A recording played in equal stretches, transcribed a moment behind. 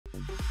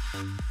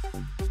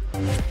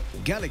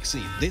Galaxy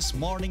This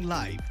Morning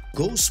Live,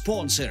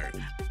 co-sponsor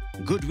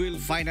Goodwill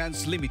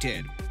Finance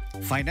Limited,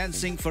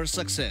 financing for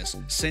success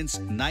since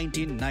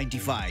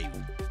 1995.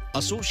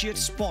 Associate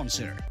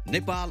sponsor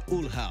Nepal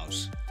Wool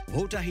House,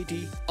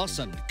 Bhotahiti,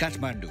 Asan,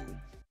 Kathmandu.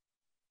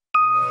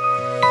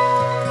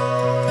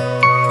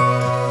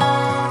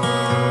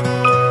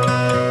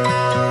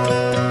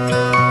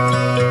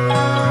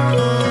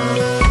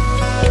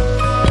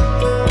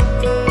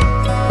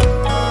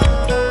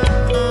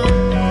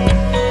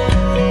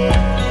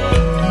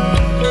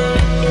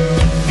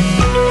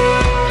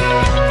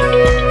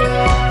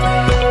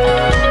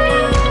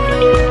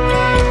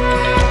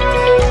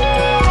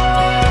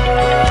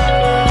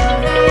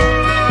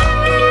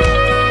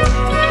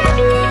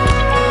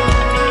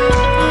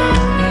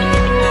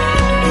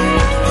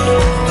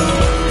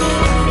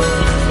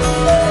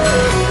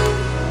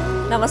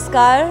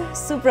 नमस्कार,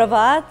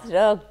 सुप्रभात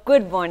र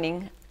good morning.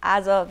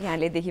 आज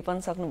यहाँले देखि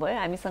पनि सक्नुभयो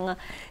हामीसँग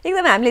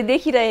एकदम हामीले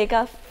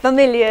देखिरहेका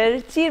फेमिलियर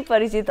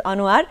चिरपरिचित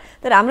अनुहार,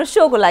 तर हाम्रो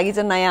शोको लागि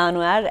चाहिँ नयाँ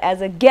अनुहार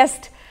एज अ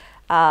गेस्ट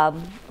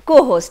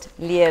को होस्ट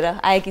लिएर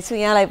आएकी छु।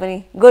 यहाँलाई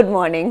पनि गुड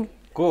मर्निङ।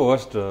 को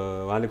होस्ट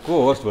उहाँले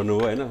को होस्ट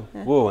भन्नुभयो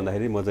होइन? को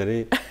भन्दाखेरि म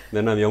चाहिँ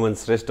मेरो नाम यमन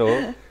श्रेष्ठ हो।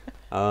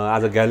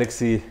 आज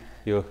ग्यालेक्सी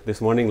यो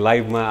दिस मर्निङ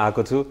लाइभमा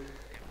आएको छु।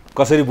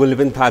 कसरी बोल्ने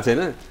पनि थाहा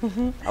छैन,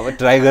 अब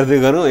ट्राई गर्दै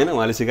गरौँ होइन?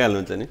 उहाँले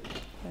सिकाइहाल्नुहुन्छ नि।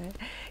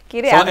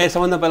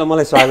 सबभन्दा पहिला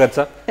मलाई स्वागत छ,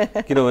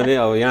 किनभने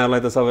अब यहाँहरूलाई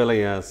त सबैलाई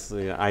यहाँ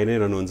आइ नै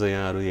रहनुहुन्छ,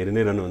 यहाँहरू हेरि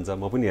नै रहनुहुन्छ,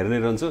 म पनि हेरि नै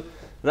रहन्छु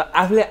र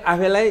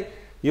आफैलाई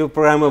यो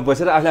प्रोग्राममा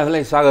बसेर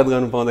आफैलाई स्वागत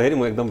गर्नु पाउँदाखेरि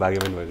म एकदम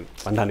भाग्यवान भएको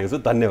भन्ठानेको छु।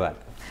 धन्यवाद।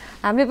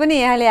 हामीले पनि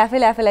यहाँले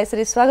आफैलाई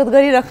यसरी स्वागत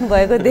गरिराख्नु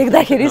भएको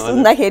देख्दाखेरि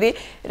सुन्दाखेरि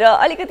र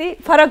अलिकति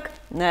फरक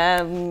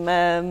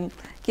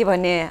के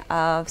भन्ने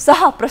सह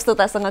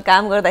प्रस्तुतासँग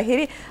काम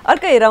गर्दाखेरि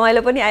अर्कै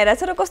रमाइलो पनि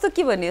आइरहेछ र कस्तो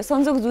के भन्ने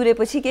संजोग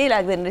जुरेपछि केही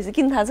लाग्दैन रहेछ।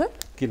 किन थाहा छ?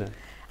 किन?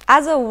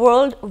 आज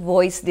वर्ल्ड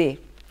भोइस डे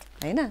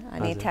हैन?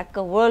 अनि ठ्याक्क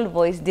वर्ल्ड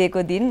भोइस डे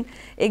को दिन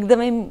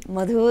एकदमै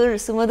मधुर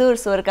सुमधुर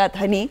स्वरका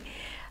धनी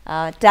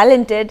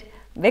ट्यालेन्टेड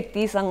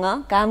व्यक्तिसँग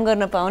काम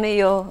गर्न पाउने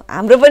यो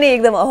हाम्रो पनि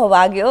एकदम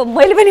अहोभाग्य हो।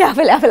 मैले पनि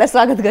आफैलाई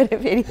स्वागत गरेँ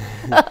फेरि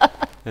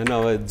हैन।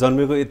 अब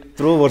जन्मेको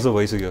यत्रो वर्ष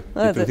भइसक्यो,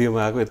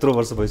 पृथ्वीमा आएको यत्रो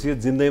वर्ष भइसक्यो,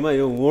 जिन्दगीमा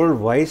यो वर्ल्ड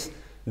भोइस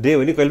डे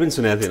भन्ने कहिले पनि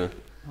सुनेको थिएन।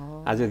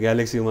 आज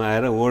ग्यालेक्सीमा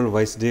आएर वर्ल्ड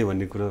भोइस डे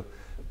भन्ने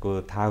कुरोको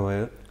थाहा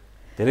भयो,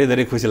 धेरै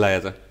धेरै खुसी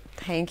लागेको छ।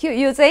 Thank you.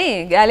 यो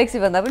चाहिँ ग्यालेक्सी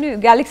भन्दा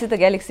पनि ग्यालेक्सी त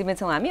ग्यालेक्सीमै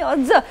छौँ हामी।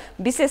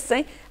 अझ विशेष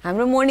चाहिँ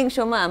हाम्रो मोर्निङ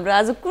सोमा हाम्रो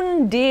आज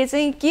कुन डे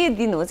चाहिँ के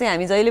दिन हो चाहिँ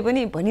हामी जहिले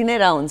पनि भनि नै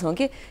हुन्छौँ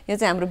कि यो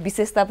चाहिँ हाम्रो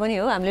विशेषता पनि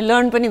हो, हामीले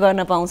लर्न पनि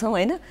गर्न पाउँछौँ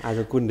होइन?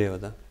 आज कुन डे हो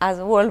त?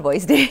 आज world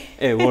voice day.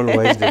 A world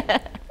voice day.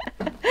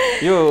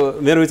 यो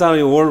मेरो विचारमा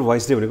यो वर्ल्ड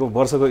भोइस डे भनेको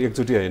वर्षको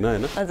एकचोटि होइन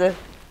होइन? हजुर।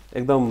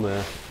 एकदम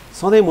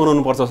सधैँ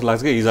मनाउनु पर्छ जस्तो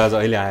लाग्छ कि हिजो आज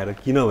अहिले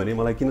आएर। किनभने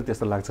मलाई किन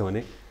त्यस्तो लाग्छ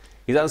भने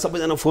हिजो आज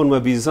सबैजना फोनमा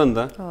बिजी छ नि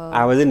त,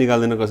 आवाजै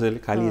निकाल्दैन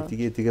कसैले, खालि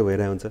यतिकै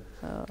भइरहेको हुन्छ।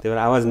 त्यही भएर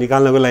आवाज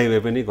निकाल्नको लागि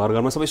भए पनि घर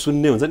घरमा सबै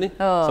सुन्ने हुन्छ नि,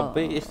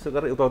 सबै यस्तो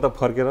गरेर उता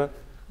फर्केर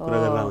कुरा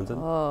गरेर हुन्छ।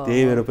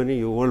 त्यही भएर पनि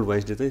यो वर्ल्ड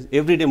भोइस डे चाहिँ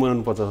एभ्री डे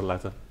मनाउनु पर्छ जस्तो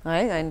लाग्छ है।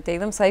 होइन, त्यो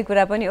एकदम सही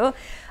कुरा पनि हो।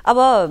 अब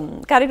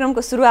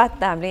कार्यक्रमको सुरुवात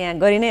त हामीले यहाँ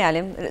गरि नै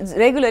हाल्यौँ।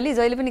 रेगुलरली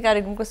जहिले पनि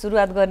कार्यक्रमको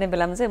सुरुवात गर्ने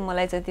बेलामा चाहिँ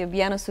मलाई चाहिँ त्यो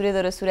बिहान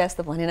सूर्योदय र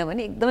सूर्यास्त भनेन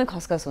भने एकदमै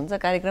खसखस हुन्छ,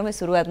 कार्यक्रमै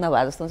सुरुवात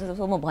नभए जस्तो हुन्छ।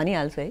 त्यसो म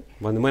भनिहाल्छु है।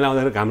 मैले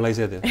आउँदाखेरि घाम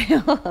लागिसक्यो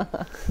थियो।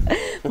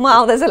 म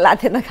आउँदा चाहिँ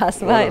लाथेन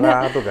खासमा होइन।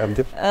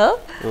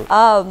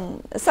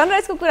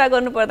 सनराइजको कुरा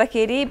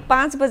गर्नुपर्दाखेरि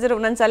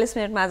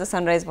 5:39 आज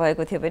सनराइज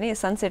भएको थियो भने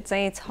सनसेट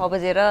चाहिँ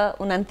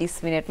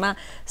 6:29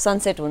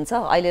 सनसेट हुन्छ।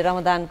 अहिले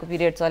रमदानको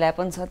पिरियड चल्या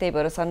पनि छ, त्यही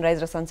भएर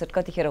सनराइज र सनसेट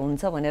कतिखेर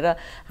हुन्छ भनेर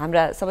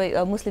हाम्रा सबै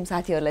मुस्लिम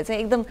साथीहरूलाई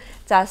चाहिँ एकदम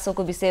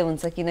चासोको विषय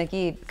हुन्छ,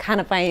 किनकि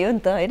खान पाइयो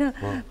नि त होइन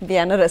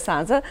बिहान र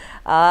साँझ।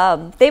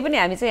 त्यही पनि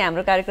हामी चाहिँ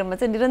हाम्रो कार्यक्रममा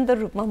चाहिँ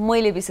निरन्तर रूपमा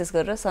मैले विशेष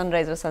गरेर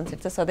सनराइज र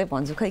सनसेट चाहिँ सधैँ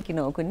भन्छु, खै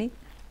किन हो कुनै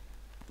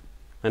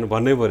होइन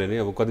भन्नै पऱ्यो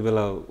नि। अब कति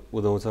बेला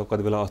उदाउँछ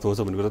कति बेला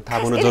अस्ताउँछ भन्ने कुरा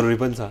थाहा हुनु जरुरी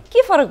पनि छ।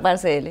 के फरक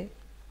पार्छ यसले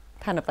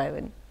थाहा नपायो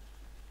भने?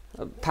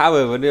 थाहा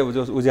भयो भने अब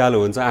जो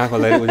उज्यालो हुन्छ, आँखा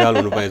खोल्दाखेरि उज्यालो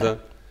हुनु पाइन्छ,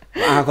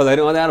 आँखा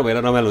खोल्दाखेरि अँध्यारो भएर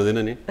रमाइलो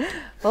हुँदैन नि।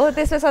 हो,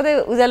 त्यसमा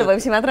सधैँ उज्यालो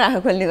भएपछि मात्र आँखा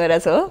खोल्ने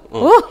गरेछ हो।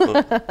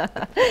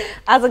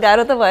 आज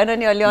गाह्रो त भएन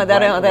नि, अलि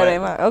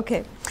अँध्यारोमा।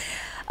 ओके,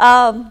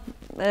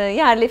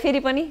 यहाँहरूले फेरि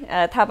पनि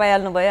थाहा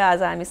पाइहाल्नुभयो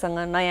आज हामीसँग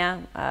नयाँ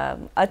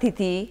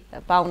अतिथि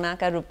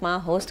पाहुनाका रूपमा,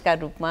 होस्टका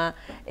रूपमा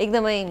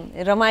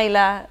एकदमै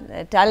रमाइला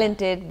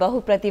ट्यालेन्टेड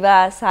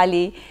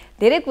बहुप्रतिभाशाली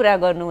धेरै कुरा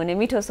गर्नुहुने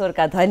मिठो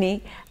स्वरका धनी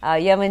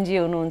यमनजी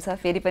हुनुहुन्छ।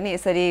 फेरि पनि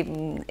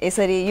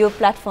यसरी यो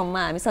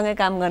प्लेटफर्ममा हामीसँगै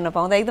काम गर्न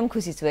पाउँदा एकदम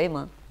खुसी छु है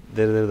म।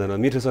 धेरै धेरै धन्यवाद।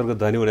 मिठो स्वरको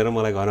धनी भनेर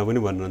मलाई घरमा पनि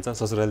भन्नुहुन्छ,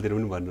 ससुरालतिर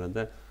पनि भन्नुहुन्छ।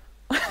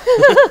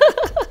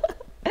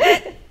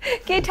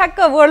 केही ठ्याक्क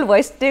वर्ल्ड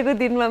भोइस डेको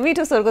दिनमा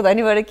मिठो स्वरको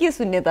धनीबाट के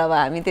सुन्ने त? अब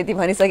हामी त्यति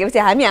भनिसकेपछि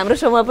हामी हाम्रो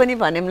सोमा पनि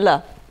भन्यौँ ल।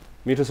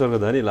 मिठो स्वरको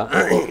धनी ल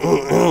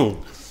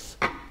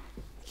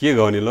के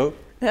गाउने ल?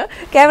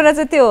 क्यामेरा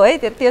चाहिँ त्यो हो है,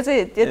 त्यो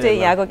चाहिँ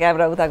यहाँको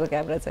क्यामेरा, उताको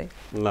क्यामेरा चाहिँ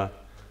ल।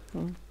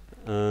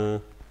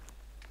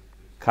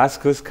 खास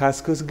खुस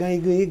गाई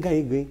गई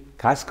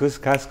खास खुस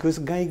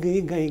गाई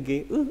गई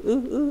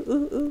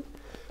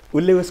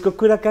उसले उसको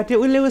कुरा काट्यो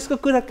उसले उसको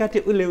कुरा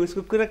काट्यो उसले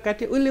उसको कुरा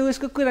काट्यो उसले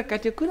उसको कुरा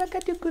काट्यो कुरा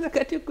काट्यो कुरा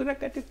काट्यो कुरा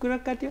काट्यो कुरा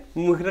काट्यो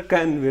मुख र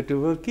कान भेट्नु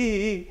हो कि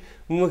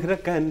मुख र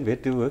कान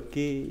भेट्नु हो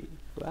कि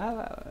वाह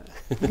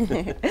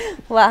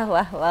वाह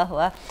वाह वाह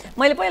वाह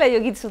मैले पहिला यो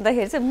गीत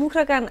सुन्दाखेरि चाहिँ मुख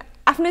र कान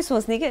आफ्नै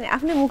सोच्ने कि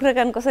आफ्नै मुख र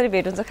कान कसरी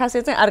भेट हुन्छ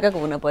खासै चाहिँ अर्काको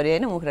हुन पर्यो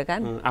होइन मुख र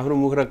कान आफ्नो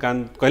मुख र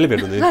कान कहिले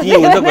भेट हुँदैन के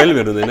हुन्छ कहिले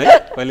भेट हुँदैन है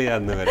कहिले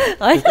याद नगरे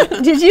होइन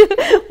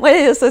मैले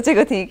यो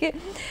सोचेको थिएँ कि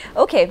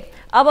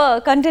ओके अब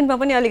कन्टेन्टमा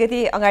पनि अलिकति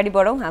अगाडि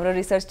बढौँ हाम्रो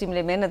रिसर्च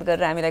टिमले मेहनत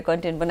गरेर हामीलाई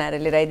कन्टेन्ट बनाएर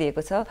लिएर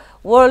आइदिएको छ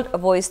वर्ल्ड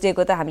भोइस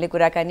डेको त हामीले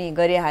कुराकानी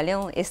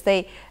गरिहाल्यौँ यस्तै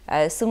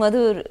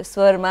सुमधुर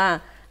स्वरमा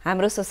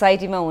हाम्रो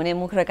सोसाइटीमा हुने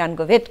मुख र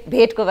कानको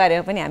भेटको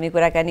बारेमा पनि हामी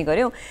कुराकानी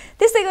गऱ्यौँ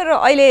त्यस्तै गरेर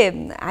अहिले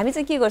हामी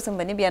चाहिँ के गर्छौँ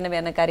भने बिहान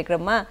बिहान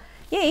कार्यक्रममा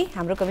यही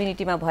हाम्रो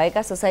कम्युनिटीमा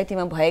भएका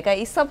सोसाइटीमा भएका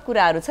यी सब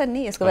कुराहरू छन्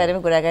नि यसको बारेमा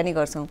कुराकानी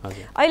गर्छौँ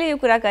अहिले यो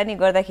कुराकानी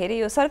गर्दाखेरि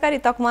यो सरकारी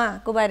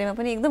तकमाको बारेमा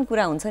पनि एकदम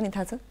कुरा हुन्छ नि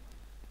थाहा छ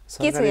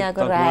के छ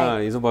यहाँको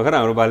राय हिजो भर्खर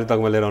हाम्रो बाले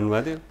तकमा लिएर आउनु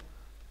भएको थियो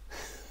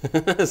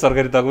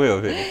सरकारी तकमै हो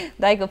फेरि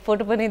दाइको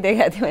फोटो पनि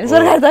देखाएको थियो भने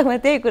सरकारी तकमा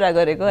त्यही कुरा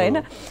गरेको होइन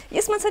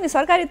यसमा छ नि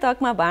सरकारी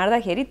तकमा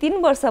बाँड्दाखेरि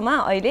 3 वर्षमा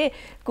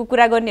अहिलेको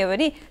कुरा गर्ने हो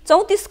भने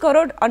 34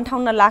 करोड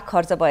 58 लाख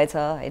खर्च भएछ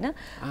होइन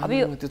अब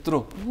यो त्यत्रो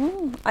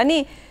अनि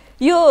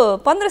यो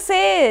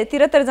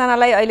 1573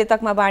 जनालाई अहिले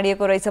तकमा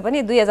बाँडिएको रहेछ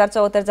भने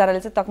 2074 जनाले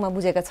चाहिँ तकमा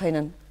बुझेका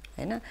छैनन्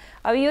हैन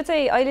अब यो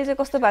चाहिँ अहिले चाहिँ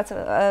कस्तो भएको छ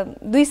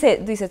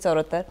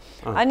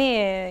 274 अनि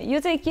यो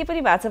चाहिँ के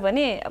पनि भएको छ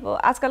भने अब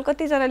आजकल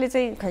कति जनाले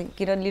चाहिँ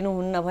किन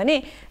लिनुहुन्न भने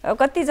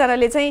कति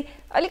जनाले चाहिँ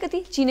अलिकति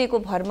चिनेको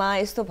भरमा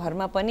यस्तो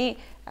भरमा पनि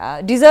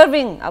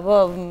डिजर्भिङ अब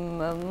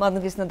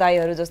मदन कृष्ण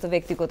दाईहरू जस्तो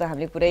व्यक्तिको त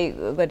हामीले पुरै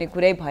गर्ने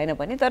कुरै भएन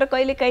भने तर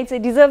कहिले काहीँ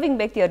चाहिँ डिजर्भिङ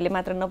व्यक्तिहरूले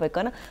मात्र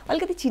नभइकन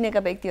अलिकति चिनेका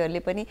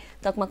व्यक्तिहरूले पनि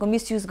तकमाको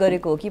मिसयुज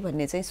गरेको हो कि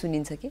भन्ने चाहिँ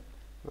सुनिन्छ कि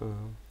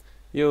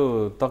यो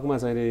तकमा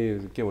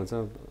चाहिँ के भन्छ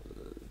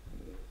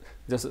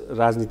जस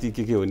राजनीति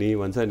के हुने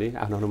भन्छ नि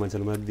आफ्नो आफ्नो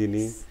मान्छेलाई मात्र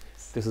दिने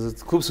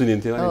त्यस्तो खुब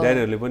सुनिन्थ्यो अनि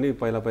डाइरीहरूले पनि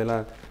पहिला पहिला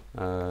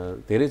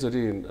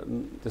धेरैचोटि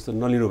त्यस्तो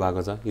नलिनु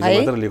भएको छ हिजो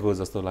मात्र लिएको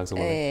जस्तो लाग्छ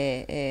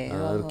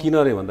मलाई किन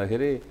रे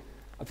भन्दाखेरि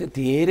अब त्यो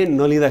धेरै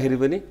नलिँदाखेरि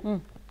पनि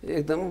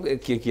एकदम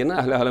के होइन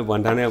आफूले आफूलाई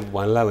भन्टाने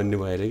भन्ला भन्ने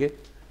भयो अरे के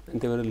अनि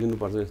त्यही भएर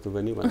लिनुपर्छ यस्तो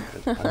पनि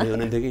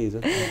हुनुहुन्थ्यो कि हिजो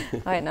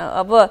होइन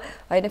अब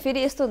होइन फेरि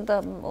यस्तो नि त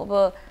अब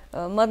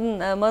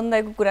मदन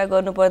दाईको कुरा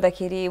गर्नु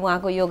पर्दाखेरि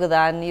उहाँको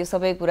योगदान यो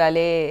सबै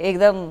कुराले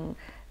एकदम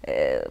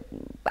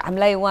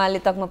हामीलाई उहाँले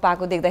तकमा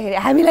पाएको देख्दाखेरि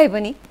हामीलाई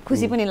पनि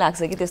खुसी पनि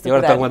लाग्छ कि त्यस्तो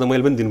एउटा तकमा त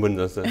मैले पनि दिनुपर्ने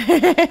जस्तो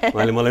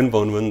उहाँले मलाई पनि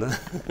पाउनु भयो नि त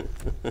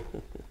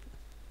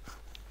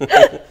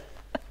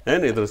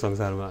हैन यत्रो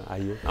संसारमा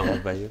आइयो आउनु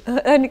पाइयो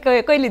अनि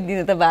कहिले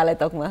दिनु त बालाई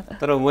तकमा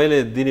तर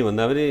मैले दिने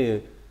भन्दा पनि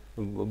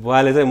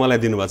बुवाले चाहिँ मलाई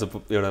दिनुभएको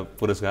छ एउटा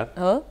पुरस्कार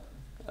हो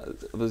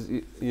अब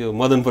यो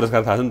मदन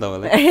पुरस्कार थाहा छ नि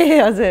तपाईँलाई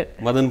हजुर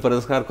मदन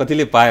पुरस्कार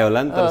कतिले पायो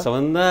होला नि तर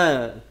सबभन्दा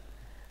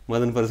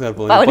मदन पुरस्कार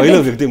पाउने पहिलो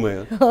व्यक्ति म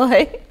हो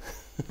है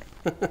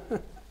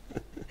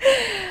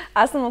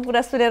आज म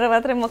पुरा सुनेर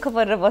मात्रै मख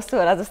परेर बस्छु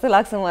होला जस्तो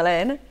लाग्छ मलाई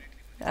हैन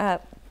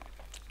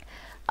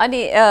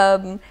अनि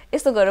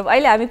यस्तो गरौँ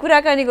अहिले हामी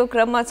कुराकानीको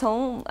क्रममा छौँ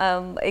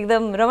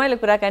एकदम रमाइलो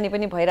कुराकानी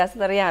पनि भइरहेछ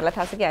तर यहाँहरूलाई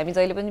थाहा छ कि हामी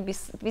जहिले पनि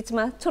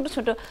बिचमा छोटो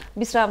छोटो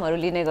विश्रामहरू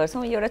लिने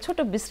गर्छौँ एउटा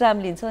छोटो विश्राम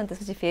लिन्छौँ अनि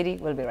त्यसपछि फेरि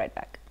will be right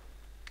back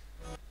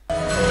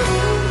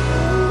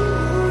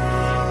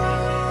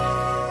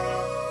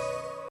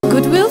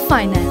Goodwill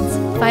Finance,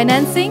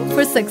 financing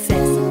for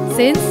success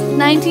since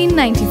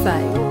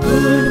 1995.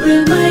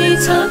 Goodwill mai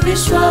cha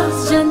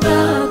vishwas janta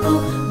ko,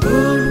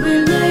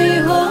 Goodwill mai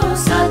ho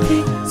sathi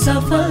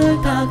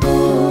safalta ko.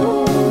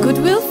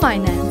 Goodwill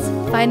Finance,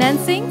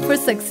 financing for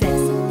success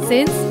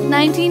since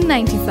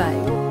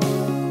 1995.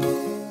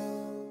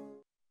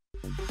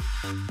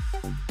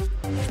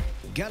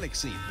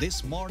 Galaxy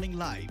This Morning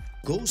Live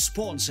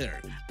co-sponsor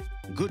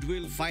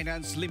Goodwill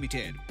Finance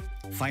Limited.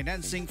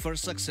 Financing for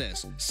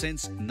success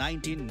since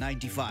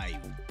 1995.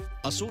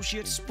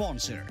 Associate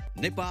sponsor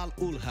Nepal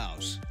Wool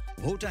House,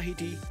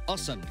 Bhotahiti,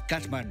 Asan,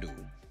 Kathmandu.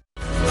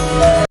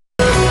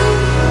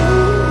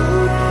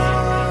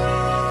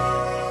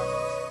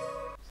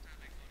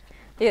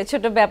 यो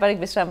छोटो व्यापारिक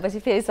विश्रामपछि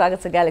फेरि स्वागत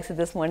छ galaxy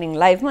this morning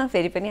लाइभमा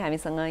फेरि पनि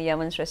हामीसँग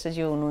यमन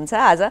श्रेष्ठज्यू हुनुहुन्छ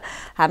आज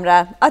हाम्रा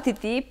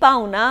अतिथि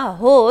पाहुना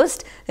होस्ट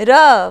र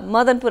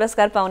मदन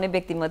पुरस्कार पाउने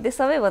व्यक्तिमध्ये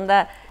सबैभन्दा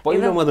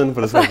पहिलो मदन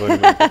पुरस्कार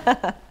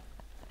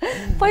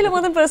पहिलो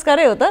मदन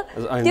पुरस्कारै हो त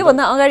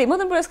त्योभन्दा अगाडि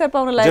मदन पुरस्कार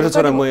पाउन लागेको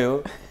छोरा मै हो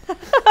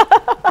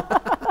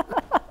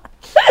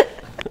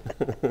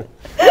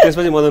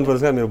त्यसपछि मदन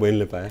पुरस्कार मेरो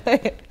बहिनीले पाए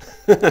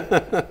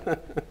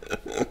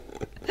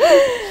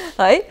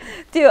है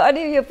त्यो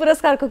अनि यो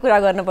पुरस्कारको कुरा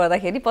गर्नु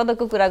पर्दाखेरि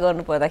पदकको कुरा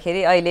गर्नु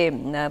पर्दाखेरि अहिले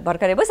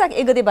भर्खरै वैशाख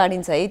 1 गते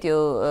बाँडिन्छ है त्यो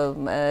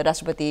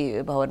राष्ट्रपति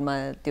भवनमा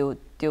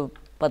त्यो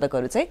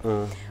पदकहरू चाहिँ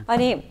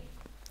अनि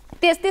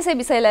त्यसै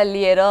विषयलाई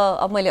लिएर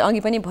अब मैले अघि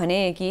पनि भने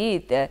कि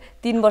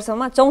 3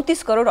 वर्षमा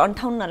 34 करोड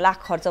 58 लाख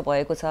खर्च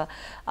भएको छ।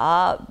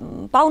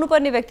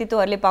 पाउनुपर्ने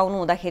व्यक्तित्वहरूले पाउनु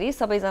हुँदाखेरि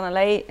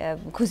सबैजनालाई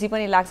खुसी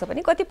पनि लाग्छ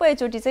पनि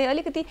कतिपयचोटि चाहिँ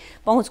अलिकति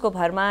पहुँचको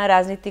भरमा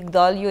राजनीतिक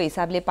दल यो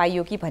हिसाबले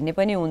पाइयो कि भन्ने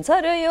पनि हुन्छ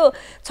र यो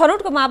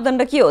छनौटको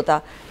मापदण्ड के हो त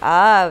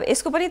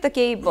यसको पनि त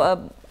केही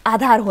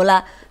आधार होला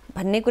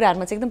भन्ने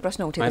कुराहरुमा चाहिँ एकदम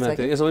प्रश्न उठेको छ।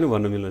 हैन यसो पनि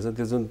भन्न मिल्दैन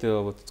त्यो जुन त्यो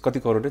अब कति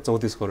करोड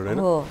 34 करोड हैन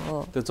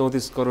त्यो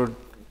 34 करोड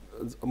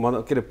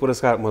के रे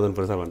पुरस्कार मदन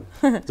पुरस्कार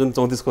भन्ने जुन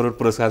 34 करोड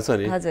पुरस्कार छ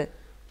नि हजुर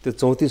त्यो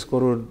 34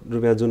 करोड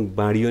रुपैयाँ जुन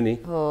बाँडियो नि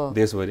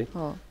देशभरि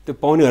त्यो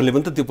पाउनेहरूले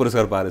पनि त त्यो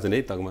पुरस्कार पाएछ नि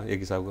है तकमा एक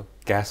हिसाबको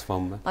क्याश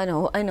फर्ममा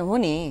हैन हो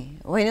नि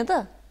होइन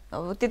त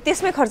अब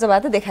त्यसमै खर्च भए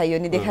त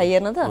देखाइयो नि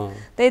देखाइएन त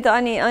त्यही त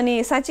अनि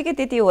साँच्चीकै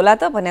त्यति होला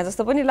त भन्ने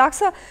जस्तो पनि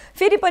लाग्छ।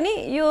 फेरि पनि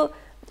यो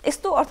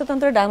यस्तो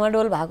अर्थतन्त्र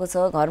डामाडोल भएको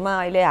छ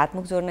घरमा अहिले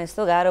हातमुख जोड्न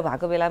यस्तो गाह्रो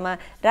भएको बेलामा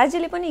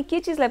राज्यले पनि के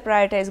चिजलाई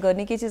प्रायोरिटाइज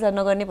गर्ने के चिजलाई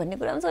नगर्ने भन्ने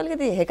कुरामा चाहिँ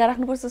अलिकति हेका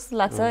राख्नुपर्छ जस्तो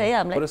लाग्छ है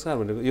हामीलाई। पुरस्कार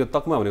भनेको यो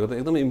तकमा भनेको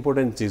त एकदमै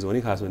इम्पोर्टेन्ट चिज हो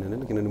नि खास भने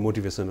हैन किनभने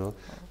मोटिभेसन हो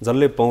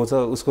जसले पाउँछ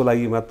उसको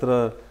लागि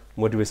मात्र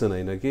मोटिभेसन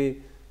हैन कि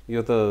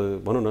यो त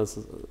भनौँ न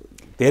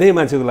धेरै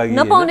मान्छेको लागि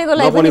नपाउनेको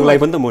लागि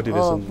पनि त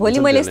मोटिभेसन भोलि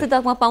मैले यस्तो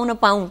तकमा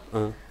पाऊँ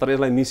तर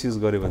यसलाई मिसयुज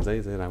गर्यो भने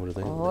चाहिँ राम्रो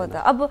चाहिँ हो त।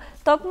 अब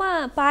तकमा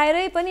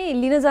पाएरै पनि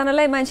लिन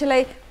जानलाई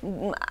मान्छेलाई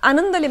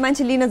आनन्दले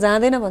मान्छे लिन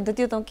जाँदैन भने त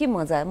त्यो त के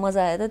मजा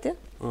आयो त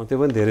त्यो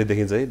पनि धेरै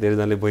देखिन्छ है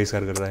धेरैजनाले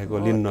बहिष्कार गरिरहेको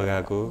लिन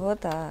नगएको हो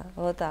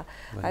त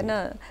हैन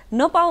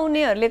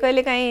नपाउनेहरूले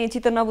कहिलेकाहीँ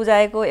चित्त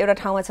नबुझाएको एउटा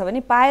ठाउँमा छ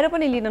भने पाएर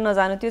पनि लिन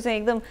नजानु त्यो चाहिँ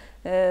एकदम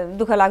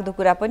दुःख लाग्दो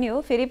कुरा पनि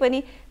हो। फेरि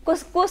पनि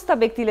कोस त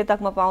व्यक्तिले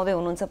तकमा पाउँदै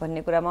हुनुहुन्छ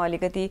भन्ने कुरामा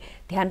अलिकति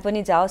ध्यान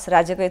पनि जाओस्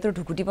राज्यको यत्रो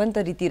ढुकुटी पनि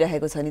त रीति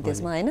रहेको छ नि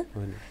त्यसमा हैन।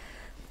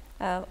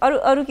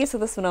 अरु के छ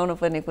त सुनाउनु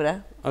पर्ने कुरा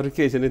अरु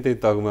के छैन त्यही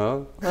तकमा हो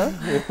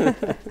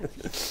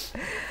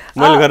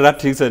मैले गर्दा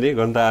ठीक छ नि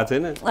घन्टा आ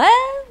छैन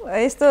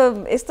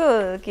यस्तो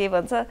के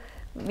भन्छ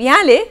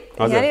यहाँले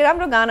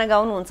राम्रो गाना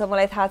गाउनुहुन्छ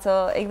मलाई थाहा छ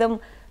एकदम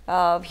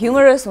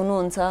ह्युमरस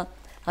हुनुहुन्छ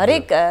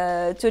हरेक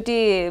चोटि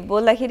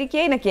बोल्दाखेरि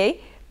केही न केही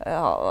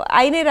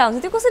आइ नै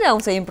रहन्छ त्यो कसरी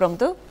आउँछ इम्प्रोम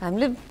त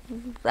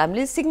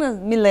हामीले सिक्न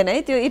मिल्दैन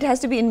है त्यो it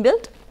has to be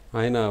inbuilt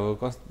हैन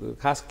अब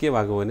खास के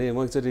भएको भने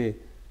म एकचोटि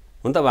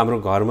हुन त अब हाम्रो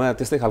घरमा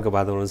त्यस्तै खालको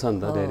वातावरण छ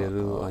नि त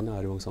ड्याडीहरू हैन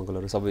हरिवंश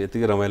अङ्कलहरू सबै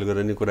यतिकै रमाइलो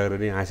गरेर नि कुरा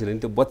गरेर नि हाँसेर नि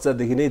त्यो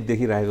बच्चादेखि नै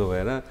देखिरहेको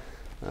भएर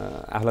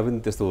आफूलाई पनि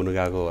त्यस्तो हुनु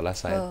गएको होला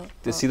सायद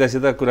त्यो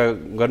सिधा कुरा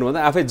गर्नुभन्दा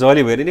आफै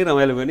जली भएर नि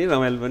रमाइलो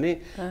पनि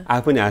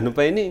आफू पनि हाँस्नु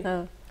पाए नि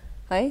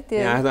है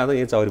त्यो हाँस्दा त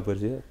यहाँ चौरी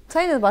पर्छ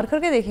छैन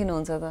भर्खरकै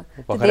देखिनुहुन्छ त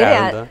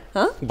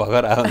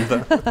भर्खर आयो नि त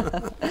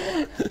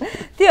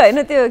त्यो हैन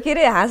त्यो के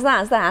रे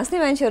हाँस्दा हाँस्ने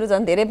मान्छेहरू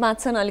झन् धेरै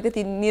बाँच्छन्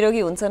अलिकति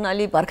निरोगी हुन्छन्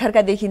अलि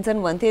भर्खरका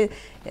देखिन्छन् भन्थे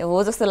हो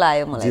जस्तो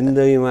लाग्यो मलाई।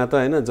 जिन्दगीमा त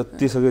हैन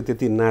जति सक्यो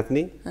त्यति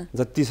नाच्ने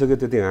जति सक्यो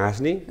त्यति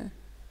हाँस्ने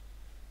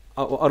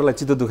अरूलाई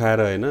चित्त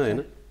दुखाएर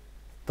हैन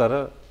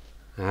तर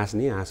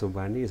हाँस्ने हाँसो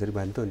बाँड्ने यसरी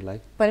बाँड्ने त उनीलाई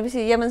भनेपछि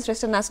यमन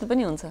श्रेष्ठ नाच्नु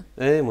पनि हुन्छ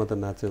ए म त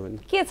नाच्छु भने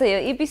के छ यो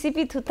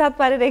इपिसिपी थुत्थात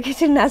पारेर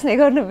एकैछिन नाच्ने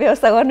गर्नु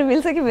व्यवस्था गर्नु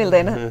मिल्छ कि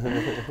मिल्दैन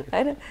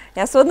हैन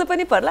यहाँ सोध्नु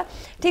पनि पर्ला।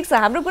 ठिक छ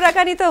हाम्रो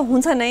कुराकानी त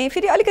हुन्छ नै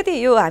फेरि अलिकति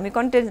यो हामी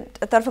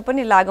कन्टेन्टतर्फ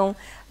पनि लागौँ।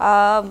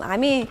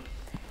 हामी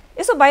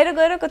यसो बाहिर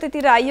गएर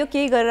कतैतिर आइयो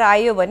केही गरेर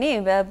आइयो भने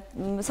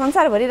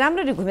संसारभरि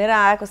राम्ररी घुमेर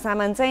आएको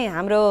सामान चाहिँ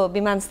हाम्रो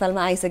विमानस्थलमा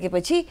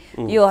आइसकेपछि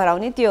यो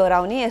हराउने त्यो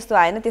हराउने यस्तो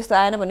आएन त्यस्तो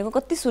आएन भनेको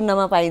कति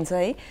सुन्नमा पाइन्छ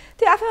है।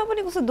 त्यो आफैमा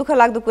पनि कस्तो दुःख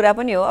लाग्दो कुरा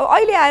पनि हो।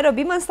 अहिले आएर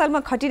विमानस्थलमा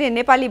खटिने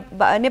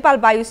नेपाल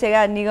वायु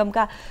सेवा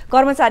निगमका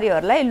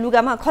कर्मचारीहरूलाई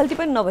लुगामा खल्ती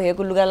पनि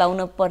नभएको लुगा लाउन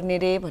पर्ने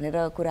रे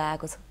भनेर कुरा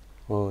आएको छ।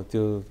 हो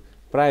त्यो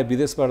प्राय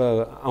विदेशबाट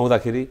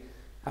आउँदाखेरि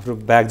आफ्नो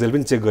ब्याग जेल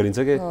पनि चेक गरिन्छ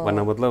के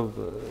भन्नु मतलब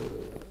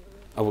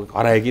अब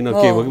हरायो कि न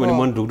के हो कि भने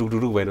मन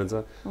ढुकढुक भइरहन्छ।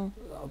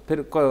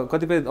 फेरि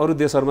कतिपय अरू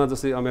देशहरूमा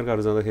जस्तै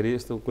अमेरिकाहरू जाँदाखेरि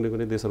यस्तो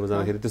कुनै देशहरूमा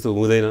जाँदाखेरि त्यस्तो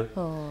हुँदैन।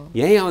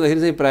 यहीँ आउँदाखेरि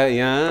चाहिँ प्राय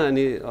यहाँ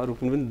अनि अरू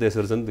कुनै पनि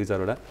देशहरू छन्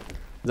 2-4वटा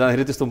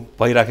जाँदाखेरि त्यस्तो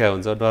भइराखेको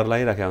हुन्छ डर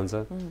लागिराखेको हुन्छ।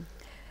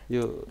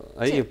 यो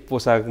है यो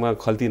पोसाकमा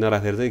खल्ती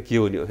नराखेर चाहिँ के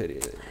हुने हो फेरि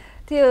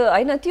त्यो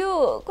हैन त्यो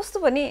कस्तो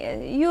भने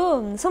यो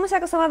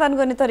समस्याको समाधान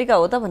गर्ने तरिका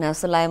हो त भने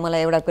जस्तो लाग्यो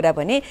मलाई। एउटा कुरा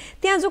भने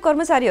त्यहाँ जो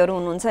कर्मचारीहरू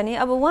हुनुहुन्छ नि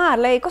अब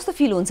उहाँहरूलाई कस्तो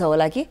फिल हुन्छ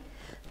होला कि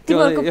त्यो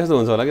यस्तो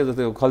हुन्छ होला कि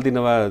जस्तो खल्ती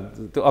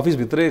नभए त्यो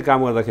अफिसभित्रै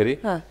काम गर्दाखेरि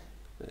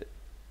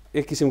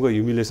एक किसिमको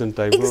ह्युमिलेसन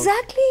टाइपको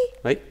एक्ज्याक्टली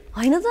है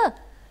हैन त।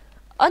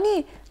 अनि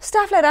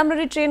स्टाफलाई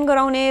राम्ररी ट्रेन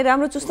गराउने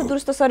राम्रो चुस्त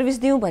दुरुस्त सर्भिस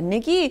दिउँ भन्ने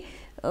कि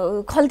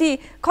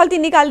खल्ती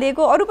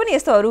निकालिदिएको अरू पनि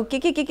यस्तोहरू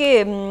के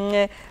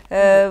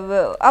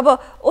अब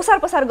ओसार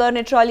पसार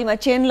गर्ने ट्रलीमा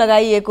चेन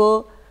लगाइएको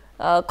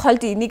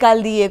खल्ती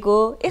निकालिदिएको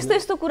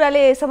यस्तो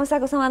कुराले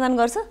समस्याको समाधान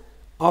गर्छ।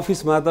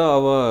 अफिसमा त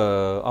अब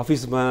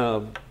अफिसमा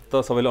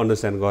त सबैले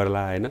अन्डरस्ट्यान्ड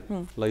गर्ला हैन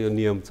ल यो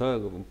नियम छ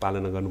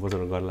पालना गर्नुपर्छ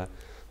भनेर गर्ला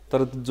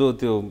तर जो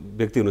त्यो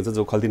व्यक्ति हुनुहुन्छ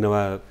जो खल्ती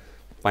नभए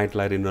पाइन्ट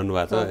लगाएर हिँड्नु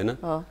भएको छ हैन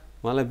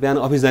उहाँलाई बिहान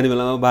अफिस जाने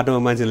बेलामा बाटोमा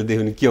मान्छेले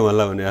देख्यो भने के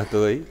होला भने जस्तो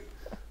है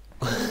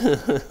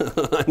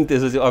अनि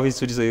त्यसपछि अफिस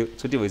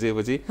छुट्टी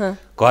भइसकेपछि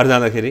घर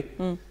जाँदाखेरि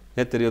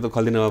हेतरी यो त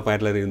खल्ती नभए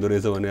पाइन्ट लगाएर हिँड्दो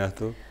रहेछ भने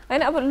जस्तो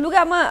हैन अब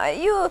लुगामा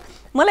यो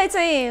मलाई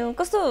चाहिँ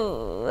कस्तो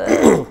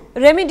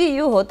रेमेडी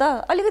यो हो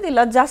त अलिकति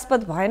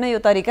लज्जास्पद भएन यो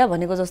तरिका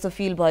भनेको जस्तो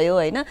फिल भयो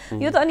हैन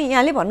यो त अनि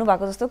यहाँले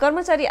भन्नुभएको जस्तो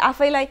कर्मचारी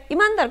आफैलाई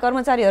इमानदार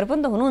कर्मचारीहरू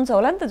पनि त हुनुहुन्छ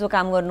होला नि त जो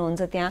काम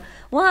गर्नुहुन्छ त्यहाँ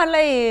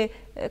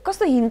उहाँहरूलाई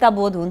कस्तो हिंता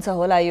बोध हुन्छ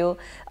होला यो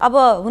अब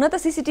हुन त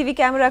सीसीटीभी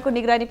क्यामेराको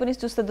निगरानी पनि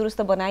चुस्त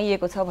दुरुस्त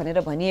बनाइएको छ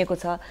भनेर भनिएको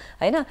छ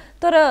हैन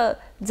तर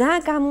जहाँ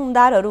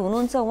कामदारहरू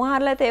हुनुहुन्छ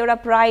उहाँहरूलाई त एउटा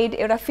प्राइड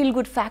एउटा फिल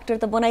गुड फ्याक्टर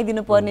त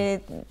बनाइदिनु पर्ने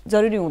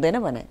जरुरी हुँदैन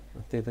भने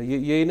त्यही त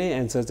यही नै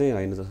एन्सर चाहिँ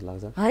हैन जस्तो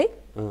लाग्छ है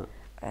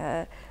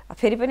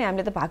फेरि पनि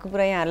हामीले त भएको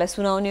कुरा यहाँहरूलाई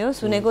सुनाउने हो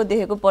सुनेको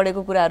देखेको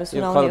पढेको कुराहरू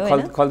सुनाउने हो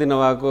हैन खल्ती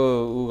नभएको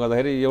उ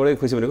गर्दाखेरि एउटै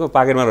खुसी भनेको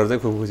पाकेटमारहरू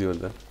चाहिँ खुब खुसी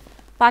हुन्छ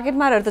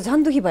पाकेटमारहरू त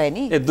झन् दुखी भयो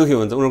नि ए दुखी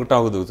हुन्छ उनीहरूको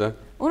टाउको दुख्छ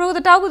उनीहरूको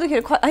त टाउको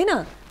दुखेर हैन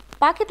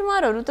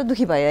पाकेटमारहरू त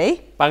दुखी भयो है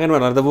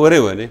पाकेटमारहरू त बोरै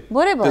भयो नि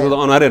बोरै भयो त्यसको त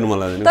अनुहारै हेर्नु मन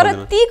लाग्दैन तर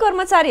ती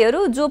कर्मचारीहरू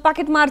जो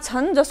पाकेटमार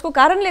छन् जसको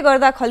कारणले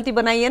गर्दा खल्ती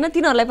बनाइएन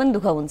तिनीहरूलाई पनि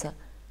दुःख हुन्छ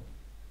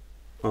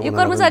यो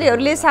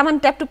कर्मचारीहरूले सामान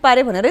ट्यापटुप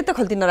पारे भनेरै त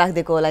खल्ती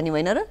नराख्दिएको होला नि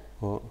होइन र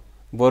हो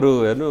बरु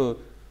हेर्नु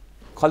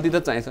खल्ती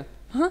त चाहिन्छ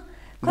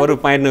बरु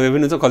पाइन्ट नभए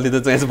पनि हुन्छ खल्ती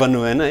त चाहिन्छ भन्नु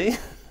भएन है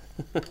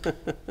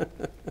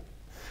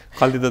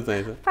खल्ती त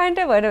चाहिन्छ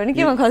पाइन्टै भएन भने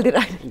केमा खल्ती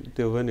राख्ने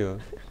त्यो पनि हो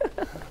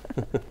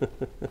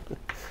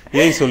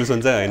यही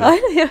सोलुसन चाहिँ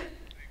होइन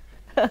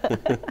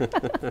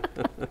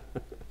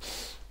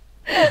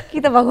कि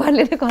त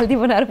भगवानले नै खल्ती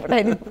बनाएर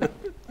पठाइदिनु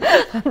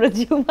हाम्रो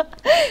जिउमा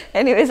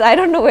anyways I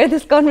don't know where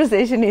this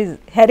conversation is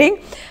heading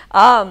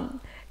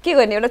के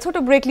गर्ने एउटा छोटो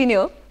ब्रेक लिने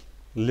हो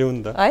लिउँ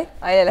नि त है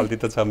अहिले खल्ती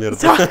त छ मेरो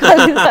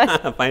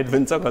पाइन्ट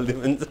पनि छ खल्ती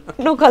पनि छ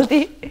नो खल्ती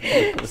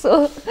सो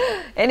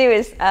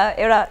एनिवेज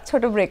एउटा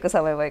छोटो ब्रेकको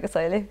समय भएको छ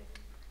अहिले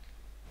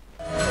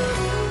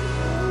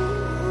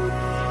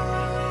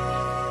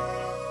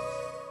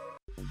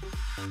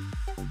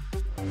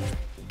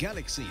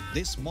Galaxy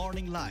This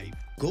Morning Live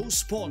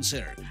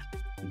co-sponsor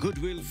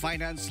Goodwill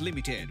Finance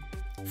Limited,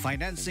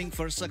 financing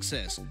for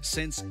success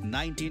since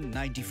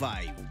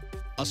 1995.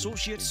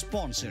 Associate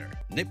sponsor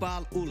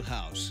Nepal Wool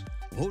House,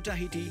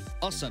 Hotahiti,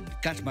 Asan,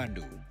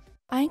 Kathmandu.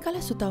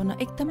 आइकालाई सुताउन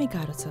एकदमै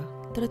गाह्रो छ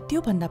तर त्यो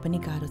भन्दा पनि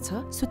गाह्रो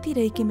छ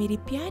सुतिरहेकी मेरी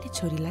प्यारी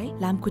छोरीलाई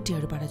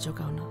लामखुट्टेहरूबाट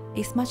जोगाउन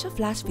यसमा छ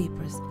फ्ल्याश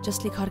वेपर्स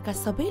जसले घरका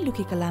सबै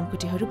लुकेका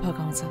लामखुट्टेहरू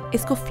भगाउँछ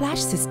यसको फ्ल्याश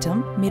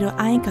सिस्टम मेरो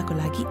आइकाको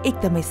लागि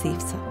एकदमै सेफ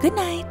छ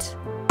गुड नाइट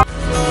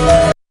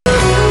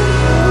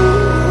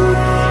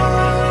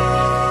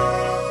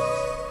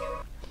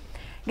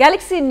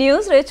ग्यालेक्सी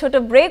न्यूज र छोटो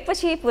ब्रेक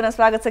पछि पुनः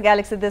स्वागत छ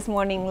ग्यालेक्सी दिस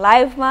मर्निङ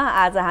लाइभमा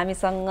आज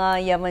हामीसँग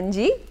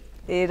यमनजी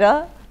र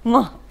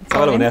म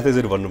सबैले भने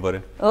जस्तै भन्नु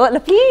पर्यो हो ल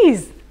please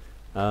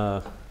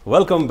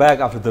welcome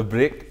back after the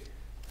brake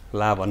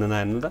ला भन्नु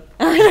नआन्नु त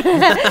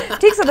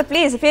ठीक छ त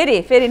प्लिज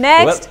फेरि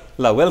नेक्स्ट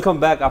ल welcome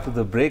back after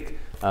the brake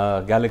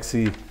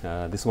galaxy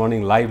this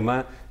morning लाइभमा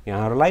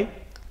यहाँहरूलाई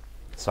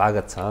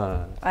स्वागत छ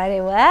अरे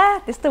वाह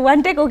त्यस्तो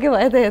वान टेक ओके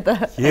भयो त यो त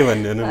के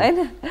भन्नु हैन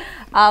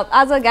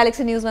आज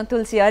ग्यालेक्सी न्यूजमा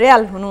तुलसी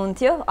अर्याल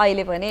हुनुहुन्थ्यो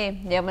अहिले भने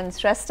यमन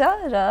श्रेष्ठ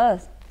र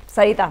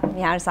सरिता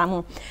यहाँ सामु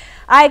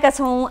आएका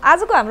छौँ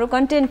आजको हाम्रो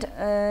कन्टेन्ट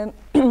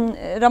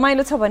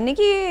रमाइलो छ भन्ने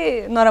कि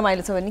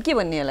नरमाइलो छ भन्ने के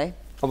भन्ने यसलाई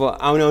अब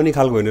आउने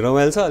खालको भने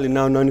रमाइलो छ अलि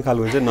नआउने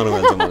खालको भने चाहिँ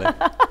नरमाइलो छ मलाई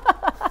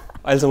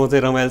अहिलेसम्म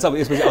चाहिँ रमाइलो छ अब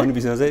यसपछि आउने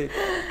विषयमा चाहिँ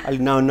अलि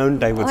नआउने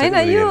टाइपको छ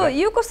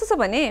होइन यो कस्तो छ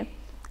भने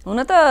हुन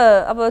त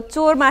अब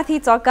चोरमाथि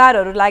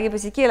चक्कारहरू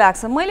लागेपछि के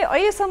लाग्छ मैले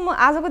अहिलेसम्म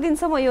आजको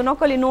दिनसम्म यो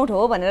नक्कली नोट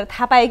हो भनेर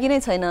थाहा पाएँ कि नै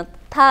छैन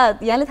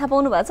यहाँले थाहा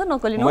पाउनु भएको छ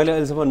नक्कली नोट मैले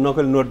अहिलेसम्म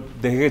नक्कली नोट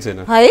देखेकै छैन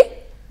है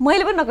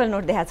मैले पनि नक्कली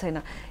नोट देखाएको छैन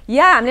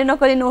या हामीले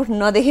नक्कली नोट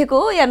नदेखेको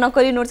हो या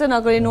नक्कली नोट चाहिँ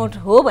नक्कली नोट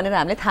हो भनेर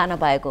हामीले थाहा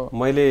नपाएको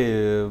मैले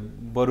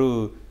बरु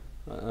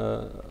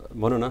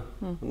भनौँ न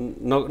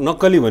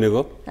नक्कली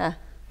भनेको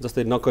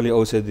जस्तै नक्कली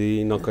औषधि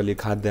नक्कली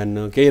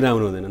खाद्यान्न केही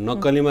राम्रो हुँदैन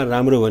नक्कलीमा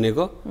राम्रो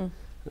भनेको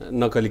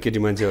नक्कली केटी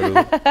मान्छेहरू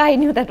I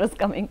knew that was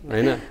coming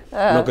हैन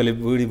नक्कली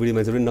बुढी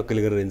मान्छेहरू पनि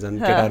नक्कली गरेर हिँड्छन्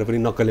केटाहरू पनि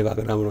नक्कली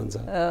भएको राम्रो हुन्छ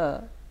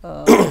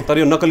तर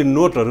यो नक्कली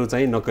नोटहरू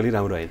चाहिँ नक्कली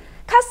राम्रो होइन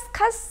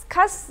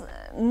खास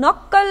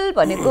नक्कल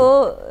भनेको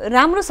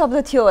राम्रो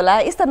शब्द थियो होला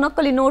यस्ता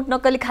नक्कली नोट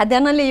नक्कली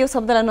खाद्यान्नले यो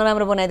शब्दलाई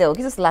नराम्रो बनाइदियो हो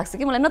कि जस्तो लाग्छ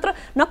कि मलाई नत्र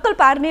नक्कल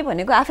पार्ने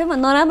भनेको आफैमा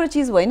नराम्रो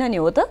चिज होइन नि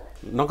हो त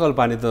नक्कल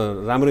पार्ने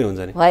त राम्रै हुन्छ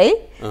नि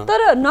है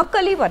तर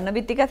नक्कली भन्न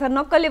बित्तिकै अथवा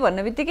नक्कली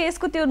भन्न बित्तिकै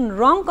यसको त्यो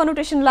रङ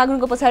कनोटेसन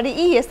लाग्नुको पछाडि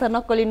यस्ता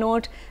नक्कली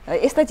नोट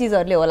यस्ता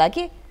चिजहरूले होला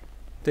कि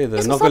त्यही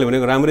त नक्कली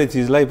भनेको राम्रै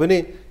चिजलाई पनि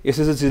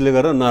यस्तो चिजले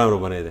गरेर नराम्रो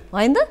बनाइदिए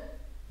होइन त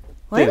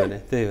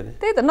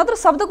त्यही त नत्र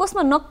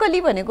शब्दकोशमा नक्कली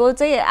भनेको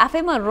चाहिँ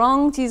आफैमा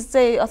रङ चिज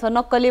चाहिँ अथवा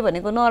नक्कली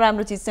भनेको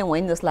नराम्रो चिज चाहिँ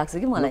होइन जस्तो लाग्छ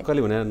कि मलाई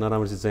नक्कली भने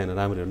नराम्रो चिज चाहिँ होइन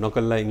राम्रो हो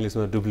नक्कलीलाई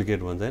इङ्ग्लिसमा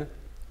डुप्लिकेट भन्छ हैन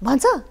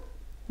भन्छ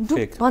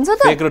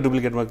त फेक र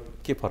डुप्लिकेटमा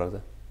के फरक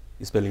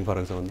छ स्पेलिङ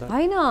फरक छ भन्दा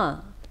हैन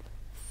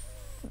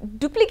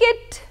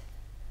डुप्लिकेट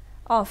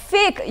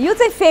फेक यो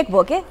चाहिँ फेक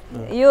भयो के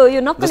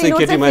यो नक्कली नोट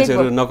केटी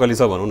मान्छेहरू नक्कली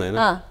छ भनौँ न हैन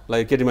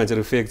लाइक केटी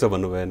मान्छेहरू फेक छ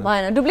भन्नु भएन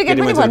हैन डुप्लिकेट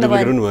पनि भन्नु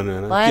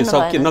भएन के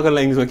सब के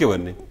नक्कली इङ्ग्लिसमा के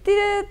भन्ने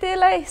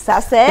त्यसलाई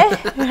सासे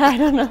आई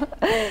डोन्ट नो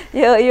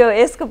यो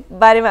यसको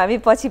बारेमा हामी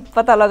पछि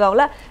पत्ता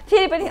लगाउँला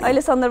फेरि पनि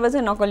अहिले सन्दर्भ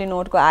चाहिँ नक्कली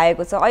नोटको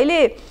आएको छ अहिले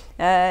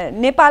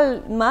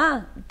नेपालमा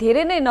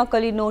धेरै नै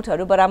नक्कली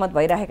नोटहरू बरामद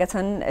भइरहेका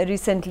छन्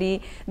रिसेन्टली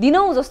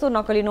दिनौँ जस्तो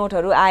नक्कली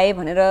नोटहरू आए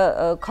भनेर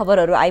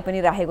खबरहरू आइ पनि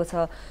राखेको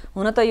छ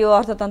हुन त यो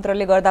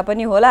अर्थतन्त्रले गर्दा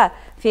पनि होला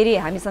फेरि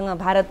हामीसँग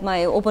भारतमा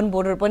ओपन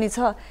बोर्डर पनि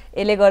छ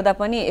यसले गर्दा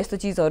पनि यस्तो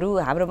चिजहरू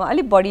हाम्रोमा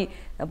अलिक बढी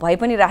भइ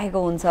पनि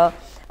राखेको हुन्छ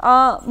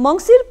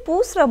मङ्सिर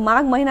पुस र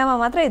माघ महिनामा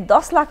मात्रै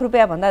 10 लाख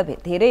रुपैयाँ भन्दा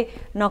धेरै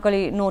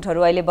नक्कली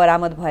नोटहरू अहिले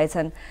बरामद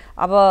भएछन्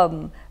अब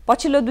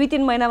पछिल्लो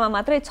 2-3 महिनामा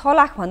मात्रै 6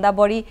 लाख भन्दा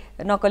बढी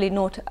नक्कली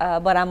नोट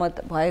बरामद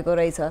भएको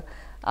रहेछ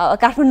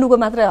काठमाडौँको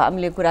मात्र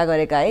हामीले कुरा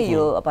गरेका है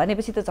यो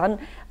भनेपछि त झन्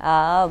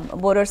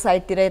बोर्डर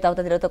साइडतिर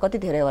यताउतातिर त कति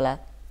धेरै होला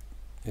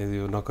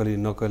यो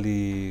नक्कली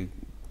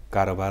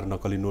कारोबार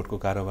नक्कली नोटको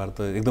कारोबार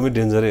त एकदमै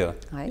डेन्जरै हो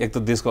एक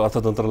त देशको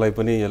अर्थतन्त्रलाई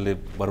पनि यसले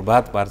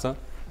बर्बाद पार्छ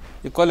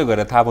यो कहिले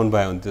गएर थाहा पाउनु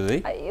पायो हुन्थ्यो है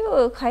यो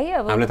खै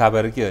अब हामीले थाहा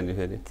पाएर के गर्ने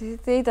फेरि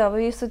त्यही त अब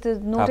यस्तो त्यो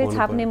नोटै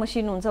छाप्ने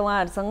मसिन हुन्छ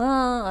उहाँहरूसँग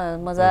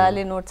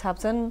मजाले नोट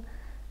छाप्छन्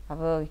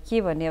अब के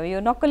भन्ने अब यो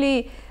नक्कली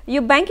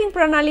यो ब्याङ्किङ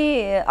प्रणाली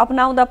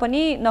अपनाउँदा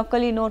पनि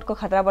नक्कली नोटको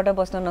खतराबाट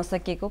बस्न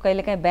नसकेको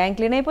कहिलेकाहीँ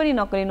ब्याङ्कले नै पनि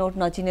नक्कली नोट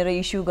नचिनेर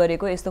इस्यु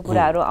गरेको यस्तो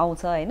कुराहरू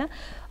आउँछ होइन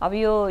अब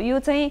यो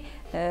चाहिँ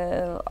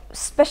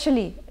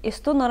स्पेसली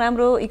यस्तो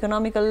नराम्रो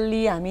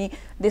इकोनोमिकल्ली हामी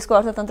देशको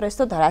अर्थतन्त्र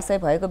यस्तो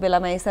धराशय भएको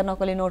बेलामा यस्ता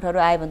नक्कली नोटहरू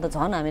आयो भने त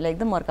झन् हामीलाई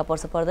एकदम मर्का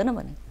पर्छ पर्दैन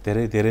भने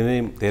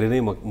धेरै नै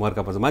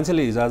मर्का पर्छ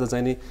मान्छेले हिजोआज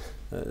चाहिँ नि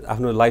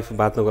आफ्नो लाइफ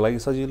बाँच्नको लागि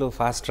सजिलो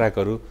फास्ट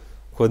ट्र्याकहरू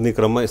खोज्ने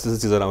क्रममा यस्तो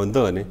चिजहरू आउँछ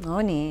भने हो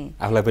नि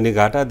आफूलाई पनि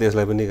घाटा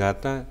देशलाई पनि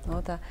घाटा हो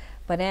त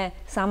भने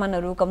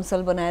सामानहरू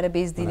कमसल बनाएर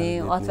बेच्दिने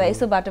अथवा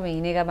यसो बाटोमा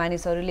हिँडेका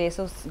मानिसहरूले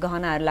यसो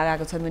गहनाहरू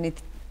लगाएको छन् भने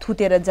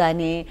थुतेर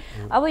जाने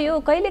अब यो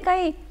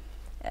कहिलेकाहीँ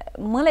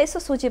मलाई यसो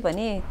सोचे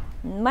पनि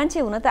मान्छे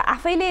हुन त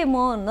आफैले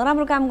म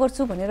नराम्रो काम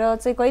गर्छु भनेर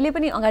चाहिँ कहिले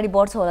पनि अगाडि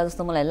बढ्छ होला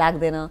जस्तो मलाई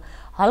लाग्दैन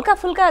हल्का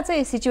फुल्का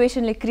चाहिँ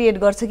सिचुएसनले क्रिएट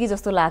गर्छ कि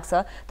जस्तो लाग्छ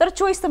तर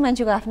चोइस त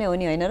मान्छेको आफ्नै हो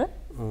नि होइन र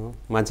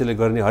मान्छेले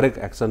गर्ने हरेक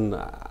एक्सन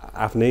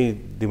आफ्नै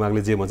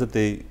दिमागले जे भन्छ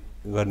त्यही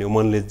गर्ने हो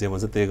मनले जे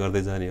भन्छ त्यही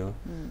गर्दै जाने हो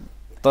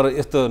तर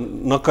यस्तो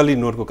नक्कली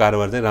नोटको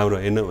कारोबार चाहिँ राम्रो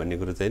होइन भन्ने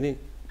कुरो चाहिँ नि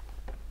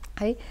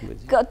है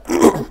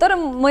तर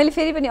मैले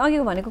फेरि पनि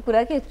अघिको भनेको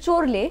कुरा के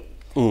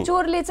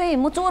चोरले चाहिँ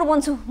म चोर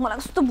बन्छु मलाई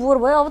कस्तो बोर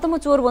भयो अब त म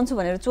चोर बन्छु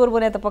भनेर चोर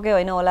बने त पक्कै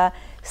होइन होला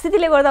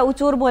स्थितिले गर्दा ऊ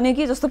चोर बन्यो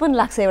कि जस्तो पनि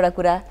लाग्छ एउटा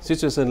कुरा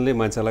सिचुएसनले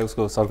मान्छेलाई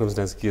उसको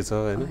सर्कमस्टेन्स के छ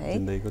हैन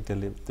जिन्दगीको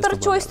त्यसले तर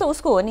चोइस त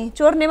उसको हो नि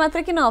चोर्ने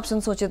मात्र किन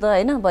अप्सन सोच्यो त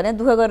हैन भने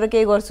दुःख गरेर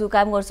केही गर्छु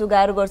काम गर्छु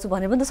गाह्रो गर्छु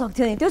भने पनि त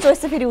सक्थ्यो नि त्यो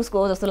चोइस त फेरि उसको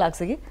हो जस्तो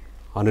लाग्छ कि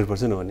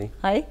 100% हो नि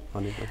है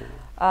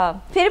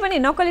 100% फेरि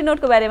पनि नक्कली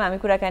नोटको बारेमा हामी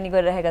कुराकानी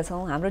गरिरहेका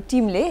छौँ हाम्रो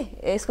टिमले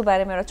यसको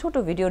बारेमा एउटा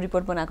छोटो भिडियो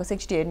रिपोर्ट बनाएको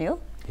 60 हेर्ने हो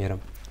हेरौँ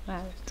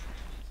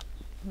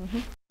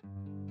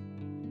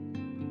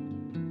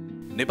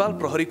नेपाल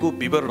प्रहरीको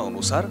विवरण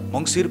अनुसार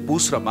मङ्सिर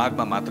पुस र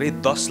माघमा मात्रै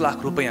 10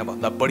 लाख रुपैयाँ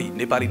भन्दा बढी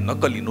नेपाली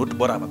नक्कली नोट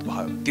बरामद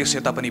भयो त्यस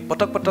यता पनि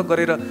पटक पटक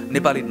गरेर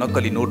नेपाली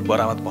नक्कली नोट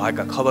बरामद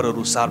भएका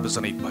खबरहरू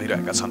सार्वजनिक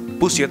भइरहेका छन्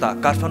पुस यता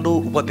काठमाडौँ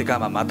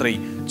उपत्यकामा मात्रै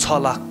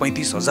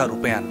 6,35,000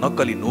 रुपैयाँ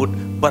नक्कली नोट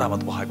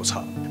बरामद भएको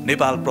छ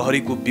नेपाल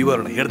प्रहरीको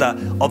विवरण हेर्दा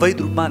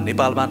अवैध रूपमा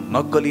नेपालमा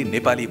नक्कली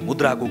नेपाली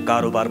मुद्राको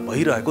कारोबार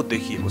भइरहेको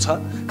देखिएको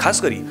छ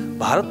खास गरी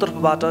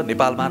भारततर्फबाट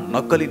नेपालमा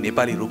नक्कली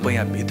नेपाली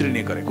रुपैयाँ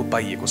भित्रिने गरेको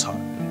पाइएको छ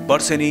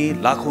वर्षेनी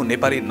लाखौं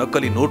नेपाली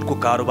नक्कली नोटको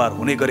कारोबार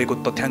हुने गरेको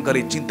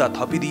तथ्याङ्कले चिन्ता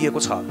थपिदिएको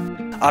छ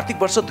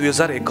आर्थिक वर्ष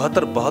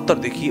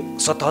 2071-72 देखि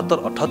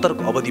 77-78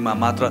 को अवधिमा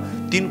मात्र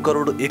 3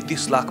 करोड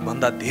 31 लाख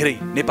भन्दा धेरै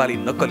नेपाली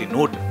नक्कली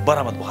नोट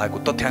बरामद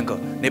भएको तथ्याङ्क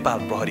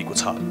नेपाल प्रहरीको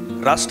छ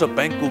राष्ट्र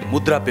बैंकको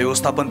मुद्रा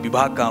व्यवस्थापन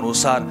विभागका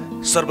अनुसार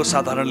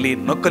सर्वसाधारणले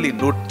नक्कली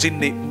नोट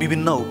चिन्ने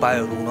विभिन्न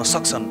उपायहरू हुन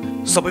सक्छन्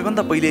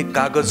सबैभन्दा पहिले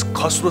कागज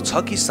खस्रो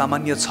छ कि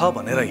सामान्य छ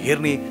भनेर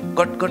हेर्ने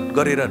कटकट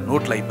गरेर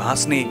नोटलाई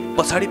भाँच्ने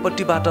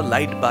पछाडिपट्टिबाट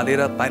लाइट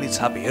बालेर पानी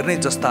छाप हेर्ने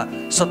जस्ता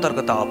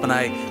सतर्कता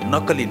अपनाए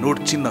नक्कली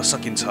नोट चिन्न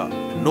सकिन्छ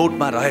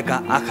नोटमा रहेका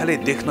आँखाले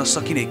देख्न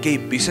सकिने केही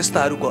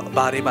विशेषताहरूको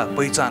बारेमा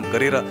पहिचान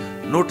गरेर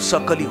नोट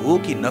सक्कली हो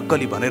कि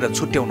नक्कली भनेर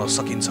छुट्याउन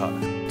सकिन्छ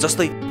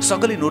जस्तै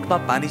सक्कली नोटमा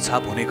पानी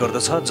छाप हुने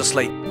गर्दछ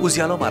जसलाई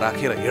उज्यालोमा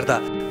राखेर हेर्दा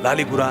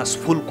लालीगुराँस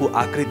फूलको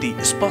आकृति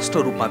स्पष्ट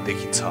रूपमा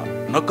देखिन्छ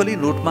नक्कली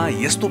नोटमा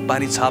यस्तो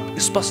पानी छाप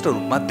स्पष्ट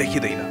रूपमा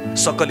देखिँदैन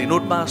सक्कली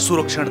नोटमा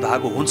सुरक्षण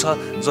धागो हुन्छ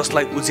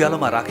जसलाई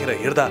उज्यालोमा राखेर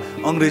हेर्दा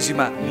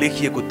अङ्ग्रेजीमा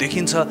लेखिएको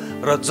देखिन्छ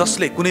र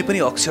जसले कुनै पनि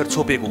अक्षर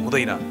छोपेको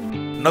हुँदैन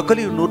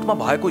नक्कली नोटमा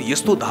भएको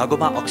यस्तो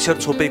धागोमा अक्षर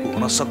छोपेको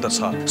हुन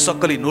सक्दछ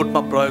सक्कली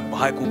नोटमा प्रयोग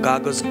भएको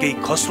कागज केही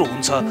खस्रो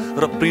हुन्छ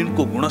र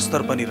प्रिन्टको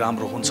गुणस्तर पनि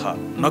राम्रो हुन्छ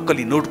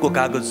नक्कली नोटको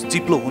कागज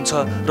चिप्लो हुन्छ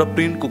र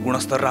प्रिन्टको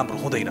गुणस्तर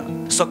राम्रो हुँदैन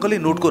सक्कली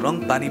नोटको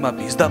रङ पानीमा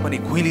भिज्दा पनि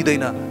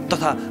खुइलिँदैन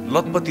तथा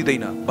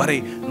लतपतिँदैन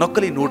भने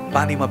नक्कली नोट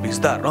पानीमा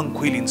भिज्दा रङ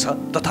खुइलिन्छ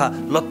तथा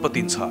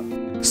लतपतिन्छ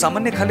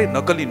सामान्य खाले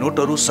नक्कली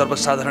नोटहरू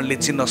सर्वसाधारणले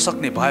चिन्न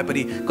सक्ने भए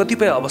पनि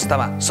कतिपय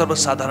अवस्थामा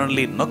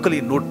सर्वसाधारणले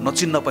नक्कली नोट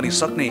नचिन्न पनि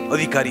सक्ने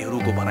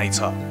अधिकारीहरूको भनाइ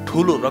छ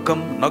ठूलो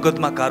रकम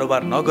नगदमा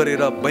कारोबार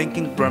नगरेर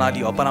बैंकिङ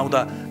प्रणाली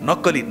अपनाउँदा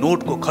नक्कली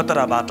नोटको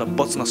खतराबाट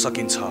बच्न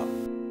सकिन्छ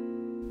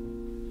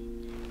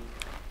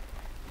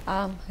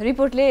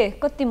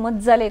रिपोर्टले कति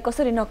मजाले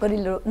कसरी नक्कली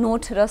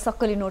नोट र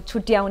सक्कली नोट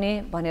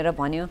छुट्याउने भनेर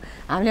भन्यो।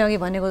 हामीले अघि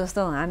भनेको जस्तो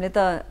हामीले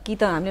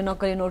हामीले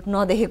नक्कली नोट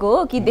नदेखेको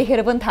हो कि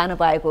देखेर पनि थाहा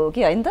नपाएको हो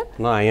कि होइन त?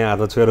 यहाँ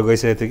हात छोएर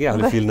गइसकेको थियो कि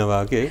आफूले फिल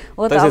नभएको कि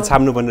त्यसै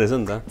छाप्नुपर्ने रहेछ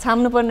नि त।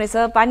 छाप्नुपर्ने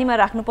रहेछ, पानीमा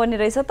राख्नुपर्ने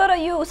रहेछ। तर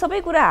यो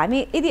सबै कुरा हामी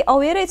यदि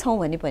अवेरै छौँ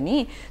भने पनि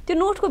त्यो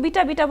नोटको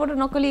बिटाबाट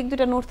नक्कली एक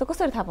दुईवटा नोट त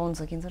कसरी थाहा पाउन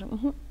सकिन्छ र?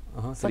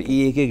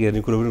 एक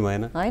हेर्ने कुरो पनि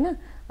भएन होइन।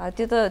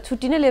 त्यो त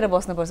छुट्टी नै लिएर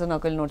बस्नुपर्छ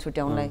नक्कली नोट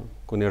छुट्याउनलाई।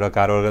 कुनै एउटा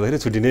कारोबार गर्दाखेरि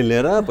छुट्टी नै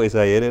लिएर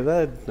पैसा हेरेर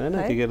होइन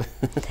टिकेर।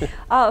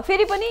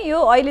 फेरि पनि यो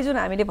अहिले जुन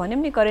हामीले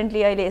भन्यौँ नि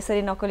करेन्टली अहिले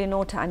यसरी नक्कली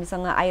नोट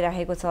हामीसँग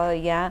आइरहेको छ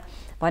यहाँ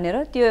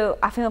भनेर,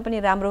 त्यो आफैमा पनि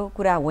राम्रो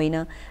कुरा होइन।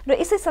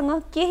 र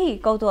यसैसँग केही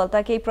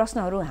कौतूहलता केही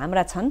प्रश्नहरू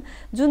हाम्रा छन्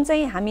जुन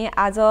चाहिँ हामी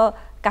आज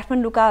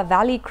काठमाडौँका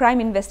valley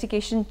crime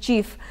investigation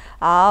chief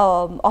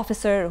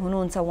officer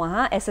हुनुहुन्छ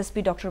उहाँ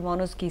एसएसपी डाक्टर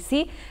मनोज केसी,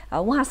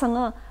 उहाँसँग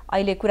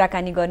अहिले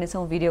कुराकानी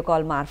गर्नेछौँ भिडियो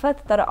कल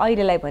मार्फत। तर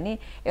अहिलेलाई भने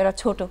एउटा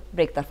छोटो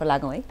ब्रेकतर्फ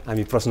लागौँ है।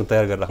 हामी प्रश्न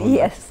तयार गरेर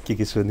राखौँ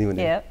के सोध्ने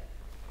भने।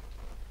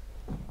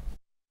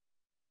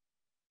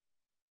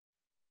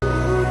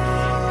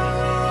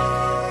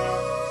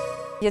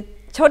 यो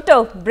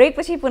छोटो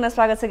ब्रेकपछि पुनः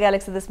स्वागत छ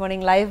ग्यालेक्सी दिस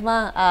मर्निङ लाइभमा।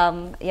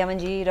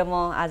 यमनजी र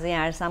म आज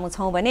यहाँ सामु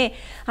छौँ भने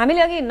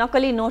हामीले अघि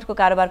नक्कली नोटको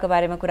कारोबारको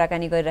बारेमा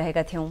कुराकानी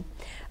गरिरहेका थियौँ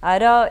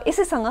र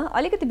यसैसँग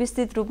अलिकति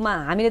विस्तृत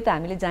रूपमा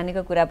हामीले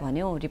जानेको कुरा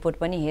भन्यौँ, रिपोर्ट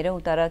पनि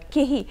हेऱ्यौँ। तर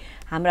केही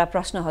हाम्रा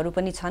प्रश्नहरू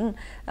पनि छन्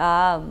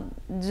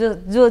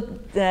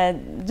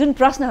जुन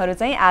प्रश्नहरू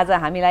चाहिँ आज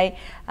हामीलाई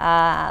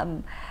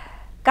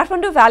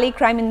Kathmandu valley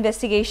crime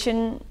investigation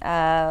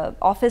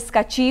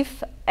अफिसका chief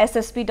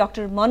SSP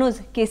doctor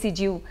Manoj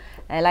केसीज्यू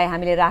लाई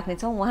हामीले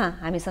राख्नेछौँ।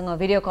 उहाँ हामीसँग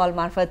भिडियो कल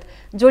मार्फत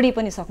जोडी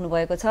पनि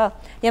सक्नुभएको छ।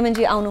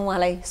 यमनजी आउनु,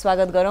 उहाँलाई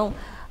स्वागत गरौँ।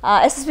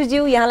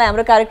 एसएसपीज्यू यहाँलाई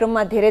हाम्रो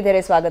कार्यक्रममा धेरै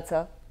धेरै स्वागत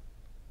छ।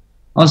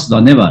 हस्,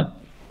 धन्यवाद।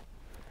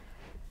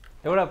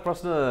 एउटा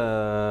प्रश्न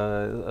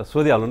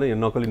सोधिहाल्नु न, यो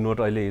नक्कली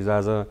नोट अहिले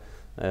हिजोआज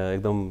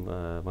एकदम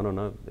भनौँ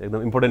न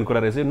एकदम इम्पोर्टेन्ट कुरा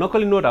रहेछ।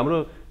 नक्कली नोट हाम्रो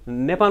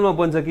नेपालमा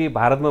बन्छ कि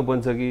भारतमा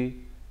बन्छ कि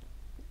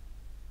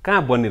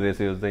कहाँ बन्ने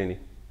रहेछ यो चाहिँ नि?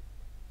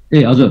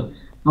 हजुर,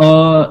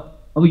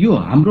 अब यो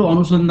हाम्रो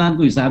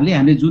अनुसन्धानको हिसाबले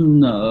हामीले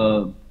जुन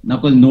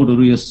नक्कली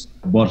नोटहरू यस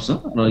वर्ष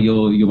र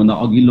योभन्दा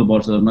अघिल्लो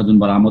वर्षहरूमा जुन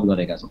बरामद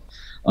गरेका छौँ,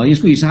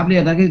 यसको हिसाबले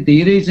हेर्दाखेरि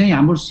धेरै चाहिँ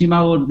हाम्रो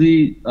सीमावर्ती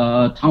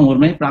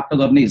ठाउँहरूमै प्राप्त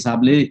गर्ने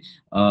हिसाबले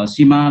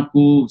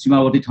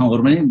सीमावर्ती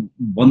ठाउँहरूमा नै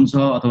बन्छ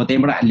अथवा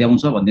त्यहीँबाट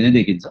ल्याउँछ भन्ने नै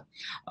देखिन्छ।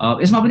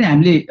 यसमा पनि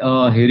हामीले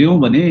हेऱ्यौँ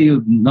भने यो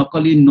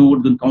नक्कली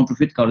नोट जुन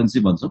काउन्टरफिट करेन्सी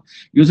भन्छौँ,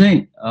 यो चाहिँ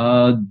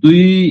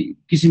दुई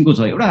किसिमको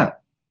छ।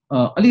 एउटा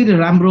अलिकति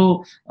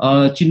राम्रो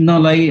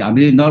चिन्हलाई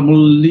हामीले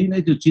नर्मल्ली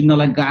नै त्यो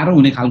चिन्हलाई गाह्रो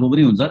हुने खालको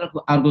पनि हुन्छ र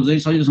अर्को चाहिँ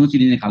सजिलोसँग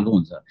चिनिने खालको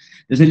हुन्छ।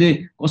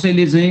 त्यसैले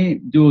कसैले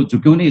चाहिँ त्यो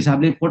झुक्याउने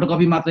हिसाबले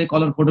फोटोकपी मात्रै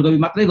कलर फोटोकपी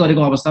मात्रै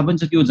गरेको अवस्था पनि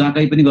छ, त्यो जहाँ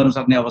कहीँ पनि गर्न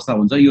सक्ने अवस्था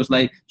हुन्छ।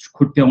 यसलाई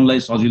खुट्ट्याउनलाई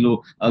सजिलो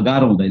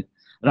गाह्रो हुँदैन।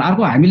 र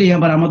अर्को हामीले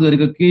यहाँ बरामद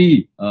गरेको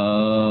केही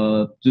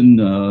जुन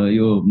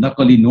यो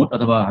नक्कली नोट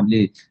अथवा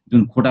हामीले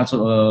जुन खोटा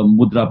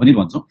मुद्रा पनि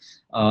भन्छौँ,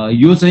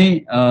 यो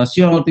चाहिँ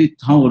सीमावर्ती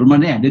ठाउँहरूमा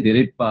नै हामीले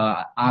धेरै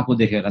आएको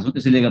देखेका छौँ।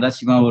 त्यसैले गर्दा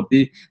सीमावर्ती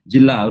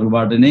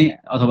जिल्लाहरूबाट नै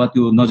अथवा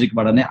त्यो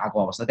नजिकबाट नै आएको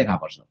अवस्था देखा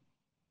पर्छ।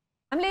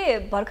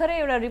 हामीले भर्खरै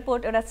एउटा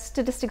रिपोर्ट एउटा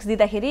स्टेटिस्टिक्स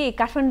दिँदाखेरि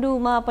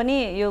काठमाडौँमा पनि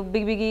यो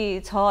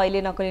बिगबिगी छ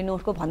अहिले नक्कली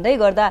नोटको भन्दै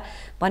गर्दा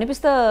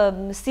भनेपछि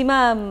त सीमा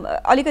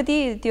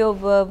अलिकति त्यो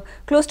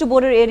क्लोज टु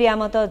बोर्डर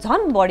एरियामा त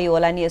झन् बढी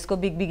होला नि यसको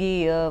बिगबिगी,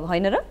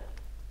 होइन र?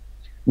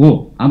 हो,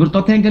 हाम्रो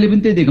तथ्याङ्कले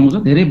पनि त्यही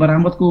देखाउँछ। धेरै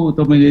बरामदको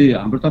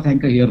तपाईँले हाम्रो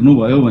तथ्याङ्क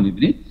हेर्नुभयो भने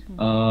पनि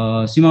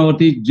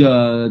सीमावर्ती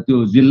त्यो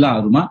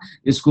जिल्लाहरूमा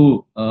यसको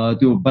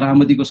त्यो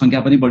बरामदीको सङ्ख्या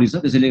पनि बढी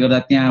छ। त्यसैले गर्दा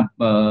त्यहाँ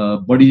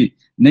बढी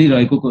नै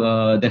रहेको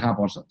देखा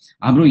पर्छ।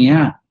 हाम्रो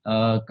यहाँ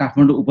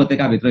काठमाडौँ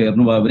उपत्यकाभित्र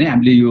हेर्नुभयो भने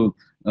हामीले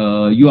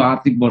यो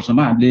आर्थिक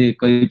वर्षमा हामीले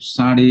करिब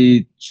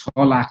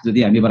 6.5 लाख जति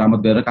हामी बरामद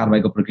गरेर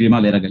कारबाहीको प्रक्रियामा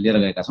लिएर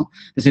गएका छौँ।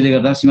 त्यसैले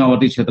गर्दा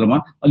सीमावर्ती क्षेत्रमा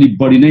अलिक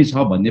बढी नै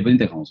छ भन्ने पनि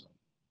देखाउँछ।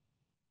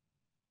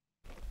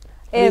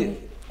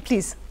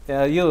 प्लिज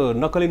यो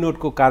नक्कली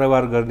नोटको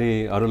कारोबार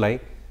गर्नेहरूलाई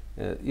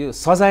यो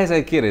सजाय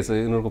चाहिँ के रहेछ?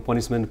 उनीहरूको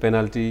पनिसमेन्ट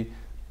पेनाल्टी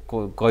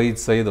कैद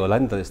सहित होला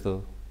नि त? यस्तो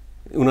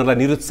उनीहरूलाई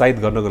निरुत्साहित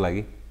गर्नको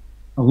लागि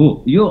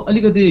हो, यो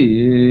अलिकति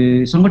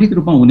सङ्गठित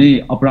रूपमा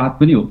हुने अपराध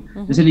पनि हो।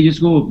 त्यसैले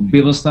यसको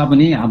व्यवस्था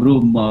पनि हाम्रो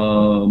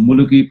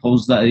मुलुकी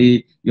फौजदारी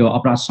यो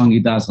अपराध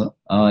संहिता छ,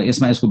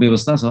 यसमा यसको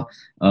व्यवस्था छ।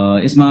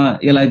 यसमा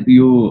यसलाई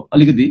यो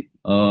अलिकति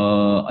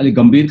अलिक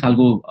गम्भीर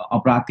खालको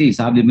अपराधकै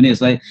हिसाबले पनि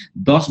यसलाई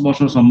 10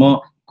 वर्षसम्म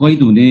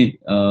कैद हुने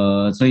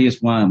चाहिँ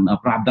यसमा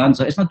प्रावधान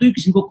छ। यसमा दुई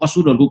किसिमको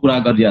कसुरहरूको कुरा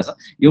गरिरहेछ।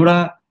 एउटा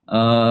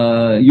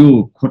यो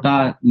खोटा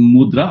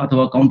मुद्रा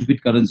अथवा काउन्टरफिट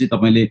करेन्सी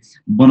तपाईँले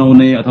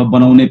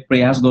बनाउने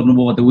प्रयास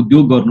गर्नुभयो अथवा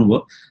उद्योग गर्नुभयो,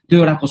 त्यो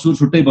एउटा कसुर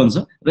छुट्टै बन्छ।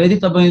 र यदि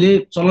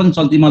तपाईँले चलन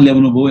चल्तीमा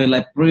ल्याउनुभयो,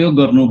 यसलाई प्रयोग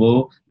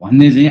गर्नुभयो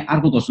भन्ने चाहिँ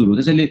अर्को कसुर हो।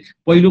 त्यसैले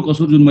पहिलो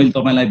कसुर जुन मैले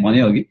तपाईँलाई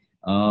भने अघि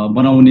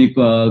बनाउने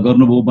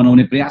गर्नुभयो,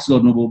 बनाउने प्रयास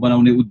गर्नुभयो,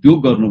 बनाउने उद्योग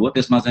गर्नुभयो,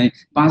 त्यसमा चाहिँ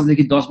 5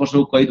 देखि 10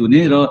 वर्षको कैद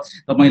हुने र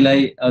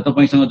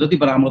तपाईँसँग जति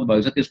बरामद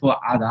भएको छ त्यसको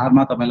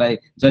आधारमा तपाईँलाई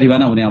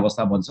जरिवाना हुने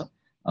अवस्था बन्छ।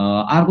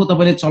 अर्को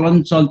तपाईँले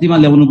चलन चल्तीमा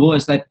ल्याउनु भयो,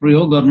 यसलाई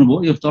प्रयोग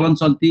गर्नुभयो, यो चलन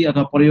चल्ती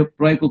अथवा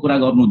प्रयोगको कुरा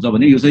गर्नुहुन्छ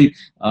भने यो चाहिँ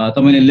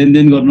तपाईँले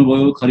लेनदेन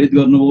गर्नुभयो, खरिद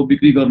गर्नुभयो,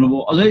 बिक्री गर्नुभयो,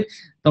 अझै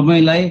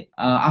तपाईँलाई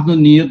आफ्नो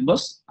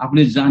नियतवश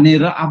आफूले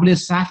जानेर आफूले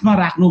साथमा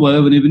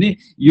राख्नुभयो भने पनि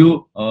यो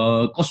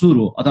कसुर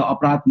हो अथवा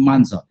अपराध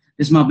मान्छ।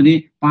 त्यसमा पनि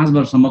 5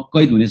 वर्षसम्म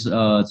कैद हुने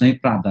चाहिँ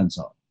प्रावधान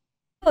छ।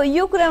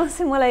 यो कुरामा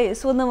चाहिँ मलाई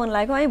सोध्न मन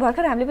लागेको, अनि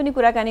भर्खर हामीले पनि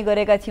कुराकानी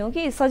गरेका थियौँ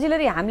कि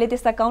सजिलै हामीले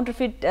त्यस्ता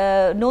काउन्टरफिट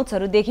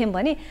नोट्सहरू देख्यौँ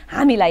भने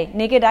हामीलाई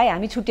नेकेड आई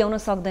हामी छुट्याउन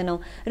सक्दैनौँ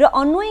र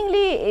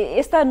अनोइङली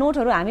यस्ता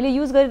नोटहरू हामीले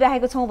युज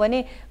गरिरहेको छौँ भने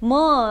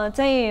म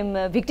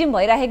चाहिँ भिक्टिम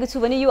भइरहेको छु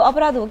भने यो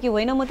अपराध हो कि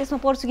होइन, म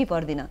त्यसमा पर्छु कि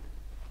पर्दिनँ?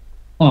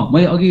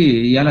 मैले अघि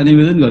यहाँलाई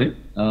निवेदन गरेँ,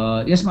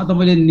 यसमा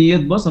तपाईँले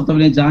नियतवश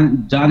तपाईँले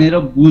जानेर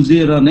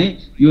बुझेर नै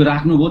यो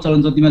राख्नुभयो,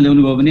 चलन चल्तीमा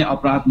ल्याउनु भयो भने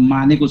अपराध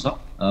मानेको छ।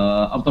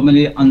 अब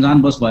तपाईँले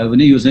अन्जानवश भयो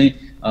भने यो चाहिँ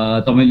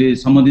तपाईँले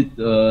सम्बन्धित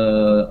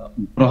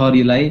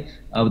प्रहरीलाई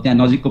अब त्यहाँ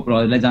नजिकको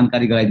प्रहरीलाई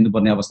जानकारी गराइदिनु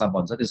पर्ने अवस्था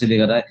बन्छ। त्यसैले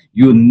गर्दा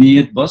यो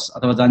नियतवश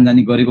अथवा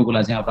जानजानी गरेको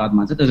कुरा चाहिँ अपराध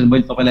मान्छ। त्यसैले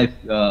मैले तपाईँलाई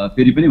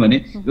फेरि पनि भने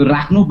यो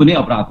राख्नु पनि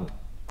अपराध हो,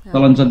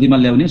 चलन चल्तीमा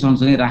ल्याउने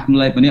सँगसँगै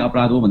राख्नुलाई पनि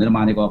अपराध हो भनेर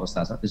मानेको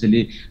अवस्था छ।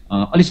 त्यसैले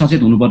अलिक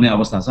सचेत हुनुपर्ने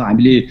अवस्था छ।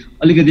 हामीले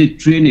अलिकति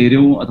ट्रेन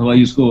हेऱ्यौँ अथवा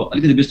यसको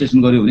अलिकति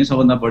विश्लेषण गऱ्यौँ भने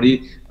सबभन्दा बढी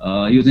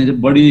यो चाहिँ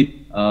बढी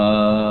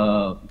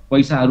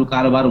पैसाहरू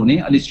कारोबार हुने,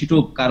 अलिक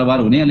छिटो कारोबार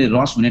हुने, अलिक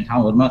रस हुने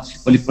ठाउँहरूमा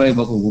कहिले प्रयोग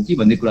भएको हो कि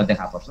भन्ने कुरा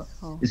देखा पर्छ।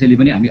 त्यसैले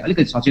पनि हामी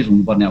अलिकति सचेत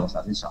हुनुपर्ने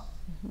अवस्था चाहिँ छ।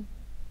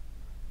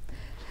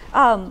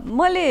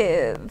 मैले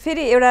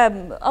फेरि एउटा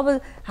अब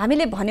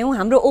हामीले भन्यौँ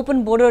हाम्रो ओपन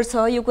बोर्डर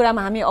छ, यो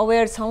कुरामा हामी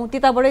अवेर छौँ,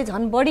 त्यताबाटै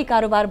झन् बढी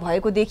कारोबार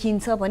भएको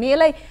देखिन्छ भने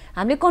यसलाई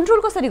हामीले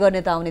कन्ट्रोल कसरी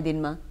गर्ने त आउने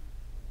दिनमा?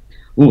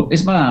 हो,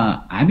 यसमा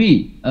हामी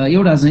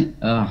एउटा चाहिँ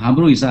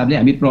हाम्रो हिसाबले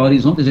हामी प्रहरी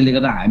छौँ। त्यसैले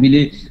गर्दा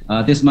हामीले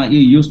त्यसमा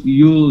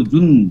यो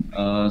जुन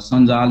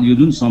सञ्जाल, यो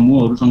जुन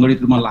समूहहरू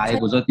सङ्गठित रूपमा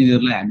लागेको छ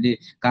तिनीहरूलाई हामीले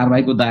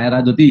कारबाहीको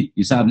दायरा जति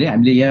हिसाबले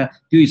हामीले यहाँ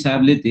त्यो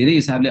हिसाबले धेरै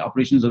हिसाबले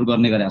अपरेसन्सहरू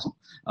गर्ने गरेका छौँ।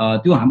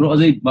 त्यो हाम्रो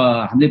अझै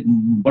हामीले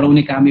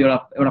बढाउने काम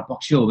एउटा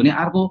पक्ष हो भने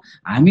अर्को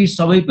हामी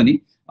सबै पनि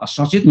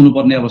सचेत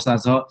हुनुपर्ने अवस्था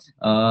छ।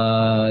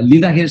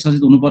 लिँदाखेरि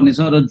सचेत हुनुपर्ने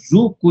छ र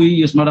जो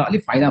कोही यसबाट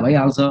अलिक फाइदा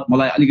भइहाल्छ,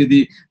 मलाई अलिकति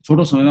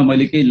छोटो समयमा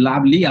मैले केही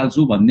लाभ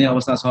लिइहाल्छु भन्ने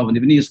अवस्था छ भने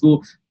पनि यसको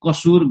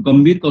कसुर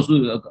गम्भीर कसुर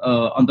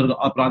अन्तर्गत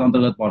अपराध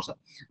अन्तर्गत पर्छ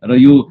र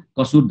यो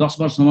कसुर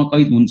 10 वर्षसम्म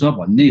कैद हुन्छ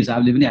भन्ने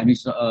हिसाबले पनि हामी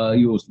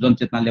यो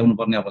जनचेतना ल्याउनु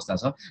पर्ने अवस्था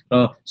छ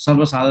र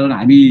सर्वसाधारण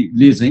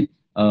हामीले चाहिँ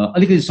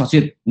अलिकति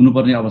सचेत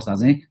हुनुपर्ने अवस्था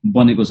चाहिँ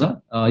बनेको छ।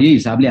 यही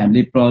हिसाबले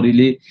हामीले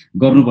प्रहरीले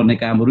गर्नुपर्ने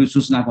कामहरू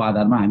सूचनाको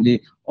आधारमा हामीले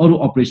अरू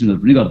अपरेसनहरू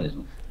पनि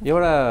गर्दैछौँ।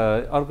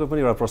 अर्को पनि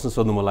एउटा प्रश्न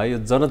सोध्नु मन लाग्यो,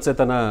 यो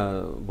जनचेतना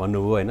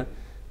भन्नुभयो होइन,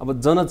 अब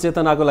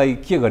जनचेतनाको लागि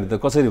के गर्ने त,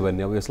 कसरी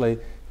भन्ने? अब यसलाई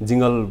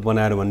जिङ्गल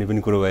बनाएर भन्ने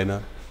पनि कुरो भएन,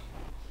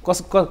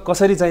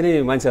 कसरी चाहिँ नि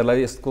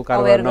मान्छेहरूलाई यसको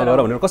कारोबार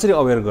नगर भनेर कसरी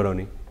अवेर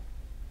गराउने?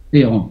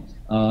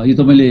 यो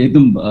तपाईँले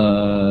एकदम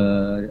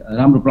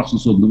राम्रो प्रश्न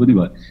सोध्नु पनि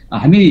भयो।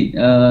 हामी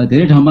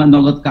धेरै ठाउँमा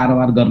नगद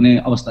कारोबार गर्ने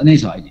अवस्था नै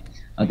छ अहिले,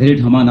 धेरै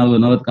ठाउँमा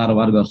नगद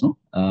कारोबार गर्छौँ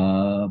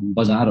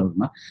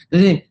बजारहरूमा।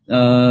 त्यसै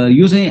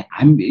यो चाहिँ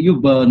हामी यो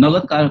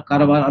नगद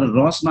कारोबार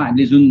रसमा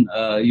हामीले जुन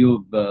यो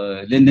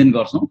लेनदेन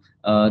गर्छौँ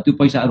त्यो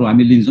पैसाहरू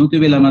हामी लिन्छौँ, त्यो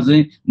बेलामा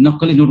चाहिँ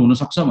नक्कली नोट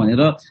हुनसक्छ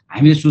भनेर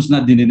हामीले सूचना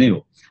दिने नै हो।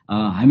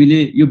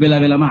 हामीले यो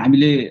बेलामा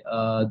हामीले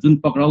जुन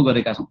पक्राउ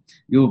गरेका छौँ,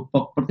 यो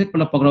प्रत्येक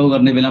पल्ट पक्राउ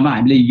गर्ने बेलामा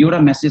हामीले एउटा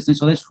मेसेज चाहिँ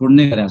सधैँ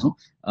छोड्ने गरेका छौँ,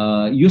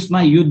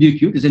 यसमा यो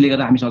देखियो त्यसैले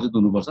गर्दा हामी सचेत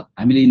हुनुपर्छ,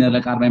 हामीले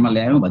यिनीहरूलाई कारबाहीमा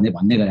ल्यायौँ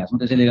भन्ने गरेका छौँ।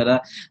 त्यसैले गर्दा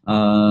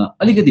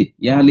अलिकति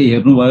यहाँले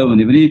हेर्नुभयो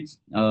भने पनि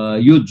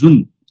यो जुन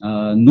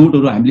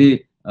नोटहरू हामीले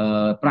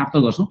प्राप्त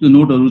गर्छौँ त्यो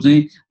नोटहरू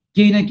चाहिँ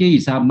केही न केही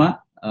हिसाबमा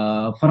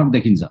फरक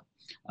देखिन्छ।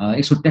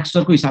 यसको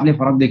टेक्स्चरको हिसाबले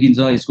फरक देखिन्छ,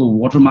 यसको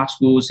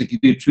वाटरमार्क्सको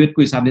सेक्युरिटी ट्रेडको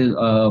हिसाबले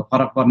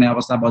फरक पर्ने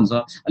अवस्था बन्छ,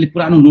 अलिक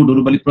पुरानो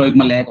नोटहरू पनि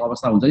प्रयोगमा ल्याएको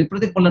अवस्था हुन्छ, यो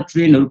प्रत्येकपल्ट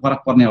ट्रेन्डहरू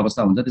फरक पर्ने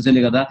अवस्था हुन्छ।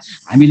 त्यसैले गर्दा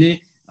हामीले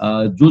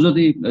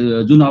जति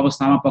जुन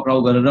अवस्थामा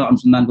पक्राउ गरेर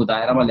अनुसन्धानको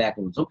दायरामा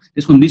ल्याएको हुन्छौँ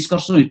त्यसको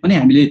निष्कर्ष पनि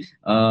हामीले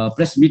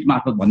प्रेस मिट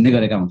मार्फत भन्ने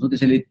गरेका हुन्छौँ।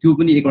 त्यसैले त्यो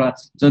पनि एउटा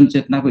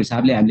जनचेतनाको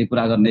हिसाबले हामीले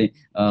कुरा गर्ने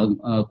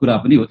कुरा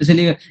पनि हो।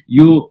 त्यसैले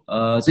यो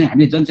चाहिँ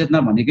हामीले जनचेतना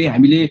भनेकै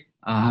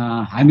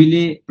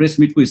हामीले प्रेस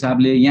मिटको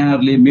हिसाबले,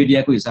 यहाँहरूले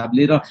मिडियाको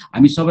हिसाबले र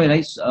हामी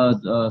सबैलाई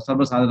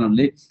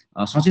सर्वसाधारणहरूले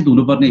सचेत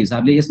हुनुपर्ने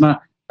हिसाबले यसमा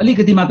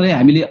अलिकति मात्रै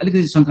हामीले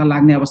अलिकति शङ्का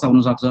लाग्ने अवस्था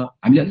हुनसक्छ।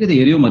 हामीले अलिकति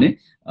हेऱ्यौँ भने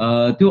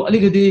त्यो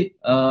अलिकति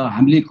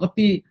हामीले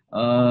कति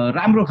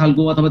राम्रो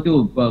खालको अथवा त्यो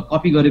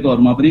कपी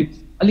गरेकोहरूमा पनि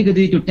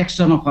अलिकति त्यो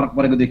टेक्स्चरमा फरक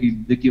परेको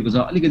देखिएको छ,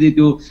 अलिकति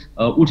त्यो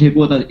उठेको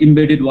अथवा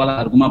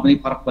इम्बेडेडवालाहरूकोमा पनि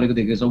फरक परेको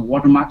देखिएको छ,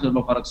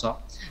 वाटरमार्क्सहरूमा फरक छ।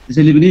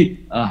 त्यसैले पनि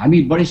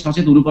हामी बढी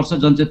सचेत हुनुपर्छ।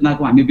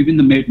 जनचेतनाको हामी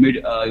विभिन्न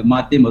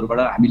माध्यमहरूबाट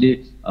हामीले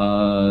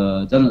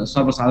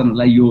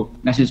सर्वसाधारणहरूलाई यो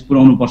मेसेज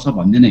पुर्याउनुपर्छ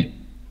भन्ने नै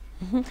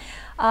हो।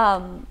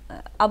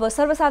 अब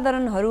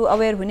सर्वसाधारणहरू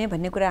अवेर हुने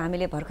भन्ने कुरा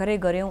हामीले भर्खरै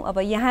गऱ्यौँ। अब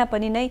यहाँ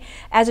पनि नै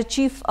as a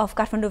chief of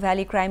Kathmandu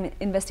valley crime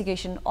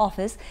investigation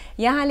office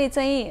यहाँले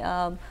चाहिँ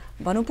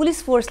भनौँ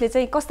पुलिस फोर्सले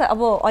चाहिँ कस्ता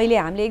अब अहिले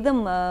हामीले एकदम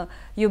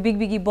यो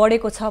बिगबिगी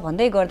बढेको छ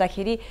भन्दै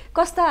गर्दाखेरि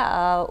कस्ता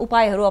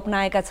उपायहरू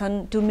अपनाएका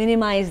छन् टु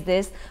मिनिमाइज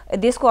दिस?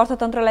 देशको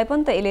अर्थतन्त्रलाई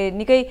पनि त यसले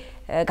निकै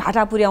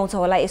घाटा पुर्याउँछ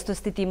होला यस्तो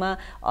स्थितिमा।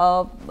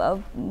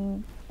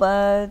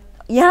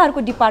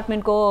 यहाँहरूको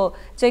डिपार्टमेन्टको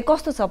चाहिँ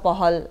कस्तो छ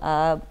पहल,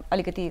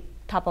 अलिकति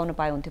थाहा पाउन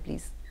पाए हुन्थ्यो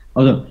प्लिज।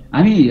 हजुर,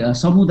 हामी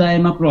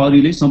समुदायमा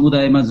प्रहरीले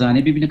समुदायमा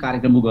जाने विभिन्न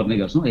कार्यक्रमहरू गर्ने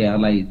गर्छौँ।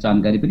 यहाँलाई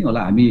जानकारी पनि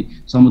होला, हामी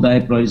समुदाय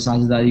प्रहरी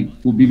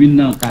साझेदारीको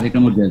विभिन्न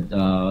कार्यक्रमहरू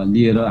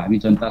लिएर हामी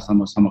जनता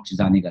समक्ष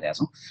जाने गरेका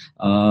छौँ।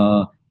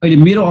 अहिले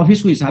मेरो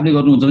अफिसको हिसाबले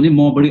गर्नुहुन्छ भने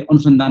म बढी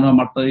अनुसन्धानमा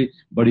मात्रै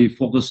बढी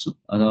फोकस छु,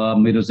 अथवा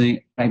मेरो चाहिँ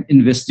क्राइम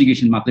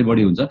इन्भेस्टिगेसन मात्रै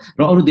बढी हुन्छ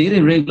र अरू धेरै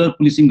रेगुलर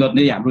पुलिसिङ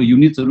गर्ने हाम्रो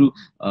युनिट्सहरू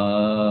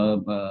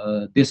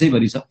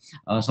त्यसैभरि छ।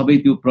 सबै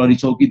त्यो प्रहरी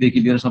चौकीदेखि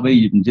लिएर सबै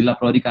जिल्ला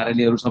प्रहरी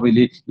कार्यालयहरू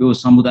सबैले यो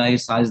समुदाय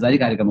साझेदारी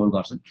कार्यक्रमहरू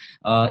गर्छन्।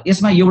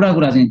 यसमा एउटा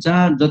कुरा चाहिँ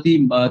जहाँ जति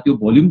त्यो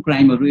भोल्युम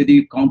क्राइमहरू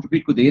यदि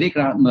काउन्टरफिटको धेरै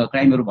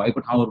क्राइमहरू भएको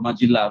ठाउँहरूमा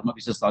जिल्लाहरूमा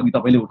विशेष त अघि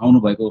तपाईँले उठाउनु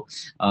भएको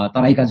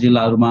तराईका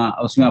जिल्लाहरूमा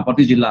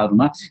सीमावर्ती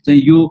जिल्लाहरूमा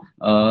चाहिँ यो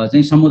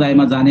चाहिँ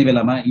समुदायमा जाने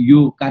बेलामा यो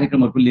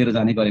कार्यक्रमहरू लिएर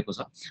जाने गरेको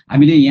छ।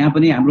 हामीले यहाँ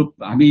पनि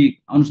हामी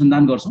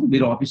अनुसन्धान गर्छौँ।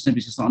 मेरो अफिस चाहिँ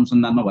विशेष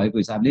अनुसन्धानमा भएको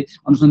हिसाबले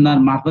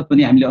अनुसन्धान मार्फत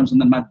पनि हामीले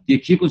अनुसन्धानमा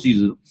देखिएको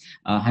चिजहरू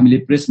हामीले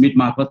प्रेस मिट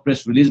मार्फत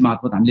प्रेस रिलिज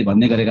मार्फत हामीले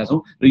भन्ने गरेका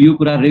छौँ र यो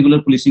कुरा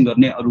रेगुलर पुलिसिङ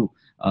गर्ने अरू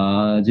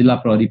जिल्ला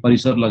प्रहरी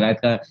परिसर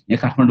लगायतका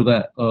यहाँ काठमाडौँका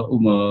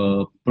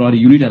प्रहरी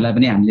युनिटहरूलाई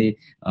पनि हामीले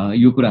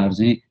यो कुराहरू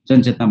चाहिँ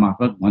जनचेतना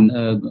मार्फत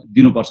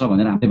दिनुपर्छ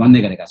भनेर हामीले भन्ने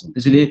गरेका छौँ।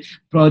 त्यसैले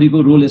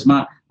प्रहरीको रोल यसमा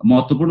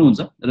महत्त्वपूर्ण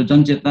हुन्छ र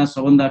जनचेतना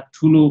सबभन्दा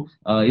ठुलो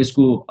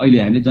यसको अहिले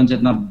हामीले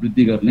जनचेतना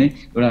वृद्धि गर्ने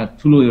एउटा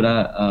ठुलो एउटा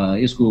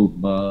यसको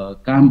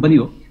काम पनि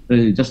हो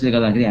र जसले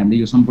गर्दाखेरि हामीले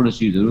यो सम्पूर्ण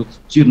चिजहरू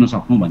चिर्न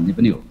सक्छौँ भन्ने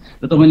पनि हो।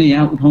 र तपाईँले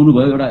यहाँ उठाउनु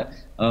भयो एउटा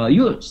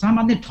यो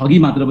सामान्य ठगी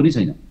मात्र पनि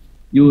छैन,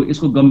 यो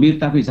यसको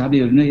गम्भीरताको हिसाबले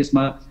हेर्नु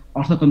यसमा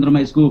अर्थतन्त्रमा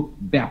यसको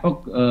व्यापक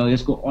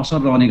यसको असर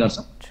रहने गर्छ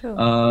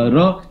र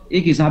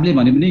एक हिसाबले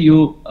भने पनि यो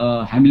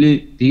हामीले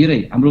धेरै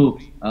हाम्रो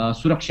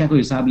सुरक्षाको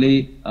हिसाबले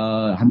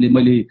हामीले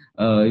मैले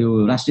यो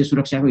राष्ट्रिय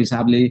सुरक्षाको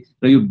हिसाबले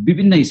र यो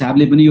विभिन्न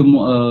हिसाबले पनि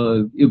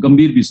यो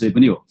गम्भीर विषय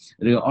पनि हो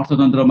र यो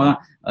अर्थतन्त्रमा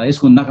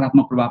यसको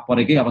नकारात्मक प्रभाव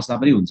परेकै अवस्था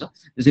पनि हुन्छ।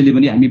 त्यसैले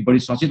पनि हामी बढी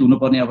सचेत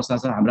हुनुपर्ने अवस्था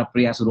छ। हाम्रा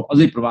प्रयासहरू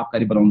अझै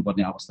प्रभावकारी बनाउनु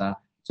पर्ने अवस्था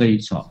चाहिँ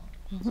छ।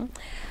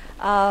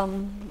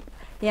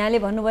 यहाँले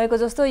भन्नुभएको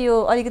जस्तो यो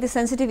अलिकति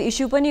सेन्सिटिभ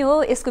इस्यु पनि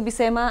हो। यसको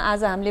विषयमा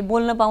आज हामीले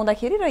बोल्न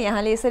पाउँदाखेरि र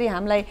यहाँले यसरी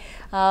हामीलाई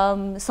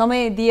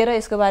समय दिएर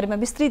यसको बारेमा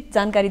विस्तृत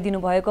जानकारी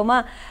दिनुभएकोमा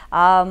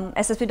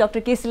एसएसपी डाक्टर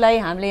केसीलाई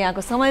हामीले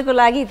यहाँको समयको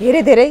लागि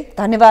धेरै धेरै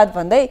धन्यवाद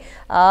भन्दै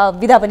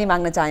बिदा पनि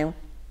माग्न चाह्यौँ।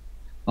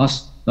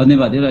 हस्,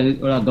 धन्यवाद।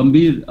 एउटा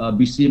गम्भीर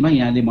विषयमा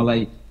यहाँले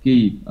मलाई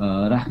केही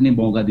राख्ने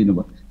मौका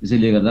दिनुभयो,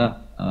 त्यसैले गर्दा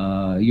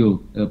यो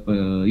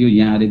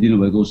यहाँले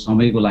दिनुभएको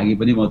समयको लागि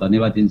पनि म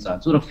धन्यवाद दिन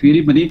चाहन्छु। र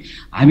फेरि पनि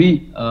हामी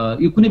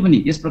यो कुनै पनि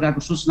यस प्रकारको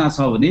सूचना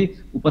छ भने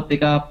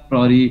उपत्यका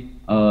प्रहरी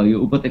यो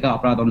उपत्यका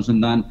अपराध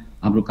अनुसन्धान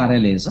हाम्रो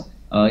कार्यालय छ,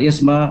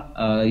 यसमा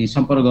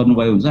सम्पर्क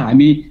गर्नुभयो हुन्छ।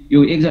 हामी यो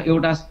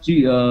एउटा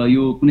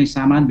यो कुनै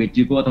सामान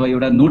भेटिएको अथवा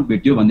एउटा नोट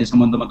भेटियो भन्ने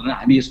सम्बन्ध मात्र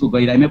हामी यसको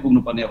गहिराइमै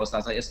पुग्नुपर्ने अवस्था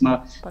छ। यसमा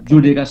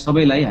जोडिएका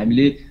सबैलाई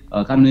हामीले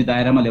कानुनी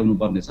दायरामा ल्याउनु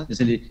पर्नेछ।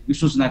 त्यसैले यो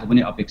सूचनाको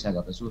पनि अपेक्षा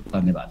गर्दछु।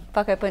 धन्यवाद।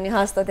 पक्कै पनि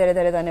हस् त, धेरै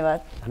धेरै धन्यवाद।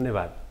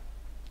 धन्यवाद।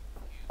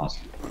 हस्।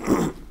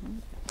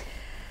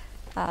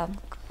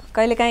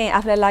 कहिलेकाहीँ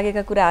आफूलाई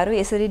लागेका कुराहरू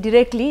यसरी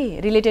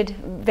डिरेक्टली रिलेटेड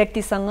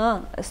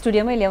व्यक्तिसँग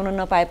स्टुडियोमै ल्याउन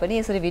नपाए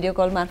पनि यसरी भिडियो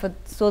कल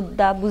मार्फत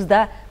सोद्धा बुझ्दा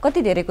कति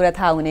धेरै कुरा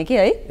थाहा हुने कि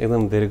है।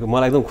 एकदम धेरै,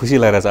 मलाई एकदम खुसी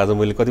लागिरहेको छ। आज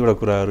मैले कतिवटा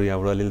कुराहरू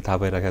यहाँबाट अलिअलि थाहा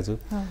पाइरहेको छु।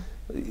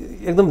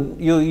 एकदम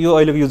यो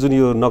अहिलेको यो जुन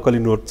यो नक्कली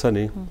नोट छ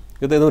नि,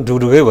 यो त एकदम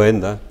ढुकढुकै भयो नि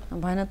त,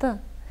 भएन त?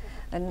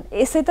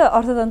 यसै त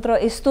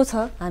अर्थतन्त्र यस्तो छ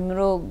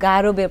हाम्रो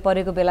गाह्रो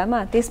परेको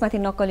बेलामा त्यसमाथि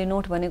नक्कली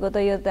नोट भनेको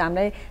त यो त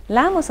हामीलाई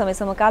लामो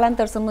समयसम्म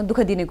कालान्तरसम्म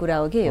दुःख दिने कुरा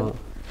हो कि यो।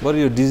 बरु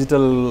यो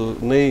डिजिटल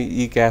नै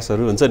ई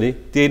क्यासहरू हुन्छ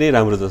नि, त्यही नै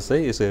राम्रो जस्तो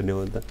है यसो हेर्ने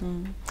हो भने त।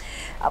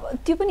 अब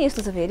त्यो पनि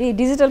यस्तो छ, फेरि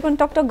डिजिटल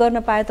पनि टकटक गर्न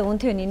पाए त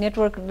हुन्थ्यो नि।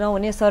 नेटवर्क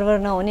नहुने, सर्भर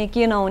नहुने,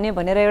 के नहुने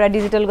भनेर एउटा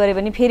डिजिटल गऱ्यो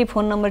भने फेरि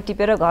फोन नम्बर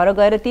टिपेर घर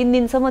गएर 3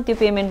 दिनसम्म त्यो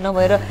पेमेन्ट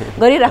नभएर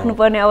गरिराख्नु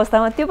पर्ने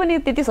अवस्थामा त्यो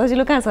पनि त्यति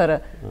सजिलो कहाँ छ र?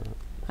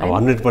 अब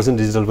 100%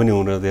 डिजिटल पनि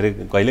हुन धेरै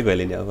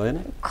कहिले नि अब हैन।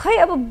 खै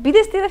अब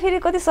विदेशतिर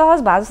फेरि कति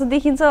सहज भए जस्तो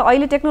देखिन्छ।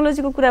 अहिले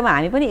टेक्नोलोजीको कुरामा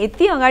हामी पनि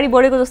यति अगाडि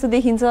बढेको जस्तो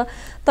देखिन्छ,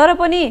 तर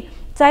पनि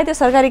चाहे त्यो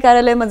सरकारी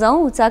कार्यालयमा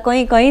जाउँ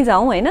चाहे कहीँ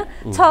जाउँ होइन,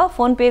 छ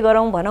फोन पे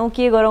गरौँ भनौँ,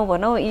 के गरौँ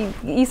भनौँ,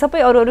 यी सबै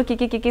अरू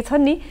के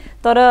छन् नि,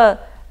 तर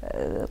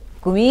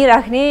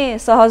घुमिराख्ने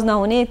सहज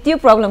नहुने त्यो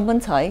प्रब्लम पनि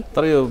छ है।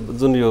 तर यो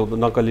जुन यो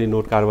नक्कली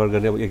नोट कारोबार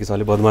गर्ने अब एक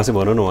हिसाबले बदमासै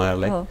भनौँ न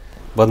उहाँहरूलाई,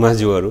 बदमास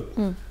जीवहरू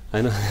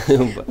होइन।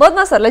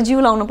 बदमासहरूलाई जीव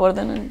लाउनु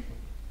पर्दैन नि,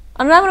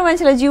 अनि राम्रो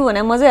मान्छेलाई जिउ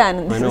भने मजै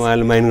आएन होइन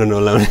उहाँले माइन्ड गर्नु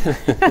होला भने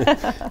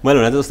मैले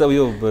भने जस्तो अब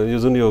यो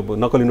जुन यो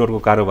नक्कली नोटको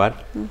कारोबार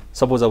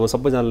सपोज अब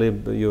सबैजनाले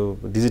यो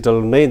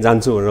डिजिटल नै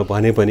जान्छु भनेर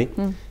भने पनि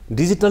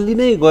डिजिटल्ली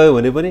नै गयो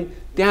भने पनि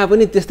त्यहाँ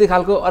पनि त्यस्तै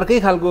खालको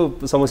अर्कै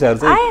खालको समस्याहरू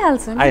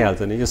चाहिँ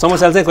आइहाल्छ नि यो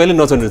समस्याले चाहिँ कहिले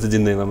नछोड्ने रहेछ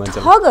जिन्दगीमा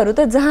मान्छे ठगहरू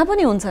त जहाँ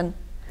पनि हुन्छन्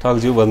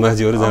ठगजिउ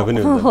बदमासजिउहरू जहाँ पनि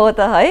हुन्छ हो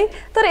त है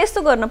तर यस्तो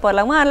गर्न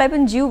पर्ला उहाँहरूलाई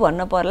पनि जिउ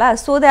भन्न पर्ला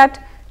सो द्याट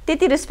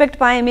त्यति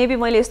रेस्पेक्ट पाएँ मेबी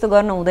मैले यस्तो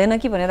गर्न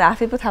हुँदैन कि भनेर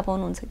आफै पो थाहा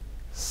पाउनुहुन्छ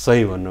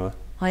सही भन्नुभयो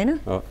होइन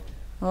हो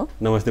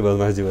नमस्ते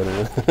बदमासजिउहरू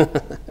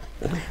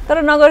तर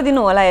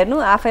नगरिदिनु होला हेर्नु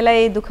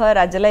आफैलाई दुःख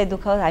राज्यलाई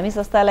दुःख हामी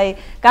संस्थालाई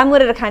काम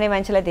गरेर खाने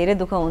मान्छेलाई धेरै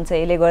दुःख हुन्छ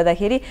यसले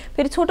गर्दाखेरि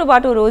फेरि छोटो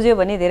बाटो रोज्यो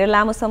भने धेरै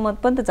लामोसम्म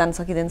पनि त जान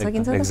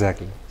सकिन्छ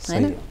एक्ज्याक्टली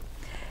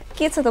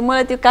के छ त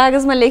मलाई त्यो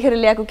कागजमा लेखेर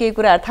ल्याएको केही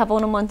कुराहरू थाहा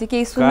पाउनु मन थियो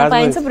केही सुन्न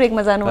पाइन्छ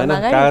ब्रेकमा जानुभन्दा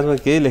अगाडि कागजमा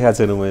केही लेखाएको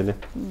छैन मैले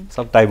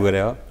सब टाइप गरे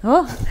हो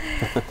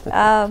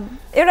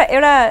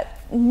एउटा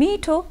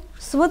मिठो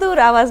सुमधुर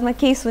आवाजमा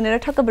केही सुनेर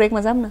ठक्क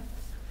ब्रेकमा जाऊँ न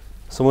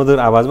सुमधुर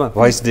आवाजमा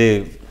भोइस डे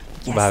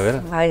भावेर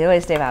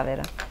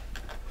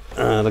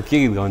र के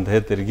गीत गाउनु त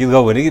हेर गीत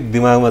गाउँ भने कि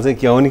दिमागमा चाहिँ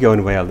के आउने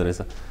भइहाल्दो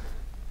रहेछ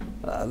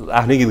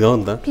आफ्नै गीत गाउँ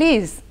नि त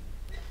प्लिज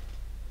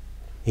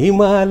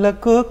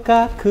हिमालको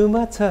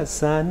काखमा छ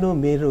सानो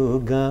मेरो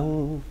गाउँ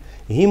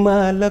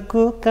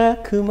हिमालको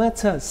काखमा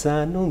छ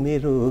सानो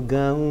मेरो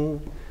गाउँ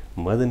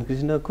मदन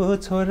कृष्णको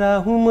छोरा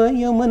हुँ म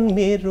यमन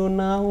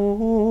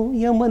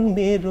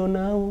मेरो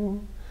नाउँ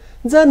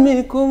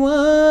जन्मेकोमा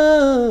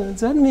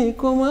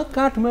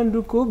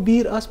काठमाडौँको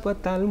वीर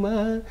अस्पतालमा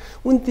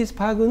 29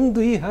 फागुन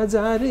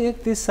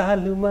 2031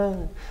 सालमा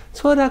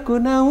छोराको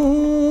नाउँ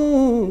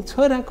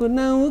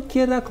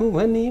के राखौँ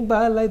भनी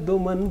बालाई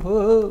दोमन भो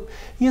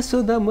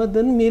यशोदा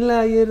मदन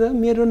मिलाएर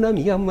मेरो नाम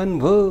यमन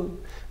भो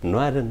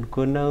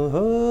न्वारनको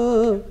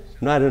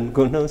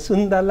नाउँ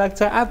सुन्दा लाग्छ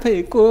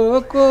आफैको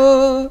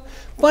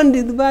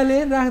पण्डित बाले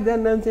राख्दा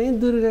नाम चाहिँ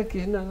दुर्गा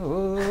कृष्ण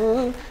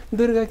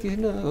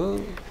हो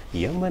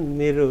यमन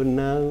मेरो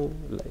नाउँ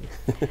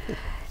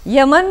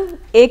यमन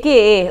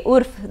एकेए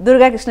उर्फ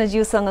दुर्गा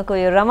कृष्णज्यूसँगको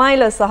यो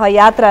रमाइलो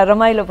सहयात्रा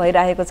रमाइलो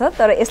भइरहेको छ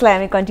तर यसलाई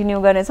हामी कन्टिन्यू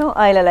गर्नेछौँ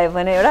अहिलेलाई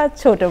भने एउटा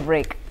छोटो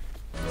ब्रेक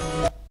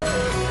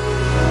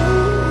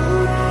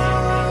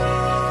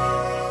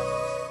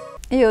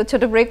यो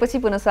छोटो ब्रेक पछि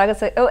पुनः स्वागत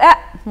छ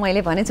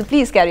मैले भनेछु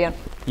प्लिज क्यारी अन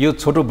यो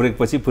छोटो ब्रेक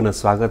पछि पुनः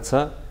स्वागत छ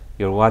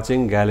you are watching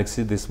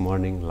galaxy this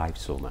morning live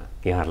शोमा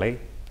यहाँहरूलाई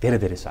धेरै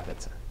धेरै स्वागत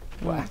छ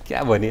वाह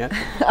क्या भनिया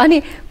अनि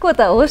को त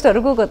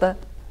होस्टहरु को त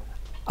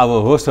अब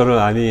होस्टहरु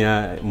हामी यहाँ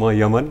म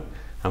यमन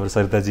हाम्रो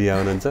सरिताजी यहाँ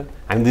हुनुहुन्छ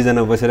हामी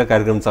दुईजना बसेर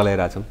कार्यक्रम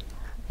चलाइरहेछौँ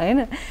हैन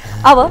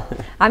अब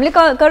हामीले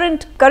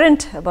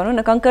करेन्ट भनौं न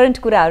कन्करेन्ट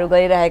कुराहरू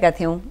गरिरहेका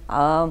थियौं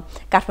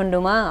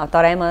काठमाडौँमा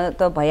तराईमा त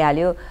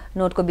भइहाल्यो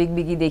नोटको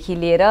बिगबिगी देखि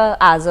लिएर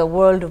आज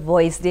वर्ल्ड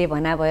भोइस डे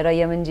भना भएर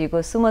यमनजीको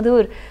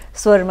सुमधुर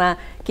स्वरमा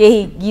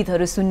केही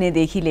गीतहरू सुन्ने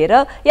देखि लिएर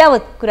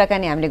यावत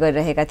कुराकानी हामीले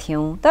गरिरहेका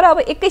थियौं तर अब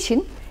एकैछिन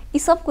यी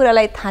सब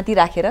कुरालाई थाती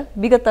राखेर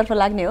विगततर्फ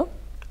लाग्ने हो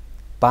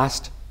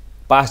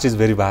पास्ट इज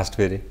भेरी भास्ट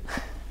फेरि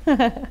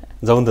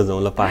जाउँ त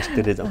जाउँ ल पास्ट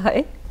तिरै जाउँ है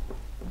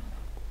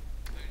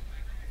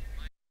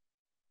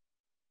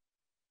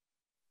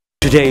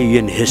Today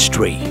in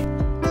History,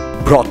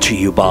 brought to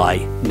you by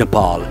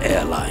Nepal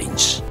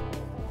Airlines.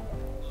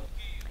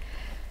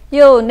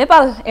 यो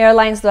नेपाल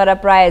एयरलाइन्सद्वारा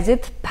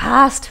प्रायोजित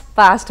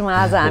फास्टमा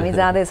आज हामी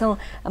जाँदैछौँ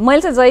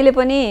मैले चाहिँ जहिले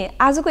पनि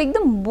आजको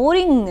एकदम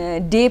बोरिङ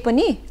डे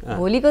पनि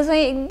भोलिको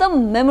चाहिँ एकदम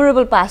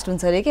मेमोरेबल पास्ट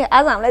हुन्छ अरे के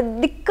आज हामीलाई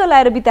दिक्क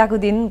लाएर बिताएको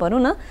दिन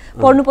भनौँ न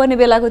पढ्नुपर्ने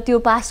बेलाको त्यो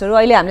पास्टहरू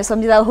अहिले हामीले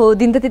सम्झिँदा हो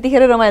दिन त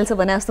त्यतिखेर रमाइलो छ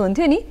भने जस्तो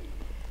हुन्थ्यो नि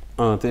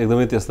त्यो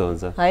एकदमै त्यस्तो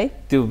हुन्छ है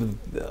त्यो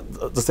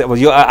जस्तै अब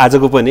यो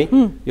आजको पनि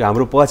यो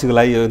हाम्रो पछिको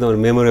लागि एकदम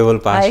मेमोरेबल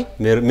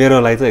पास्ट मेरो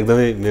लागि त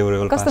एकदमै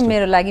मेमोरेबल पास्ट कस्तो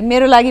मेरो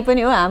लागि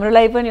पनि हो हाम्रो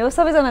लागि पनि हो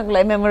सबैजनाको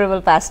लागि मेमोरेबल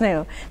पास्ट नै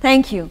हो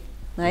थ्यांक यू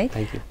है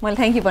मैले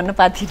थ्यांक यू भन्न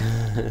पाथिन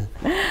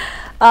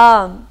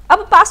अब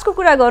पास्टको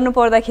कुरा गर्नु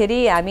पर्दाखेरि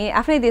हामी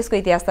आफ्नै देशको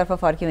इतिहासतर्फ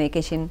फर्क्यौं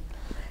एकैछिन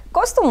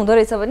कस्तो हुँदो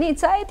रहेछ भने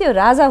चाहे त्यो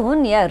राजा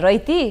हुन् या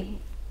रैती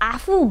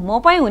आफू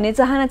मपाई हुने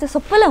चाहना चाहिँ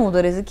सबैलाई हुँदो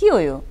रहेछ के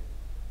हो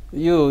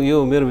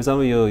यो मेरो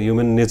विचारमा यो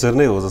ह्युमन नेचर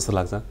नै हो जस्तो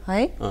लाग्छ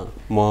है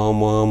म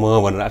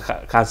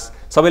भनेर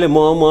खास सबैले म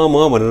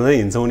भनेर नै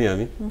हिँड्छौँ नि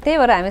हामी त्यही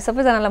भएर हामी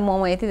सबैजनालाई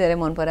म यति धेरै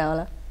मन पर्यो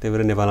होला त्यही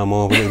भएर नेपालमा म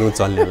पनि एकदम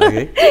चल्ने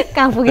लाग्यो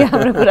कहाँ पुग्यो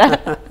हाम्रो कुरा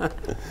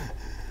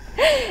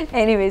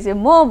एनिवेज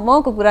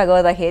मको कुरा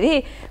गर्दाखेरि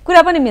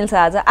कुरा पनि मिल्छ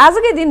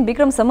आजकै दिन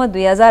विक्रम सम्वत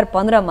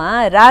 2015 मा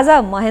राजा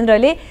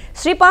महेन्द्रले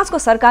श्री 5 को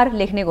सरकार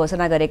लेख्ने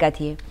घोषणा गरेका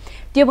थिए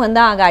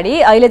त्योभन्दा अगाडि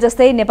अहिले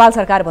जस्तै नेपाल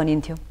सरकार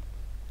भनिन्थ्यो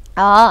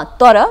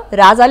तर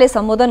राजाले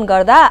सम्बोधन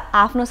गर्दा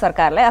आफ्नो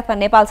सरकारलाई अथवा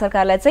नेपाल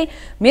सरकारलाई चाहिँ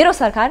मेरो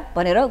सरकार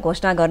भनेर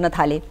घोषणा गर्न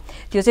थाले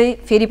त्यो चाहिँ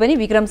फेरि पनि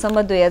विक्रम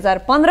सम्वत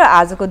 2015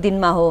 आजको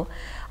दिनमा हो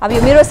अब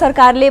यो मेरो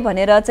सरकारले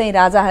भनेर चाहिँ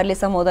राजाहरूले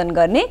सम्बोधन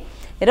गर्ने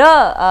र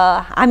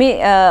हामी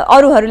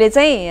अरूहरूले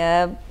चाहिँ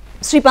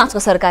श्री 5 को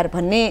सरकार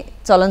भन्ने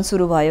चलन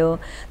सुरु भयो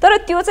तर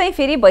त्यो चाहिँ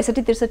फेरि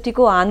 62-63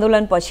 को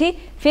आन्दोलनपछि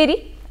फेरि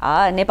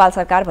नेपाल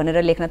सरकार भनेर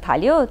लेख्न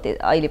थाल्यो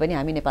अहिले पनि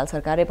हामी नेपाल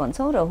सरकारै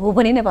भन्छौं र हो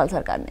पनि नेपाल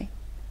सरकार नै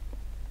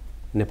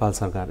नेपाल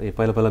सरकार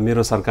पहिला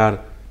मेरो सरकार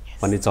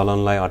भन्ने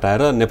चलनलाई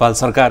हटाएर नेपाल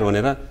सरकार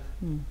भनेर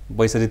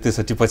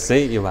 62-63 पछि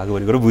चाहिँ यो भएको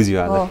भन्ने कुरो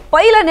बुझियो आज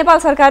पहिला नेपाल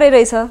सरकारै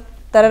रहेछ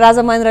तर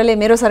राजा महेन्द्रले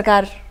मेरो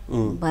सरकार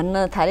भन्न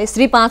थाले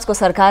श्री 5 को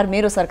सरकार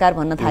मेरो सरकार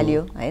भन्न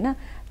थालियो हैन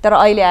तर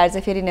अहिले आएर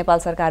चाहिँ फेरि नेपाल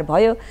सरकार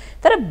भयो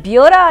तर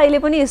ब्यौरा अहिले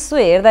पनि यसो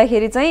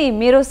हेर्दाखेरि चाहिँ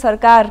मेरो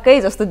सरकारकै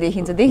जस्तो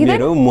देखिन्छ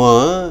देखिदैन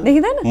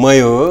देखिदैन म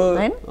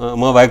हो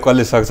म बाहेक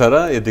कसले सक्छ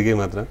र यतिकै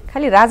मात्र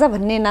खाली राजा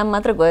भन्ने नाम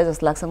मात्र गयो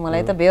जस्तो लाग्छ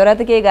मलाई त ब्यौरा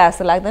त केही गए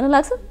जस्तो लाग्दैन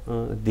लाग्छ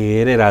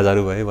धेरै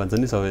राजाहरू भए भन्छ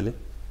नि सबैले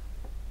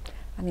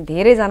अनि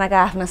धेरै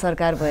जनाका आफ्ना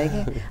सरकार भयो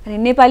के अनि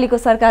नेपालीको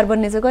सरकार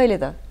बन्ने चाहिँ कहिले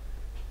त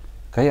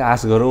खै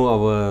आश गरौँ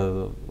अब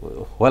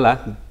होला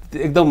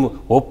एकदम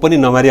होप पनि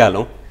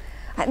नमारिहालौँ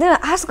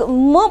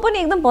म पनि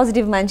एकदम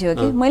पोजिटिभ मान्छे हो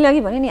कि मैले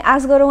अघि भने नि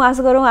आश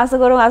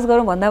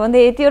गरौँ भन्दा भन्दै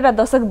यतिवटा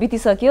दशक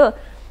बितिसक्यो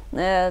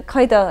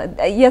खै त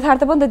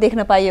यथार्थ पनि त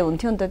देख्न पाइयो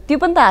हुन्थ्यो नि त त्यो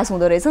पनि त आश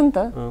हुँदो रहेछ नि त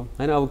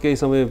होइन अब केही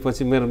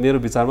समयपछि मेरो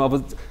विचारमा अब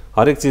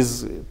हरेक चिज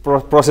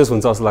प्रोसेस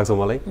हुन्छ जस्तो लाग्छ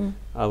मलाई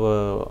अब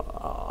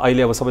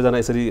अहिले अब सबैजना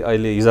यसरी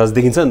अहिले हिजो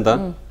देखिन्छ नि त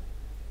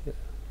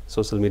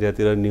सोसियल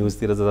मिडियातिर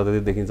न्युजतिर जताततै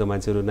देखिन्छ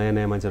मान्छेहरू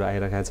नयाँ मान्छेहरू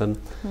आइरहेका छन्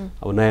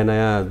अब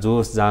नयाँ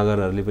जोस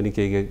जागरहरूले पनि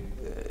केही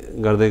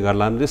गर्दै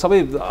गर्लान् यो सबै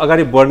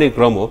अगाडि बढ्ने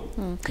क्रम हो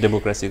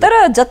डेमोक्रेसी तर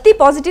जति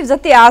पोजिटिभ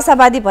जति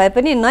आशावादी भए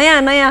पनि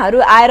नयाँहरू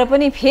आएर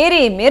पनि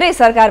फेरि मेरै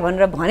सरकार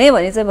भनेर भने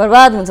चाहिँ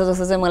बर्बाद हुन्छ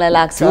जस्तो चाहिँ मलाई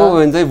लाग्छ त्यो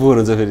भने चाहिँ बोर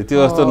हुन्छ फेरि त्यो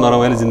जस्तो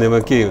नरमाइलो जिन्दगीमा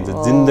के हुन्छ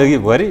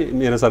जिन्दगीभरि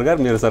मेरो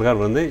सरकार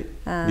भन्दै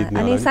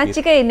अनि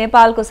साँच्चीकै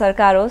नेपालको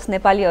सरकार होस्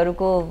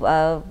नेपालीहरूको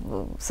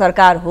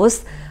सरकार होस्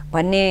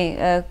भन्ने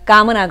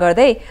कामना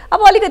गर्दै अब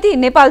अलिकति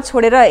नेपाल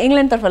छोडेर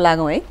इङ्ल्यान्डतर्फ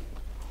लागौँ है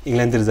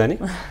इङ्ल्यान्डतिर जाने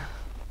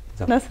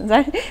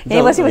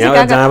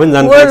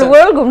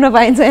वर्ल्ड घुम्न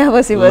पाइन्छ यहाँ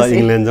बसी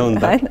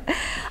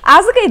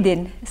आजकै दिन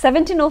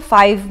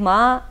 1705 मा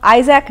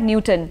आइज्याक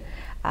न्युटन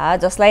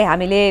जसलाई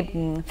हामीले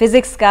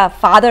फिजिक्सका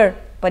फादर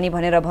पनि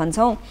भनेर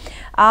भन्छौँ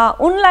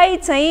उनलाई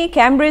चाहिँ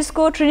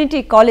क्याम्ब्रिजको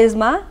ट्रिनिटी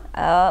कलेजमा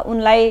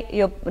उनलाई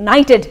यो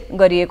नाइटेड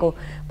गरिएको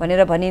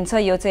भनेर भनिन्छ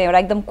यो चाहिँ एउटा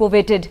एकदम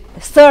कोभेटेड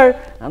सर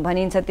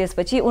भनिन्छ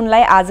त्यसपछि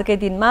उनलाई आजकै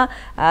दिनमा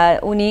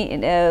उनी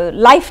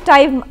life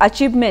time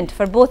achievement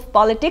for both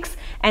politics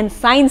and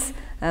science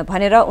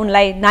भनेर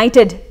उनलाई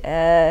नाइटेड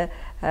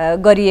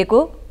गरिएको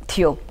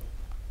थियो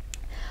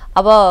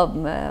अब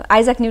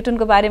आइज्याक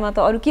न्युटनको बारेमा त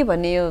अरू के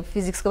भन्ने यो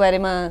फिजिक्सको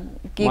बारेमा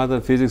के म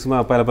त फिजिक्समा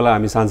पहिला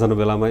हामी सानो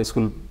बेलामा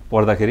स्कुल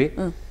पढ्दाखेरि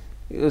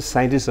यो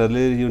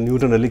साइन्टिस्टहरूले यो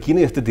न्युटनहरूले किन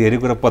यस्तो धेरै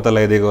कुरा पत्ता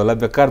लगाइदिएको होला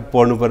बेकार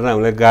पढ्नु पर्ने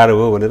हामीलाई गाह्रो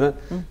हो भनेर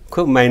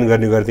खुब माइन्ड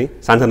गर्ने गर्थेँ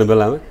सानो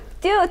बेलामा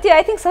त्यो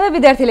आई थिङ्क सबै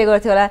विद्यार्थीले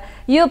गर्थ्यो होला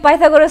यो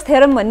पाइथागोरस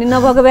थ्योरम भन्ने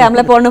नभएको भए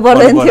हामीलाई पढ्नु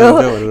पर्दैन थियो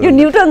यो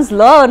न्युटन्स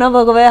ल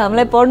नभएको भए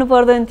हामीलाई पढ्नु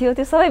पर्दैन थियो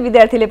त्यो सबै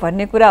विद्यार्थीले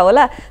भन्ने कुरा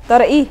होला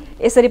तर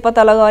यसरी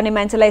पत्ता लगाउने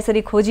मान्छेलाई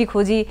यसरी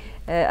खोजी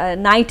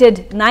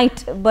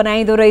नाइट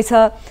बनाइदो रहेछ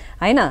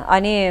हैन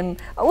अनि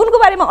उनको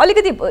बारेमा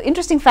अलिकति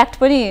इन्ट्रेस्टिङ फ्याक्ट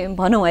पनि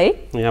भनौँ है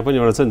यहाँ पनि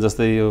एउटा छ नि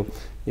जस्तै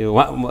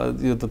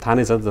यो त थाहा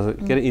नै छ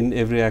के अरे in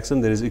every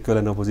action there is equal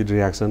and opposite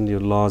reaction यो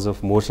लज अफ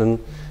मोसन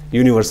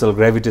युनिभर्सल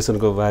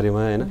ग्राभिटेसनको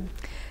बारेमा हैन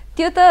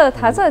त्यो त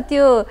थाहा छ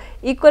त्यो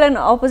इक्वल एन्ड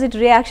अपोजिट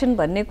रियाक्सन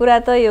भन्ने कुरा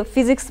त यो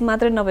फिजिक्स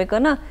मात्रै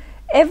नभइकन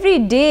एभ्री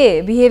डे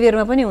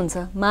बिहेभियरमा पनि हुन्छ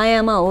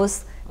मायामा होस्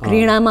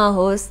घृणामा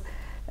होस्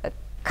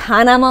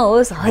खानामा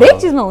होस् हरेक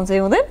चिजमा हुन्छ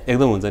हुँदैन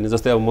एकदम हुन्छ नि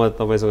जस्तै अब म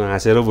तपाईसँग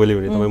हाँसेर बोल्यो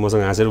भने तपाईँ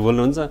मसँग हाँसेर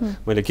बोल्नुहुन्छ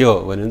मैले के हो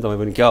भने तपाईँ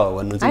पनि के हो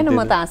भन्नुहुन्छ हैन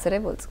म त हाँसेरै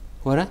बोल्छु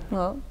हो र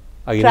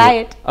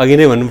अघि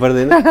नै भन्नु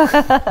पर्दैन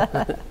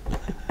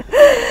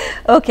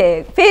ओके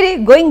फेरि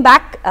going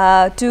back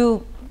to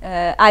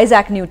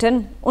Isaac newton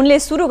उनले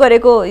सुरु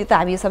गरेको यो त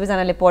हामी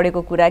सबैजनाले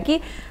पढेको कुरा कि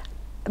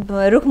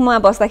रुखमा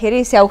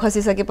बस्दाखेरि स्याउ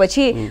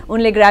खसिसकेपछि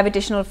उनले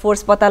ग्राभिटेसनल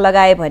फोर्स पत्ता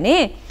लगाए भने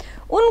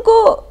उनको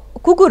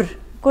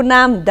कुकुरको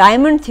नाम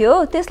डायमन्ड थियो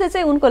त्यसले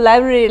चाहिँ उनको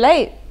लाइब्रेरीलाई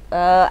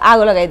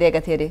आगो लगाइदिएका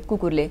थिए अरे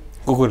कुकुरले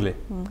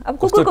अब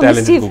कुकुरको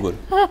मिस्चिफ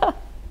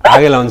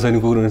आगो लाउँछ नि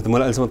कुकुर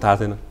मलाई अहिलेसम्म थाहा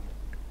छैन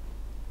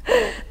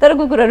तर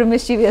कुकुरहरू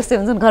मिस्चिफ यस्तै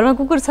हुन्छन् घरमा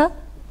कुकुर छ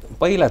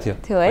पहिला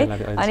थियो है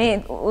अनि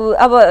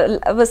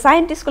अब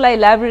साइन्टिस्टको लागि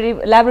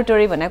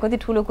ल्याबोरेटरी भनेको कति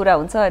ठुलो कुरा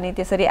हुन्छ अनि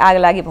त्यसरी आग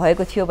लागि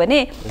भएको थियो भने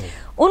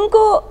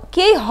उनको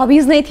केही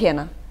हबिज नै थिएन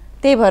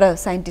त्यही भएर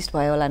साइन्टिस्ट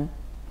भयो होलान्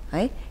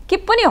है के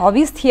पनि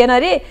हबिज थिएन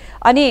अरे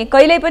अनि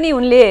कहिल्यै पनि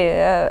उनले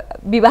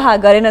विवाह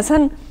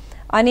गरेनछन्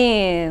अनि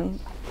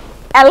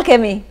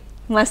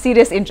एल्केमीमा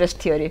सिरियस इन्ट्रेस्ट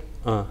थियो अरे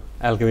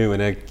एल्केमी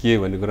भने के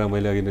भन्ने कुरा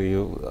मैले अघि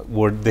यो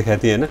बोर्ड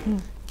देखाएको थिएँ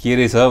होइन के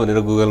रहेछ भनेर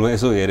गुगलमा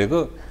यसो हेरेको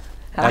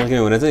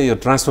एल्केमी भने चाहिँ यो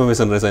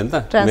ट्रान्सफर्मेसन रहेछ नि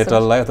त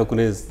मेटललाई अथवा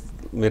कुनै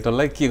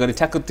मेटललाई के गर्ने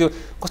ठ्याक्क त्यो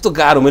कस्तो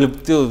गाह्रो मैले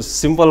त्यो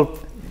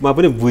सिम्पलमा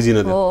पनि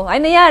बुझिनँ त्यो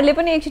होइन यहाँहरूले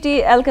पनि एकचोटि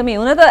एल्केमी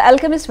हुन त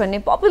एल्केमिस्ट भन्ने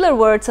पपुलर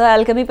वर्ड छ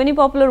एल्केमी पनि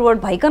पपुलर वर्ड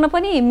भइकन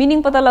पनि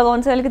मिनिङ पत्ता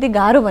लगाउन चाहिँ अलिकति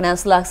गाह्रो भने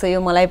जस्तो लाग्छ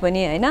यो मलाई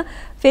पनि होइन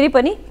फेरि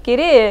पनि के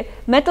अरे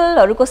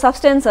मेटलहरूको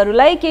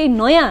सब्सटेन्सहरूलाई केही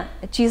नयाँ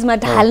चिजमा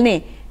ढाल्ने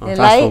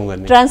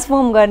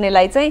ट्रान्सफर्म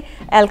गर्नेलाई चाहिँ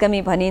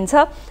एल्केमी भनिन्छ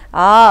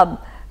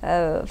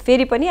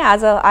फेरि पनि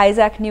आज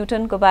आइजाक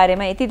न्युटनको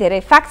बारेमा यति धेरै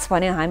फ्याक्ट्स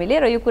भन्यौँ हामीले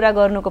र यो कुरा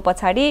गर्नुको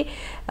पछाडि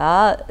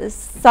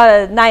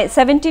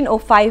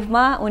 1705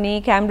 मा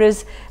उनी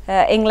क्याम्ब्रिज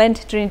इङ्ल्यान्ड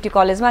ट्रिनिटी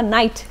कलेजमा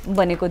नाइट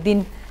बनेको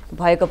दिन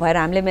भएको भएर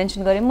हामीले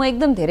मेन्सन गर्यौँ। म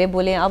एकदम धेरै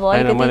बोलेँ। अब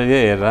मैले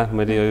यही हेरेर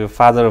मैले यो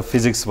फादर अफ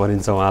फिजिक्स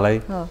भनिन्छ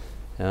उहाँलाई।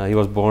 He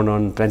was born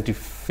on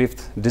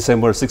 25th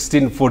December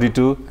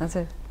 1642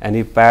 and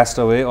he passed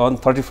away on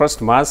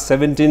 31st March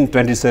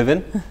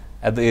 1727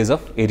 at the age of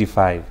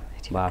 85.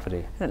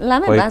 बाफरे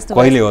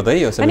कहिले हो त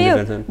यो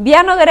 1727?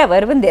 बिहा नगरे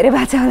भएर पनि धेरै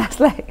बाचा होला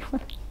जस्तो लाग्यो।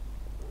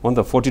 हो त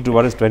 42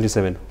 बाट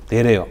 27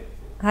 धेरै हो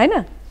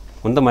हैन?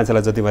 हुन त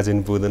मान्छेलाई जति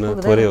बाँच्नु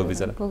पुग्दैन थोरै हो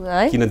बिचरा।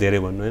 किन धेरै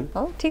भन्नु हैन?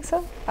 हो ठीक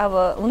छ। अब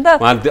हुन त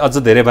उहाँले अझ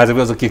धेरै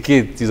बाँचेको अझ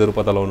के चीजहरु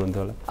पत्ता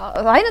लगाउनुहुन्थ्यो होला।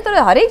 हैन तर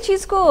हरेक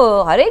चीजको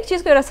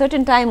एउटा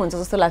सर्टेन टाइम हुन्छ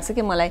जस्तो लाग्छ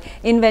कि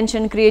मलाई।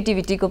 इन्भेन्सन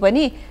क्रिएटिभिटीको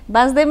पनि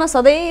बाँच्दैमा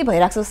सधैँ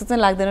भइराख्छ जस्तो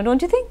चाहिँ लाग्दैन,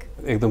 डोन्ट यु थिंक?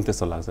 एकदम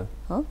त्यस्तो लाग्छ।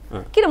 हो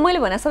किन मैले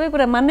भने सबै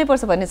कुरा मान्नै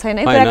पर्छ भन्ने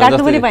छैन, है कुरा काट्नु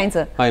पनि पाइन्छ।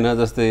 हैन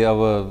जस्तै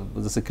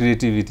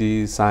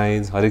क्रिएटिभिटी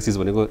साइन्स हरेक चीज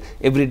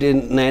भनेको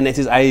एभ्रीडे नयाँ नयाँ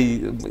चीज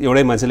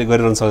एउटै मान्छेले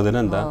गरिरहन सक्दैन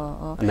नि त।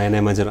 नयाँ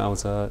नयाँ मान्छेहरु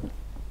आउँछ।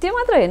 त्यो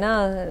मात्र हैन,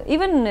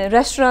 इभन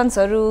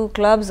रेस्टुरेन्ट्सहरु,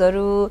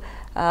 क्लब्सहरु,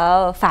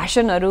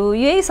 फ्यासनहरु,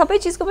 यही सबै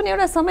चीजको पनि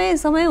एउटा समय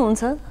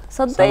हुन्छ।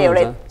 सधैँ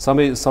एउटै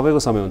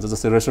सबैको समय हुन्छ।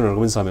 जस्तै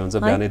रेस्टुरेन्टहरुको पनि समय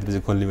हुन्छ। बिहान यति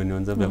बजे खोल्ने भन्ने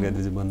हुन्छ, बेलुका यति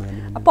बजे बन्द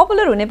गर्ने।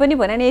 पपुलर हुने पनि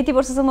भने नि यति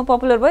वर्षसम्म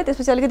पपुलर भयो,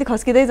 त्यसपछि अलिकति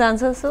खस्किँदै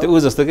जान्छ। त्यो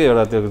जस्तो कि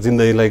एउटा त्यो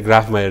जिन्दगीलाई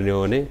ग्राफमा हेर्ने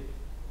हो भने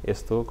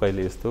यस्तो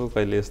कहिले यस्तो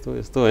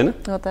हैन?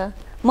 हो त।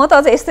 म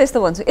त अझ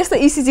यस्तो भन्छु, यस्तो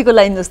इसिजी को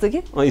लाइन जस्तो कि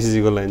इसिजी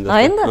को लाइन जस्तो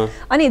हैन त।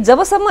 अनि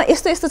जबसम्म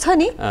यस्तो छ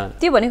नि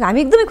त्यो भनेको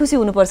हामी एकदमै खुसी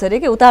हुनुपर्छ रे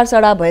के, उतार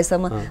चढाव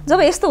भएसम्म।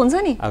 जब यस्तो हुन्छ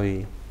नि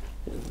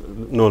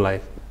नो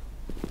लाइफ।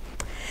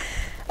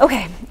 ओके,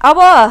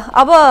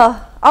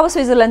 अब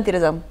स्विजरल्यान्डतिर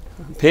जाऊँ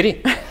फेरि।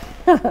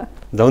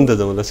 जाउँ त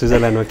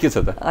स्विजरल्यान्डमा के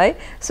छ त? है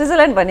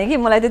स्विजरल्यान्ड भने कि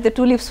मलाई त्यो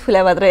टुलिप्स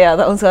फुल्या मात्र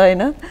याद आउँछ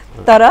हैन।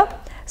 तर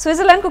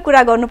स्विजरल्यान्डको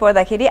कुरा गर्नु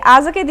पर्दाखेरि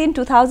आजकै दिन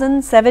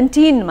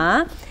 2017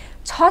 मा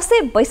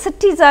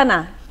 662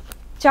 जना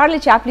चार्ली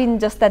च्याप्लिन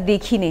जस्ता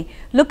देखिने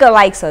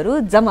लुकलाइक्सहरु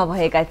जम्मा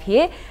भएका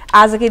थिए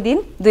आजकै दिन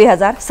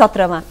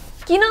 2017 मा।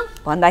 किन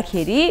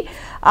भन्दाखेरि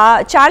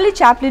चार्ली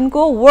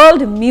च्याप्लिनको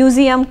वर्ल्ड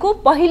म्युजियमको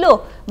पहिलो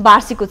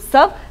वार्षिक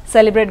उत्सव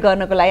सेलिब्रेट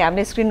गर्नको लागि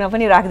हामीले स्क्रिनमा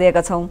पनि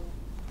राखिदिएका छौं।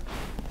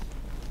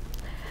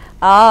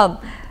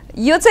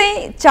 यो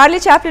चाहिँ चार्ली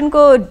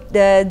च्याप्लिनको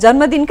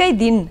जन्मदिनकै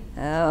दिन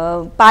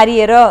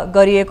पारिएर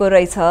गरिएको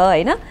रहेछ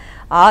हैन।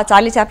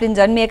 चार्ली च्याप्लिन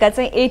जन्मिएका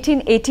चाहिँ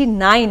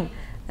 1889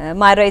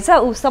 मा रहेछ।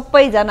 उ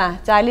सबैजना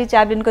चार्ली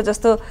च्याप्लिनको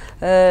जस्तो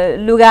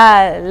लुगा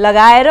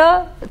लगाएर,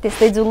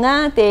 त्यस्तै जुङ्गा,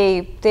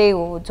 त्यही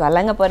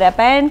झ्वालाङ्ग परेर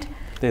प्यान्ट,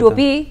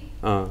 टोपी,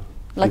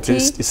 लठी,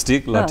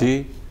 स्टिक, लठी,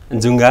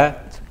 जुङ्गा।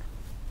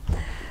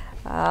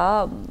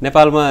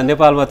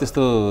 नेपालमा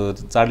त्यस्तो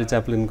चार्ली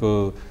च्याप्लिनको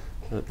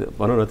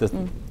भनौँ न त्यस्तो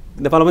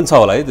नेपालमा पनि छ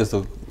होला है त्यस्तो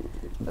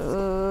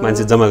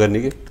मान्छे जम्मा गर्ने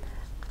कि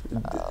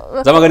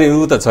जम्मा गर्ने उ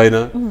त छैन।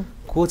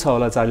 को छ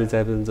होला चार्ली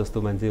च्याप्लिन जस्तो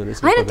मान्छे भने?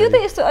 हैन त्यो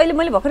त यस्तो अहिले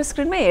मैले भर्खर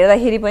स्क्रिनमा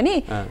हेर्दाखेरि पनि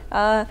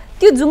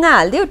त्यो जुङ्गा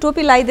हाल्दियो,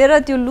 टोपी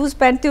लगाइदिएर, त्यो लुज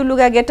प्यान्ट, त्यो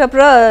लुगा गेटअप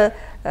र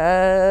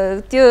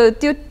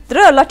त्यो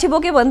र लट्ठी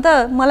बोक्यो भने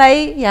त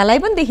मलाई यहाँलाई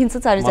पनि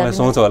देखिन्छ चार्ली च्याप्लिन।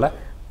 सुहाउँछ होला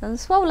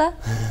सुहाउला।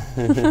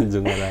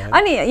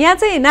 अनि यहाँ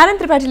चाहिँ नारायण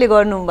त्रिपाठीले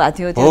गर्नु भएको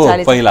थियो त्यो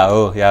चार्ली पहिला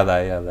हो, याद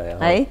आयो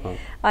है।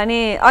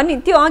 अनि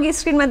त्यो अघि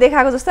स्क्रिनमा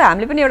देखाएको जस्तो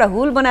हामीले पनि एउटा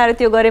हुल बनाएर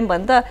त्यो गर्यौं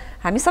भने त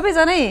हामी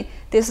सबैजनै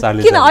त्यस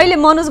किन अहिले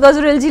मनोज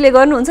गजुरेलजीले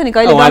गर्नुहुन्छ नि,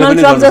 कहिले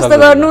डोनाल्ड ट्रम्प जस्तो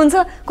गर्नुहुन्छ,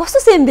 कस्तो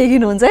सेम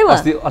देखिनुहुन्छ है।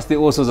 अस्ति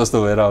ओसो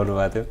जस्तो भएर आउनु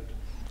भएको थियो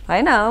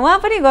हैन, उहाँ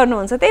पनि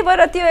गर्नुहुन्छ। त्यही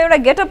भएर त्यो एउटा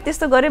गेटअप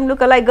त्यस्तो गर्यौं,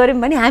 लुकलाइक गर्यौं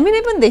भने हामी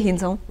नै पनि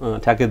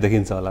देखिन्छौं। ठ्याक्कै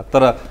देखिन्छ होला।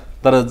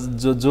 तर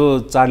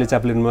जो चार्ली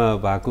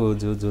च्याप्लिनमा भएको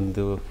जुन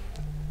त्यो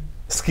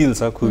स्किल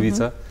छ, खुबी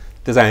छ,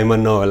 त्यो चाहिँ हामीमा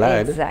नहोला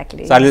हैन।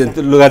 चार्ली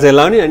लुगा चाहिँ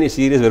लाउने अनि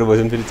सिरियस भएर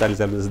बस्नु फेरि चार्ली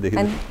च्याप्लिन जस्तो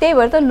देखिन्छ। त्यही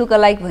भएर त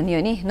लुकलाइक भनियो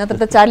नि,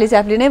 नत्र त चार्ली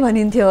च्याप्लिनै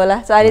भनिन्थ्यो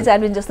होला। चार्ली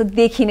च्याप्लिन जस्तो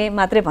देखिने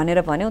मात्रै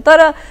भनेर भन्यौ।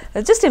 तर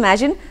जस्ट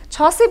इमेजिन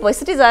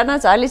 662 जना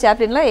चार्ली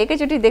च्याप्लिनलाई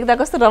एकैचोटी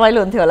देख्दा कस्तो रमाइलो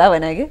हुन्थ्यो होला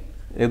भने के।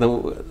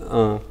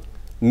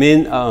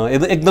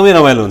 एकदमै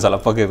रमाइलो हुन्छ होला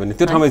पक्कै पनि।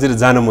 त्यो ठाउँमा एकचोटि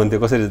जानु मन थियो,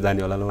 कसरी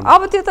जाने होला?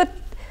 अब त्यो त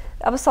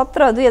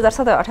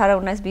 2017,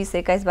 18, 19,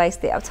 20, 21,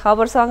 22 अब 6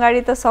 वर्ष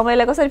अगाडि त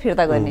समयलाई कसरी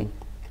फिर्ता गर्ने?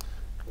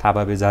 थाहा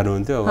पाए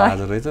जानुहुन्थ्यो, अब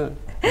आज रहेछ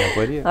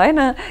हैन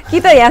कि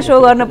त यहाँ सो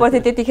गर्न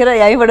पर्थ्यो, त्यतिखेर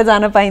यहीँबाट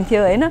जान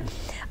पाइन्थ्यो हैन।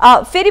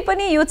 फेरि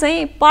पनि यो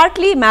चाहिँ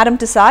पार्टली म्याडम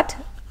टु साट,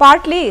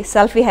 पार्टली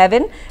सेल्फी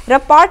हेभन र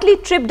partly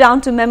trip down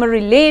to memory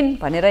lane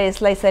भनेर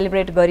यसलाई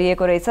सेलिब्रेट गरिएको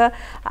रहेछ।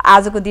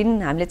 आजको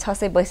दिन हामीले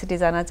 662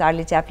 जना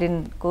चार्ली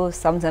च्याप्लिनको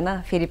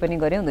सम्झना फेरि पनि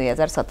गर्यौं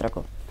 2017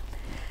 को।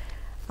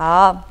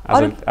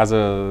 आज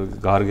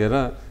घर गएर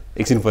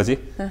एकछिनपछि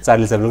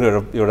चार्ली च्याप्लिनको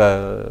एउटा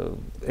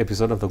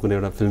एपिसोड अथवा कुनै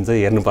एउटा फिल्म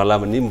चाहिँ हेर्नु पर्ला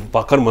भन्ने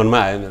भर्खर मनमा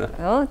आयो मेरो।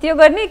 हो त्यो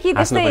गर्ने कि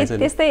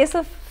त्यस्तै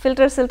यसो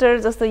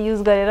फिल्टर जस्तो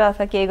युज गरेर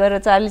अथवा के गरेर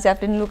चार्ली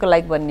च्याप्लिन लुक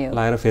लाइक बन्ने हो,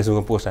 लगाएर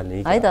फेसबुकमा पोस्ट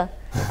हाल्ने है त।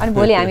 अनि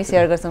भोलि हामी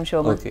सेयर गर्छौं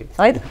शोमा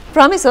है त।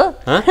 प्रमिस हो?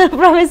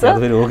 प्रमिस हो।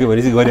 फेरि ओके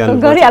भनेपछि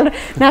गरिहाल्नु।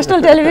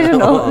 नेशनल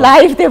टेलिभिजन हो,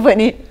 लाइभ त्यो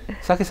पनि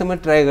सकेसम्म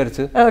ट्राई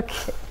गर्छु। ओके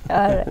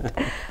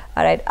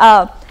राइट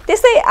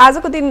त्यस्तै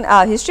आजको दिन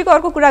हिस्ट्रीको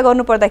अर्को कुरा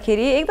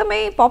गर्नुपर्दाखेरि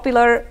एकदमै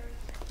पपुलर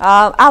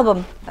एल्बम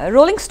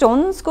रोलिङ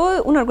स्टोन्सको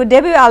उनीहरूको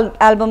डेब्यू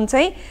एल्बम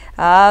चाहिँ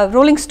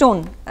रोलिङ स्टोन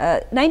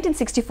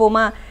 1964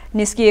 मा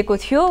निस्किएको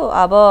थियो।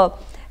 अब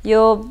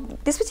यो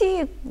त्यसपछि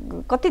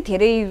कति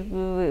धेरै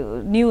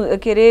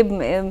के अरे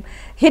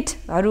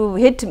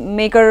हिट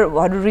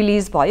मेकरहरू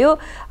रिलिज भयो।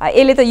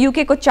 यसले त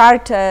युके को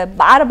चार्ट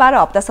 12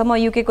 हप्तासम्म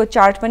युके को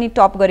चार्ट पनि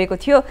टप गरेको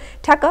थियो।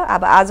 ठ्याक्क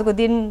अब आजको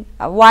दिन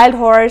wild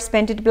horse,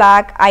 painted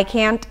black, I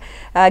can't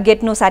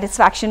get no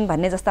satisfaction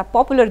भन्ने जस्ता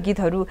पपुलर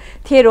गीतहरू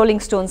थिए रोलिङ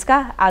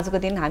स्टोन्सका। आजको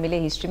दिन हामीले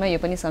हिस्ट्रीमा यो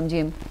पनि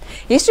सम्झ्यौँ।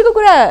 हिस्ट्रीको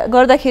कुरा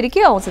गर्दाखेरि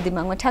के आउँछ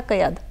दिमागमा ठ्याक्क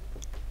याद?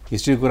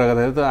 हिस्ट्रीको कुरा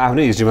गर्दाखेरि त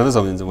आफ्नै हिस्ट्रीमा त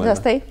सम्झिन्छ मैले।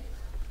 जस्तै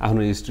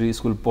आफ्नो हिस्ट्री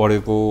स्कुल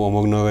पढेको,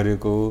 होमवर्क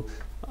नगरेको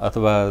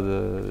अथवा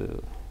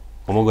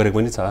होमवर्क गरेको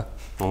पनि छ।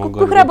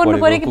 कुखुरा बन्नु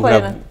पर्यो कि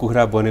परेन?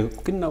 कुखुरा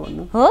बनेको किन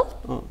नभन्नु हो।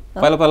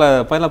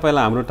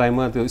 पहिला हाम्रो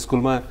टाइममा त्यो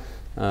स्कुलमा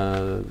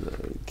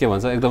के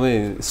भन्छ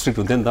एकदमै स्ट्रिक्ट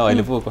हुन्थ्यो नि त।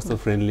 अहिले पो कस्तो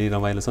फ्रेन्डली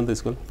रमाइलो छ नि त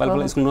स्कुल।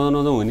 पहिला स्कुल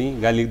नजाउँ हुने,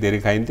 गाली धेरै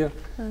खाइन्थ्यो।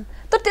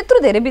 तर त्यत्रो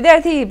धेरै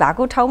विद्यार्थी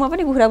भएको ठाउँमा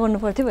पनि कुखुरा बन्नु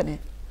पर्थ्यो भने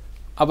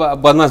अब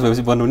बदमास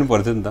भएपछि बन्नु पनि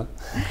पर्थ्यो नि त।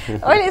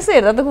 अहिले यसो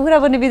हेर्दा त कुखुरा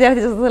बन्ने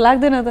विद्यार्थी जस्तो त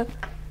लाग्दैन त।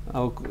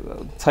 अब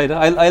छैन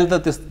अहिले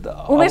त त्यस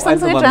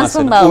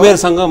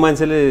उमेरसँग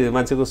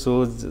मान्छेको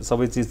सोच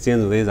सबै चिज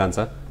चेन्ज हुँदै जान्छ।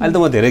 अहिले त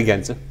म धेरै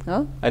ज्ञान छु।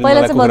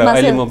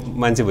 अहिले म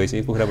मान्छे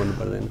भइसकेँ, कुखुरा बन्नु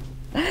पर्दैन।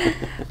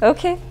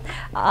 ओके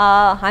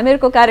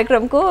हामीहरूको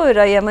कार्यक्रमको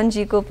र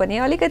यमनजीको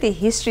पनि अलिकति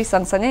हिस्ट्री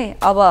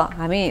सँगसँगै अब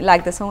हामी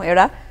लाग्दैछौँ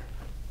एउटा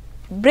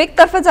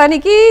ब्रेकतर्फ जाने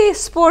कि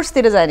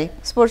स्पोर्ट्सतिर जाने?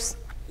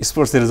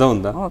 स्पोर्ट्सतिर जाउँ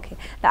नि त। ओके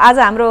आज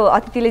हाम्रो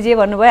अतिथिले जे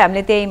भन्नुभयो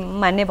हामीले त्यही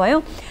मान्ने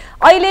भयौँ।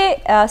 अहिले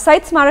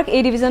शहीद स्मारक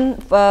ए डिभिजन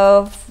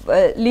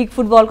लिग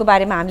फुटबलको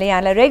बारेमा हामीले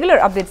यहाँलाई रेगुलर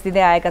अपडेट्स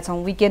दिँदै आएका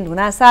छौँ। विकेन्ड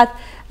हुनासाथ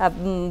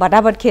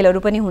भटाभट खेलहरू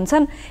पनि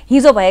हुन्छन्।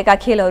 हिजो भएका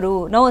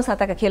खेलहरू, 9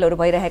 साताका खेलहरू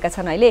भइरहेका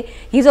छन्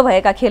अहिले। हिजो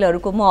भएका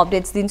खेलहरूको म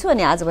अपडेट्स दिन्छु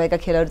अनि आज भएका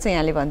खेलहरू चाहिँ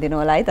यहाँले भनिदिनु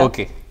होला है त।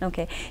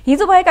 ओके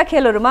हिजो भएका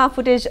खेलहरूमा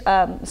फुटेज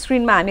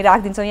स्क्रिनमा हामी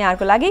राखिदिन्छौँ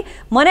यहाँहरूको लागि।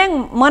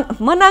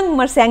 मनाङ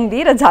मर्स्याङदी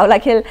र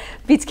जावलाखेल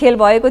पिच खेल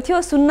भएको थियो।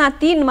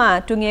 0-3 मा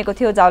टुङ्गिएको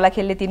थियो।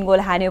 जावलाखेलले 3 गोल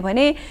हान्यो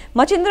भने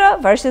मचिन्द्र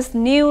भर्सेस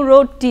न्यू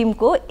रोड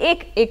टिमको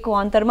 1-1 को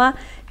अन्तरमा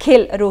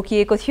खेल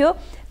रोकिएको थियो।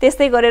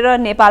 त्यस्तै गरेर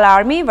नेपाल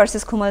आर्मी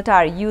भर्सेस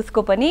खुमलटार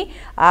युथको पनि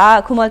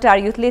खुमलटार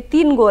युथले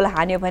 3 गोल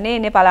हान्यो भने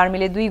नेपाल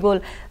आर्मीले 2 गोल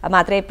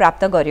मात्रै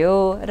प्राप्त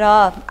गर्यो।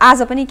 र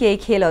आज पनि केही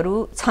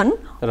खेलहरू छन्।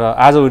 र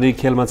आज हुने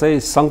खेलमा चाहिँ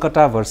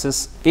सङ्कटा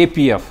भर्सेस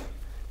एपिएफ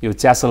यो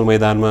च्यासल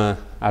मैदानमा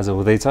आज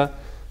हुँदैछ।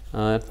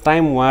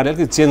 टाइम उहाँले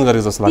अलिकति चेन्ज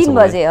गरेको जस्तो लाग्छ। 3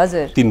 बजे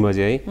हजुर 3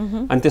 बजे है।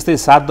 अनि त्यस्तै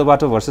 7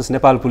 बाटो भर्सेस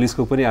नेपाल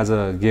पुलिसको पनि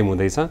आज गेम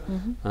हुँदैछ।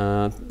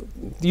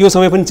 यो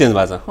समय पनि चेन्ज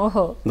भएको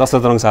छ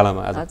दशरथ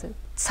रङशालामा आज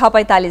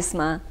 6:45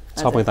 मा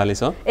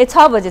 6:45 हो ए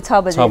 6 बजे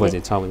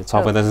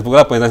 6:45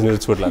 पुरा 45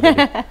 मिनेट छुट लाग्यो।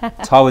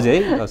 6 बजे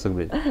है दर्शक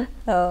ब्रेक।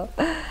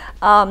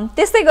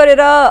 त्यस्तै गरेर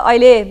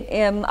अहिले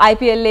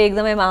आइपिएलले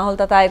एकदमै माहौल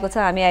तताएको छ।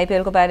 हामी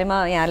आइपिएलको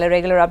बारेमा यहाँलाई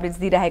रेगुलर अपडेट्स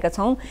दिइरहेका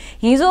छौँ।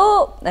 हिजो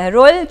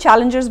रोयल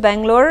च्यालेन्जर्स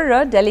बेङ्गलोर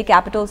र दिल्ली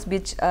क्यापिटल्स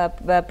बीच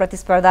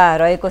प्रतिस्पर्धा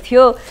रहेको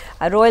थियो।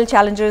 रोयल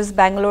च्यालेन्जर्स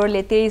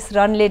बेङ्गलोरले 23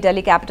 रनले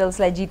दिल्ली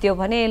क्यापिटल्सलाई जित्यो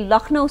भने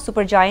Lucknow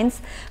super giants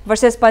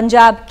versus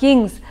Punjab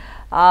Kings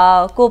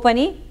को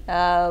पनि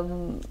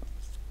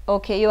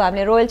ओके यो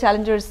हामीले रोयल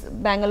च्यालेन्जर्स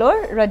बेङ्गलोर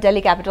र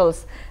दिल्ली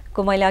क्यापिटल्सको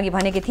मैले अघि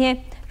भनेकी थिएँ।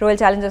 रोयल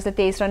च्यालेन्जर्सले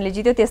 23 रनले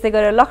जित्यो। त्यस्तै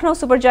गरेर लखनऊ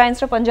सुपर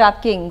जायन्ट्स र पन्जाब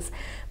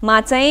किङ्समा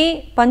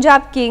चाहिँ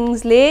पन्जाब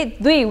किङ्सले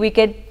 2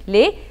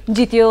 विकेटले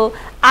जित्यो।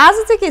 आज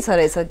चाहिँ के छ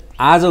रहेछ?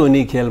 आज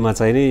हुने खेलमा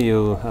चाहिँ नि यो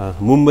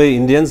Mumbai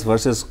Indians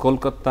versus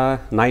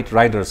Kolkata night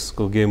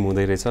राइडर्सको game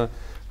हुँदै रहेछ।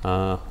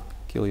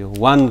 के हो यो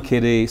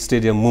वानखेडे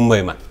स्टेडियम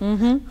मुम्बईमा।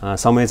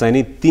 समय चाहिँ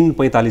नि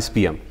 3:45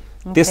 PM।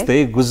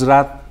 त्यस्तै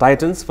गुजरात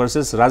टाइटन्स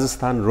भर्सेस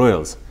राजस्थान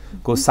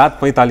रोयल्सको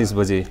 7:45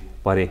 बजे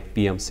परे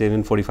PM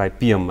 7:45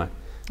 PM मा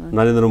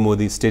नरेन्द्र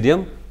मोदी स्टेडियम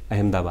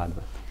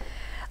अहमदाबादमा।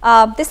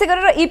 त्यस्तै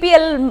गरेर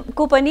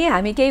इपिएलको पनि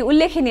हामी केही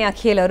उल्लेखनीय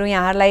खेलहरू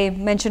यहाँहरूलाई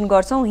मेन्सन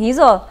गर्छौँ।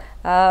 हिजो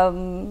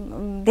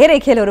धेरै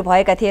खेलहरू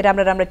भएका थिए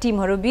राम्रा राम्रा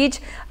टिमहरू बीच।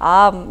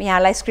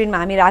 यहाँलाई स्क्रिनमा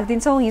हामी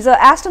राखिदिन्छौँ। हिजो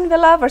एस्टन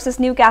विला भर्सेस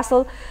न्यू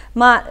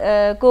क्यासलमा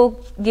को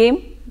गेम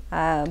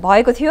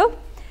भएको थियो।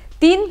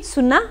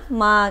 3-0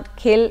 मा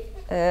खेल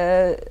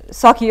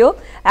सकियो।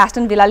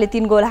 Aston विलाले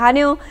 3 goal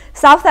हान्यो।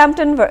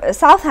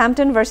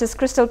 साउथह्याम्पटन भर्सेस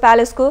क्रिस्टल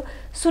प्यालेसको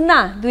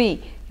 0-2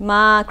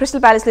 मा क्रिस्टल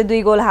प्यालेसले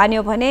 2 गोल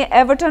हान्यो भने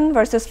एभर्टन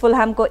भर्सेस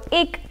फुलह्यामको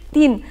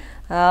 1-3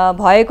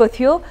 भएको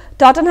थियो।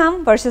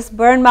 टटनहम भर्सेस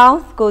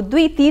बर्नमाउथको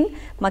 2-3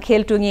 मा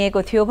खेल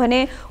टुङ्गिएको थियो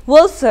भने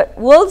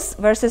Wolves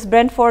versus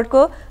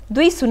ब्रेन्टफोर्डको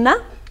 2-0।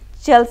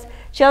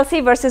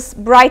 Chelsea versus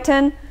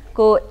Brighton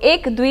को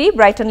 1-2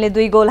 ब्राइटनले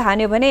 2 गोल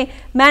हान्यो भने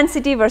man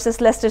city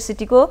versus Lester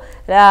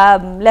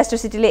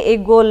सिटीले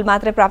 1 goal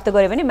मात्रै प्राप्त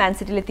गर्यो भने म्यान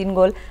सिटीले 3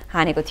 गोल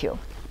हानेको थियो।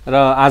 र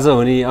आज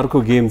हुने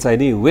अर्को गेम चाहिँ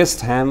नि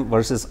वेस्ट ह्याम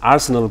भर्सेस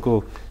आर्सेनलको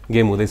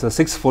गेम हुँदैछ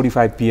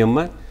 6:45 PM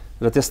मा।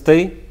 र त्यस्तै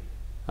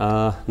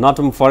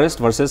नटम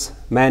forest versus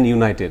man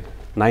United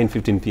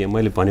 9:15 PM।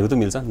 मैले भनेको त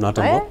मिल्छ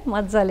नटम हो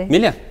मजाले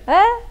मिल्यो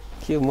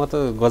के म त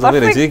गजबै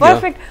रहेछ कि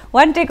perfect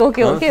one take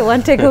okay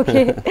one take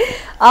okay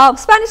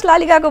Spanish ला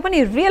लिगाको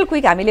पनि रियल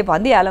क्विक हामीले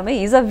भनिदिइहालौँ है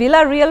हिजो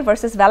विला रियल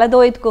भर्सेस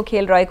भ्यालाडोइडको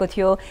खेल रहेको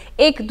थियो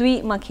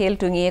 1-2 खेल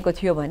टुङ्गिएको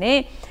थियो भने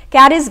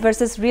क्यारिज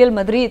भर्सेस रियल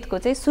मद्रिदको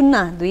चाहिँ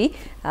 0-2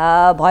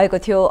 भएको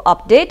थियो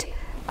अपडेट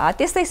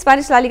त्यस्तै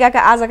स्पेनिस ला लिगाका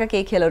आजका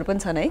केही खेलहरू पनि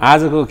छन् है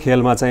आजको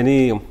खेलमा चाहिँ नि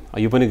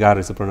यो पनि गाह्रो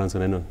रहेछ प्रोनाउन्स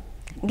हुँदैन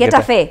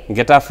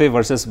गेटाफे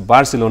भर्सेस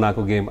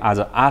बार्सिलोनाको गेम आज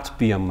 8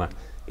 PM मा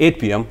 8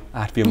 PM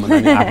 8 PM भन्दा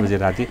नि 8 बजे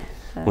राति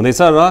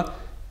हुँदैछ र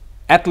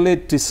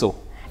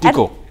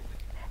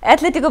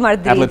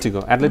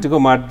एटलेटिको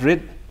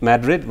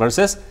माड्रिड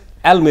भर्सेस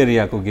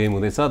एल्मेरियाको गेम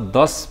हुँदैछ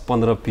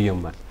 10-15 PM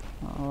मा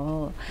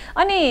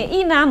अनि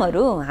यी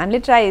नामहरू हामीले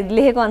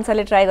लेखेको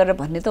अनुसारले ट्राई गरेर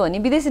भन्ने त हो नि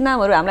विदेशी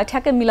नामहरू हामीलाई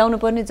ठ्याक्कै मिलाउनु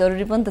पर्ने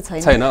जरुरी पनि त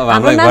छैन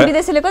हाम्रो नाम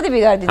विदेशीले कति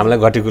बिगार्दिन्छ हामीलाई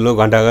घटिकुलो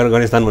घण्टाघर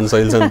गणेशस्थान भन्न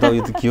सजिलो छ नि त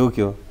यो त के हो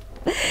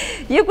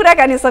यो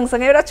कुराकानी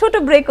सँगसँगै एउटा छोटो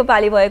ब्रेकको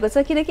पाली भएको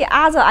छ किनकि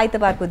आज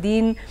आइतबारको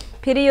दिन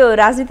फेरि यो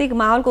राजनीतिक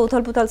माहौलको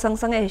उथलपुथल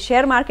सँगसँगै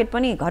शेयर मार्केट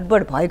पनि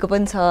घटबड भएको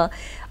पनि छ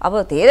अब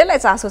धेरैलाई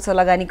चासो छ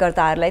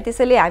लगानीकर्ताहरूलाई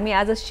त्यसैले हामी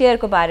आज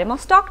शेयरको बारेमा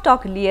स्टक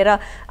टक लिएर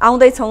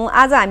आउँदैछौँ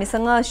आज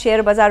हामीसँग शेयर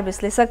बजार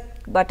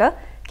विश्लेषकबाट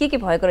के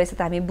भएको रहेछ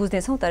त हामी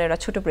बुझ्नेछौँ तर एउटा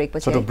छोटो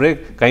ब्रेक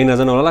कहीँ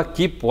नजानु होला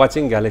keep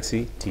watching galaxy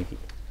TV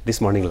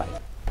this morning live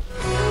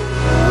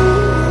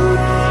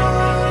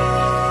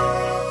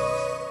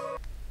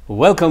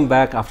Welcome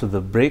back after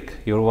the break.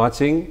 You're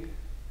watching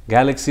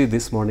Galaxy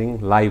this morning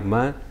live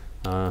मा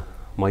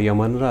म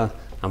यमन र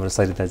हाम्रो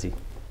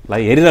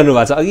सरिताजीलाई हेरिरहनु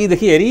भएको छ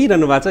अघिदेखि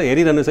हेरिरहनु भएको छ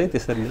हेरिरहनु चाहिँ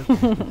त्यसरी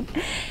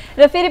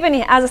र फेरि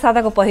पनि आज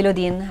साताको पहिलो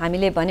दिन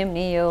हामीले भन्यौँ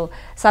नि यो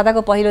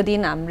साताको पहिलो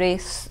दिन हाम्रो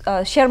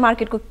शेयर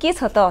मार्केटको के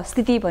छ त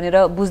स्थिति भनेर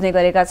बुझ्ने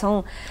गरेका छौँ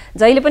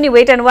जहिले पनि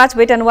वेट एन्ड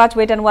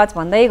वाच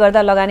भन्दै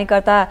गर्दा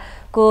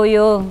लगानीकर्ताको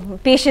यो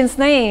पेसेन्स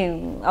नै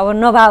अब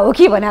नभए हो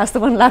कि भने जस्तो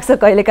पनि लाग्छ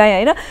कहिलेकाहीँ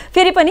होइन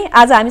फेरि पनि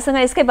आज हामीसँग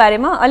यसकै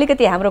बारेमा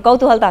अलिकति हाम्रो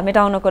कौतूहलता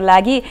मेटाउनको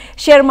लागि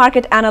शेयर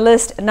मार्केट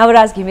एनालिस्ट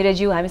नवराज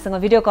घिमिरेज्यू हामीसँग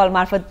भिडियो कल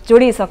मार्फत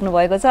जोडिसक्नु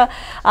भएको छ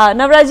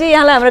नवराजजी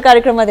यहाँलाई हाम्रो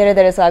कार्यक्रममा धेरै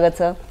धेरै स्वागत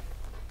छ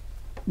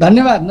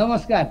धन्यवाद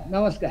नमस्कार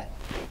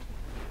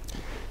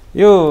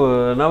यो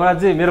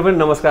नवराजजी मेरो पनि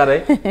नमस्कार है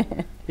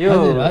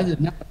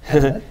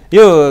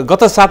यो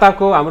गत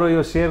साताको हाम्रो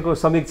यो शेयरको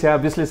समीक्षा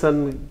विश्लेषण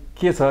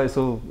के छ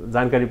यसो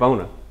जानकारी पाउन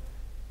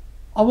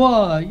अब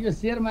यो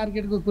शेयर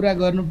मार्केटको कुरा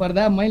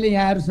गर्नुपर्दा मैले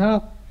यहाँहरूसँग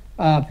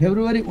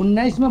फेब्रुअरी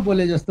 19 मा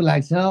बोले जस्तो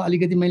लाग्छ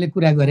अलिकति मैले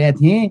कुरा गरेका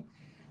थिएँ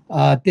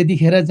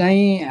त्यतिखेर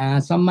चाहिँ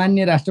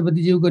सम्माननीय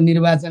राष्ट्रपतिज्यूको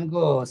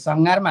निर्वाचनको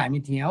सङ्घारमा हामी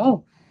थियौँ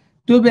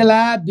त्यो बेला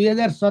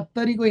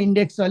 2070 को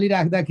इन्डेक्स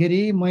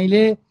चलिराख्दाखेरि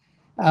मैले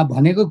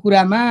भनेको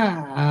कुरामा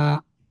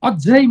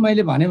अझै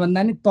मैले भने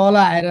भन्दा नि तल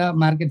आएर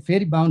मार्केट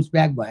फेरि बाउन्स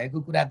ब्याक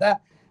भएको कुरा त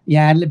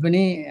यहाँहरूले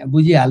पनि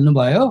बुझिहाल्नु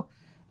भयो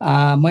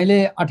मैले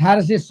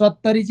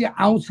 1870 चाहिँ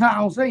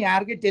आउँछ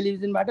यहाँहरूकै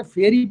टेलिभिजनबाट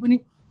फेरि पनि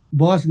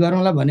बहस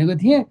गरौँला भनेको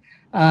थिएँ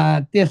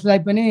त्यसलाई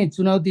पनि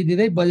चुनौती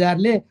दिँदै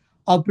बजारले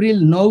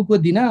अप्रिल 9 को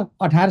दिन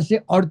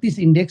 1838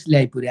 इन्डेक्स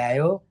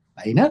ल्याइपुर्यायो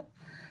हैन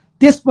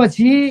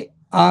त्यसपछि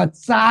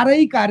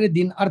चारै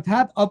कार्यदिन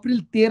अर्थात् अप्रिल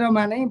 13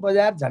 मा नै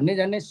बजार झन्डै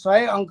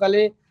 100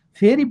 अङ्कले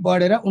फेरि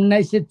बढेर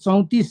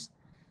 1934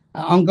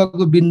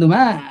 अङ्कको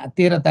बिन्दुमा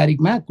 13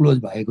 तारिकमा क्लोज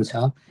भएको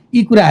छ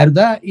यी कुराहरू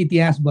त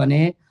इतिहास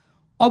बने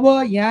अब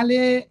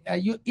यहाँले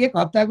यो एक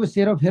हप्ताको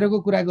सेरोफेरोको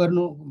कुरा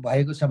गर्नु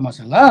भएको छ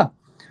मसँग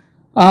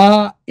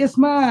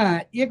यसमा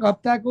एक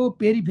हप्ताको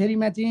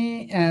पेरिफेरीमा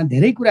चाहिँ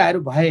धेरै कुराहरू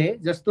भए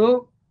जस्तो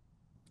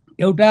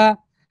एउटा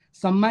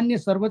सम्मान्य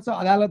सर्वोच्च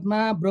अदालतमा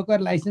ब्रोकर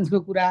लाइसेन्सको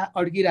कुरा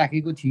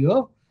अड्किराखेको थियो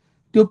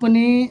त्यो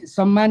पनि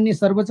सम्मान्य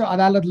सर्वोच्च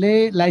अदालतले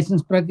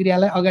लाइसेन्स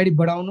प्रक्रियालाई अगाडि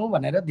बढाउनु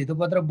भनेर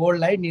धितोपत्र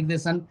बोर्डलाई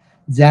निर्देशन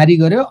जारी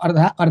गर्यो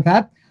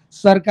अर्थात्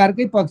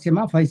सरकारकै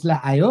पक्षमा फैसला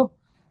आयो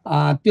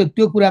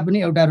त्यो कुरा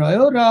पनि एउटा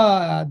रह्यो र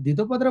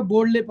धितोपत्र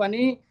बोर्डले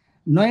पनि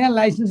नयाँ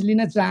लाइसेन्स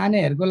लिन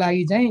चाहनेहरूको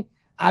लागि चाहिँ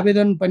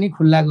आवेदन पनि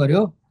खुल्ला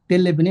गर्यो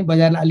त्यसले पनि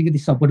बजारलाई अलिकति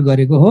सपोर्ट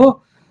गरेको हो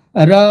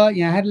र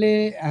यहाँहरूले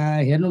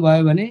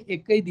हेर्नुभयो भने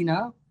एकै दिन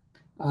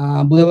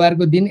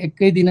बुधबारको दिन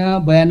एकै दिन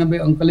 92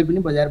 अङ्कले पनि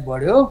बजार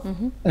बढ्यो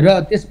र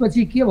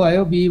त्यसपछि के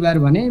भयो बिहीबार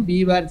भने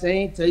बिहीबार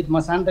चाहिँ चैत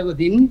मसान्तको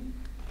दिन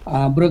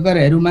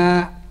ब्रोकरहरूमा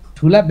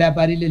ठुला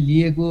व्यापारीले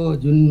लिएको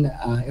जुन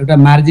एउटा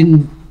मार्जिन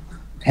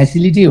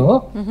फेसिलिटी हो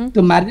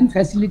त्यो मार्जिन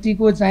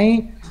फेसिलिटीको चाहिँ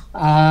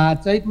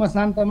चैत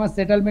मसान्तमा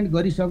सेटलमेन्ट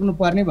गरिसक्नु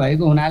पर्ने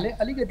भएको हुनाले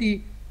अलिकति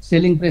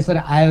सेलिङ प्रेसर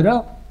आयो र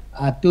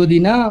त्यो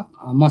दिन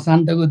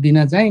मसान्तको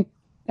दिन चाहिँ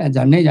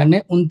झन्डै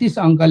 29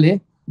 अङ्कले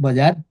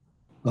बजार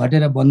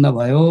घटेर बन्द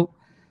भयो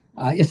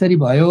यसरी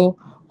भयो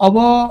अब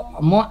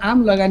म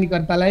आम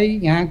लगानीकर्तालाई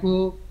यहाँको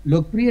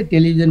लोकप्रिय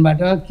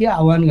टेलिभिजनबाट के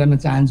आह्वान गर्न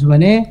चाहन्छु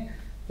भने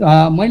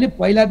मैले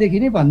पहिलादेखि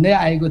नै भन्दै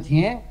आएको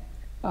थिएँ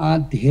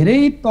धेरै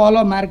तल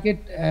मार्केट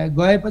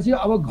गएपछि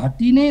अब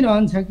घटि नै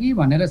रहन्छ कि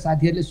भनेर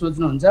साथीहरूले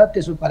सोच्नुहुन्छ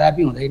त्यसो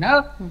कदापि हुँदैन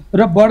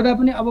र बढ्दा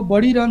पनि अब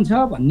बढिरहन्छ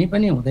भन्ने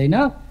पनि हुँदैन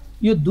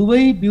यो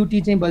दुवै ब्युटी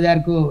चाहिँ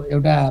बजारको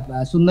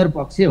एउटा सुन्दर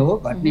पक्ष हो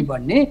घट्ने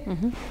बढ्ने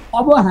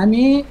अब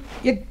हामी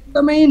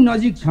एकदमै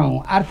नजिक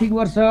छौँ आर्थिक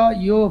वर्ष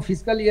यो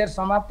फिस्कल इयर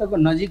समाप्तको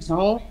नजिक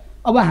छौँ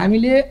अब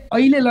हामीले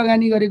अहिले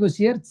लगानी गरेको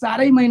सेयर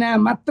 4 महिना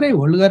मात्रै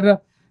होल्ड गरेर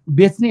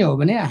बेच्ने हो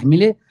भने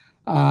हामीले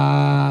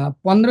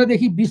 15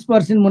 देखि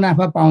 20%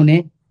 मुनाफा पाउने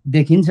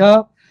देखिन्छ।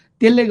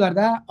 त्यसले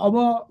गर्दा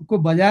अबको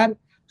बजार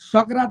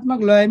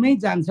सकारात्मक लयमै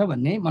जान्छ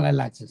भन्ने मलाई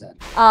लाग्छ सर।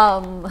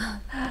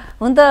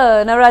 हुन त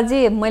नवराजजी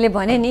मैले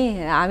भने नि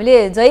हामीले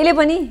जहिले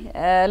पनि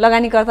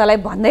लगानीकर्तालाई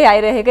भन्दै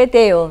आइरहेकै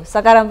त्यही हो,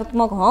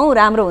 सकारात्मक हौँ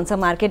राम्रो हुन्छ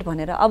मार्केट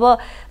भनेर। अब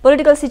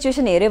पोलिटिकल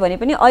सिचुएसन हेऱ्यो भने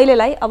पनि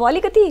अहिलेलाई अब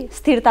अलिकति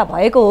स्थिरता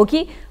भएको हो कि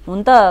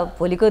हुन त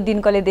भोलिको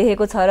दिन कसले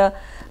देखेको छ र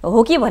हो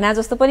कि भने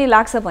जस्तो पनि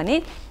लाग्छ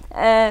भने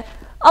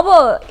अब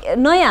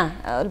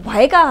नयाँ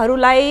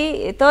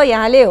भएकाहरूलाई त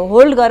यहाँले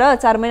होल्ड गर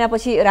 4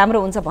 महिनापछि राम्रो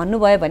हुन्छ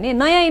भन्नुभयो भने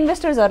नयाँ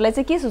इन्भेस्टर्सहरूलाई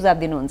चाहिँ के सुझाव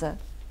दिनुहुन्छ?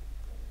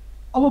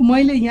 अब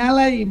मैले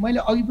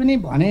अघि पनि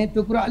भने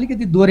त्यो कुरा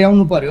अलिकति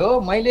दोहोऱ्याउनु पर्यो।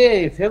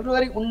 मैले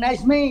फेब्रुअरी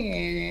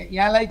 19मै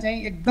यहाँलाई चाहिँ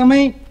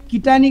एकदमै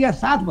किटानीका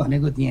साथ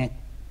भनेको थिएँ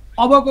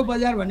अबको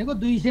बजार भनेको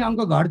 200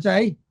 अङ्क घट्छ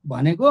है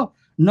भनेको,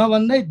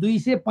 नभन्दै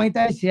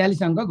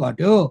 245-46 अङ्क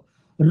घट्यो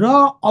र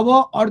अब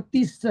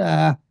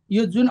 38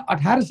 यो जुन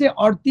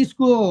 1838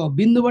 को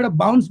बिन्दुबाट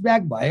बाउन्स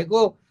ब्याक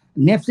भएको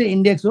नेप्से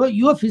इन्डेक्स हो।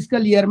 यो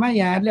फिस्कल इयरमा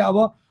यहाँहरूले अब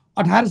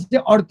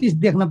 1838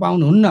 देख्न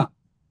पाउनुहुन्न,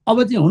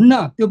 अब चाहिँ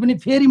हुन्न। त्यो पनि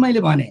फेरि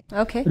मैले भने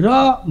र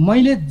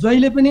मैले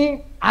जहिले पनि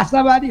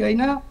आशावादी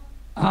होइन,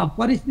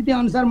 परिस्थिति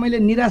अनुसार मैले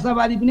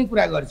निराशावादी पनि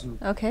कुरा गर्छु।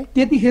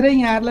 त्यतिखेरै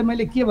यहाँहरूलाई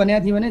मैले के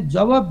भनेको थिएँ भने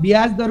जब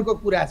ब्याज दरको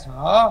कुरा छ,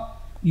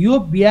 यो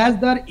ब्याज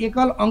दर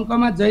एकल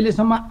अङ्कमा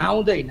जहिलेसम्म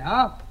आउँदैन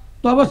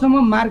तबसम्म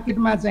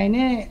मार्केटमा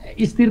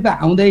चाहिने स्थिरता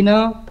आउँदैन,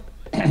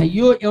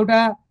 यो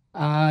एउटा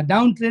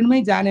डाउन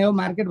ट्रेन्डमै जाने हो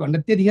मार्केट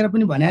भनेर त्यतिखेर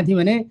पनि भनेको थिएँ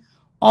भने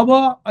अब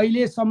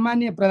अहिले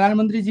सम्माननीय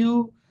प्रधानमन्त्रीज्यू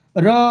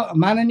र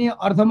माननीय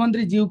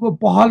अर्थमन्त्रीज्यूको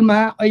पहलमा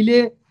अहिले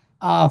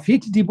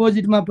फिक्स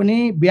डिपोजिटमा पनि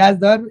ब्याज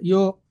दर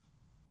यो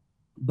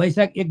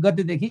वैशाख 1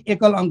 गतेदेखि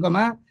एकल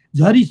अङ्कमा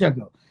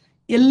झरिसक्यो।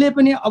 यसले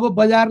पनि अब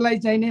बजारलाई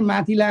चाहिने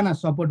माथि लान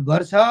सपोर्ट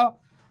गर्छ।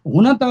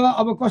 हुन त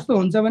अब कस्तो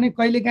हुन्छ भने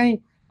कहिलेकाहीँ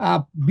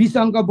 20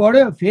 अङ्क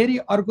बढ्यो फेरि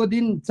अर्को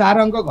दिन 4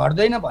 अङ्क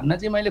घट्दैन भन्न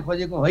चाहिँ मैले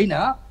खोजेको होइन।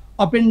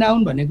 अप एन्ड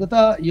डाउन भनेको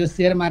त यो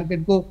सेयर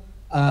मार्केटको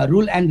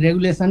रुल एन्ड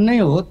रेगुलेसन नै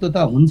हो, त्यो त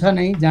हुन्छ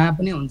नै, जहाँ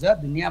पनि हुन्छ,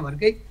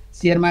 दुनियाँभरकै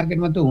सेयर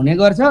मार्केटमा त हुने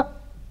गर्छ।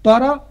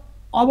 तर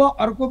अब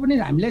अर्को पनि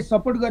हामीलाई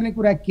सपोर्ट गर्ने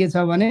कुरा के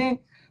छ भने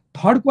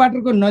थर्ड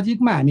क्वार्टरको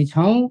नजिकमा हामी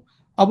छौँ।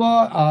 अब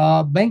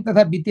बैंक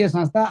तथा वित्तीय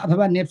संस्था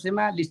अथवा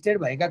नेप्सेमा लिस्टेड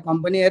भएका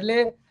कम्पनीहरूले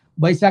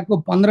वैशाखको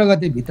 15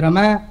 गते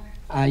भित्रमा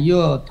यो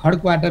थर्ड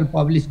क्वार्टर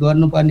पब्लिस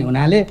गर्नुपर्ने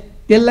हुनाले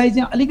त्यसलाई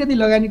चाहिँ अलिकति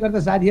लगानीकर्ता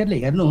साथीहरूले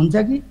हेर्नुहुन्छ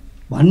कि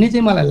भन्ने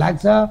चाहिँ मलाई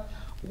लाग्छ।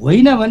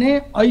 होइन भने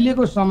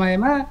अहिलेको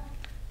समयमा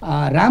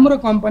राम्रो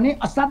कम्पनी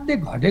असाध्यै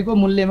घटेको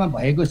मूल्यमा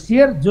भएको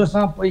सेयर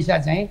जोसँग पैसा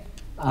चाहिँ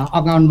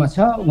अकाउन्टमा छ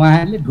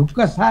उहाँहरूले ढुक्क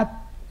साथ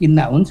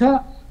किन्दा हुन्छ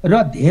र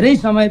धेरै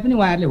समय पनि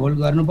उहाँहरूले होल्ड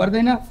गर्नु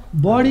पर्दैन।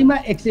 बढीमा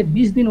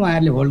 120 दिन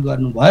उहाँहरूले होल्ड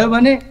गर्नुभयो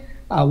भने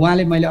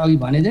उहाँले मैले अघि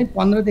भने चाहिँ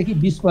 15 देखि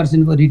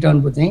 20% को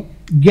रिटर्नको चाहिँ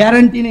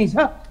ग्यारेन्टी नै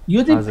छ।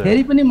 यो चाहिँ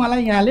फेरि पनि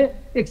मलाई यहाँले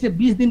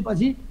 120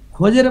 दिनपछि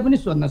खोजेर पनि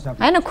सोध्न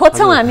सक्छ हैन,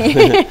 खोज्छौँ हामी।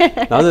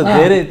 हजुर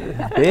धेरै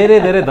धेरै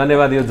धेरै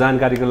धन्यवाद यो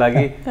जानकारीको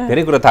लागि,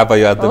 धेरै कुरा थाहा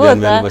पायो आज त बिहान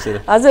बिहान बसेर।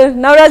 हजुर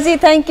नवराजजी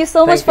thank you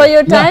so much for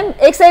your time.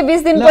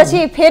 120 दिनपछि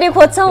फेरि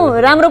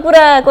खोज्छौँ, राम्रो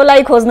कुराको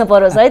लागि खोज्नु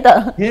परोस् है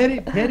त।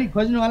 फेरि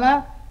खोज्नु होला।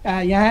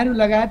 यहाँहरू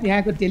लगायत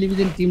यहाँको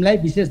टेलिभिजन टिमलाई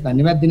विशेष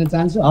धन्यवाद दिन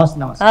चाहन्छु। हस्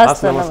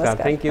नमस्कार,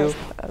 थ्यांक यू।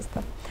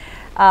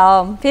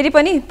 फेरि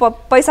पनि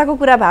पैसाको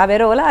कुरा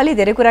भावेर होला अलि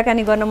धेरै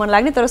कुराकानी गर्न मन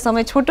लाग्ने, तर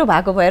समय छोटो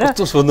भएको भएर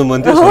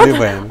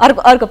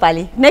अर्को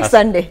पाली नेक्स्ट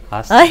सन्डे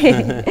है।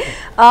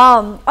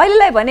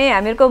 अहिलेलाई भने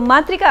हामीहरूको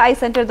मातृका आई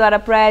सेन्टरद्वारा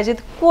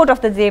प्रायोजित कोट अफ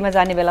द डेमा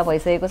जाने बेला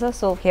भइसकेको छ।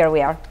 So here we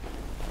are.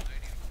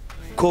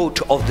 Quote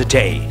of the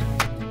day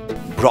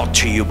brought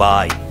to you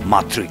by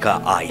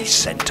Matrika I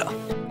centre.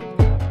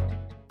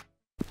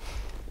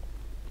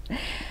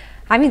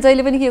 हामी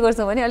जहिले पनि के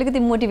गर्छौँ भने अलिकति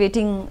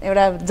मोटिभेटिङ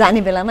एउटा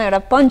जाने बेलामा एउटा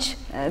पञ्च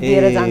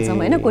दिएर जान्छौँ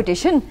होइन,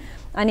 कोटेसन।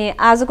 अनि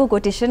आजको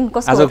कोटेसन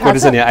कस्तो आजको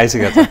कोटेसन यहाँ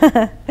आइसकेको छ।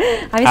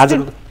 आज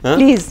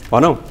प्लिज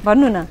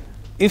भन्नु न।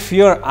 If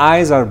your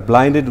eyes are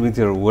blinded with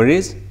your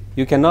worries,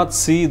 you cannot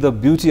see the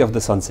beauty of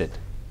the sunset.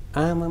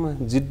 आमामा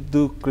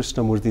जिद्दु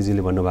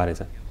कृष्णमूर्तिजीले भन्नुभएको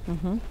रहेछ।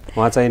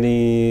 उहाँ चाहिँ नि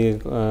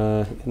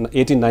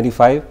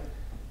 1895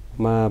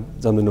 मा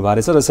जन्मिनु भएको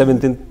रहेछ र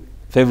 17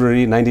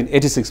 फेब्रुअरी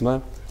 1986 मा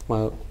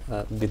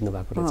बित्नु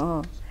भएको रहेछ।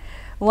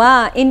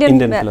 उहाँ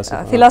इन्डियन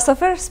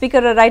फिलोसोफर,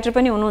 स्पिकर र राइटर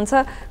पनि हुनुहुन्छ।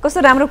 कस्तो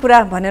राम्रो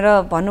कुरा भनेर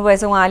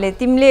भन्नुभएछ उहाँले,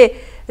 तिमी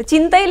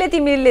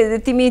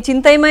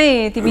चिन्तैमै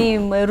तिमी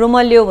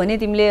रोमल्यौ भने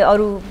तिमीले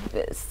अरू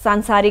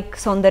सांसारिक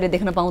सौन्दर्य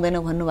देख्न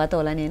पाउँदैनौ भन्नुभएको त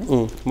होला नि हैन?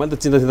 मैले त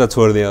चिन्ता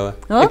छोडिदिएँ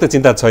अब। एक त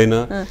चिन्ता छैन,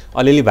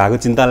 अलिअलि भएको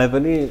चिन्तालाई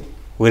पनि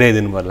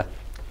हुर्याइदिनु पर्ला।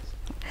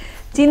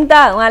 चिन्ता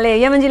उहाँले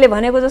यमनजीले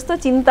भनेको जस्तो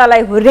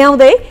चिन्तालाई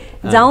हुर्याउँदै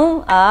जाउँ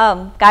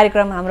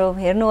कार्यक्रम हाम्रो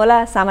हेर्नु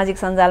होला सामाजिक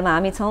सञ्जालमा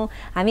हामी छौँ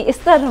हामी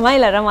यस्ता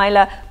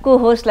रमाइला को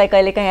होस्टलाई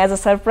कहिलेकाहीँ एज अ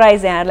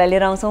सरप्राइज यहाँहरूलाई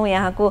लिएर आउँछौँ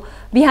यहाँको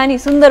बिहानी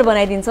सुन्दर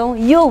बनाइदिन्छौँ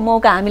यो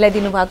मौका हामीलाई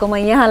दिनुभएकोमा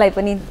यहाँलाई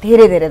पनि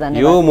धेरै धेरै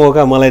धन्यवाद यो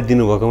मौका मलाई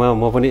दिनुभएकोमा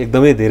म पनि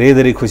एकदमै धेरै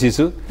धेरै खुसी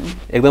छु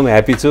एकदम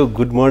ह्याप्पी छु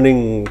गुड मर्निङ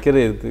के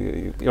अरे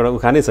एउटा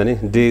उखानै छ नि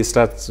day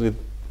starts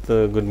with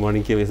good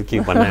morning के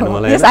भन्नु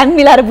मलाई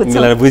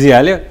मिलाएर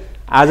बुझिहाल्यो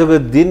आजको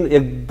दिन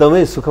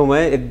एकदमै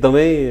सुखमय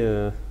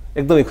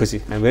एकदमै खुसी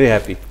आइ am very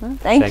happy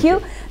thank you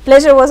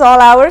pleasure was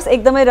all hours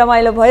एकदमै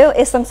रमाइलो भयो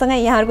यस सँगसँगै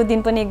यहाँहरूको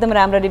दिन पनि एकदम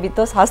राम्ररी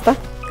बितोस् हस् त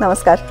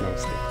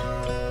नमस्कार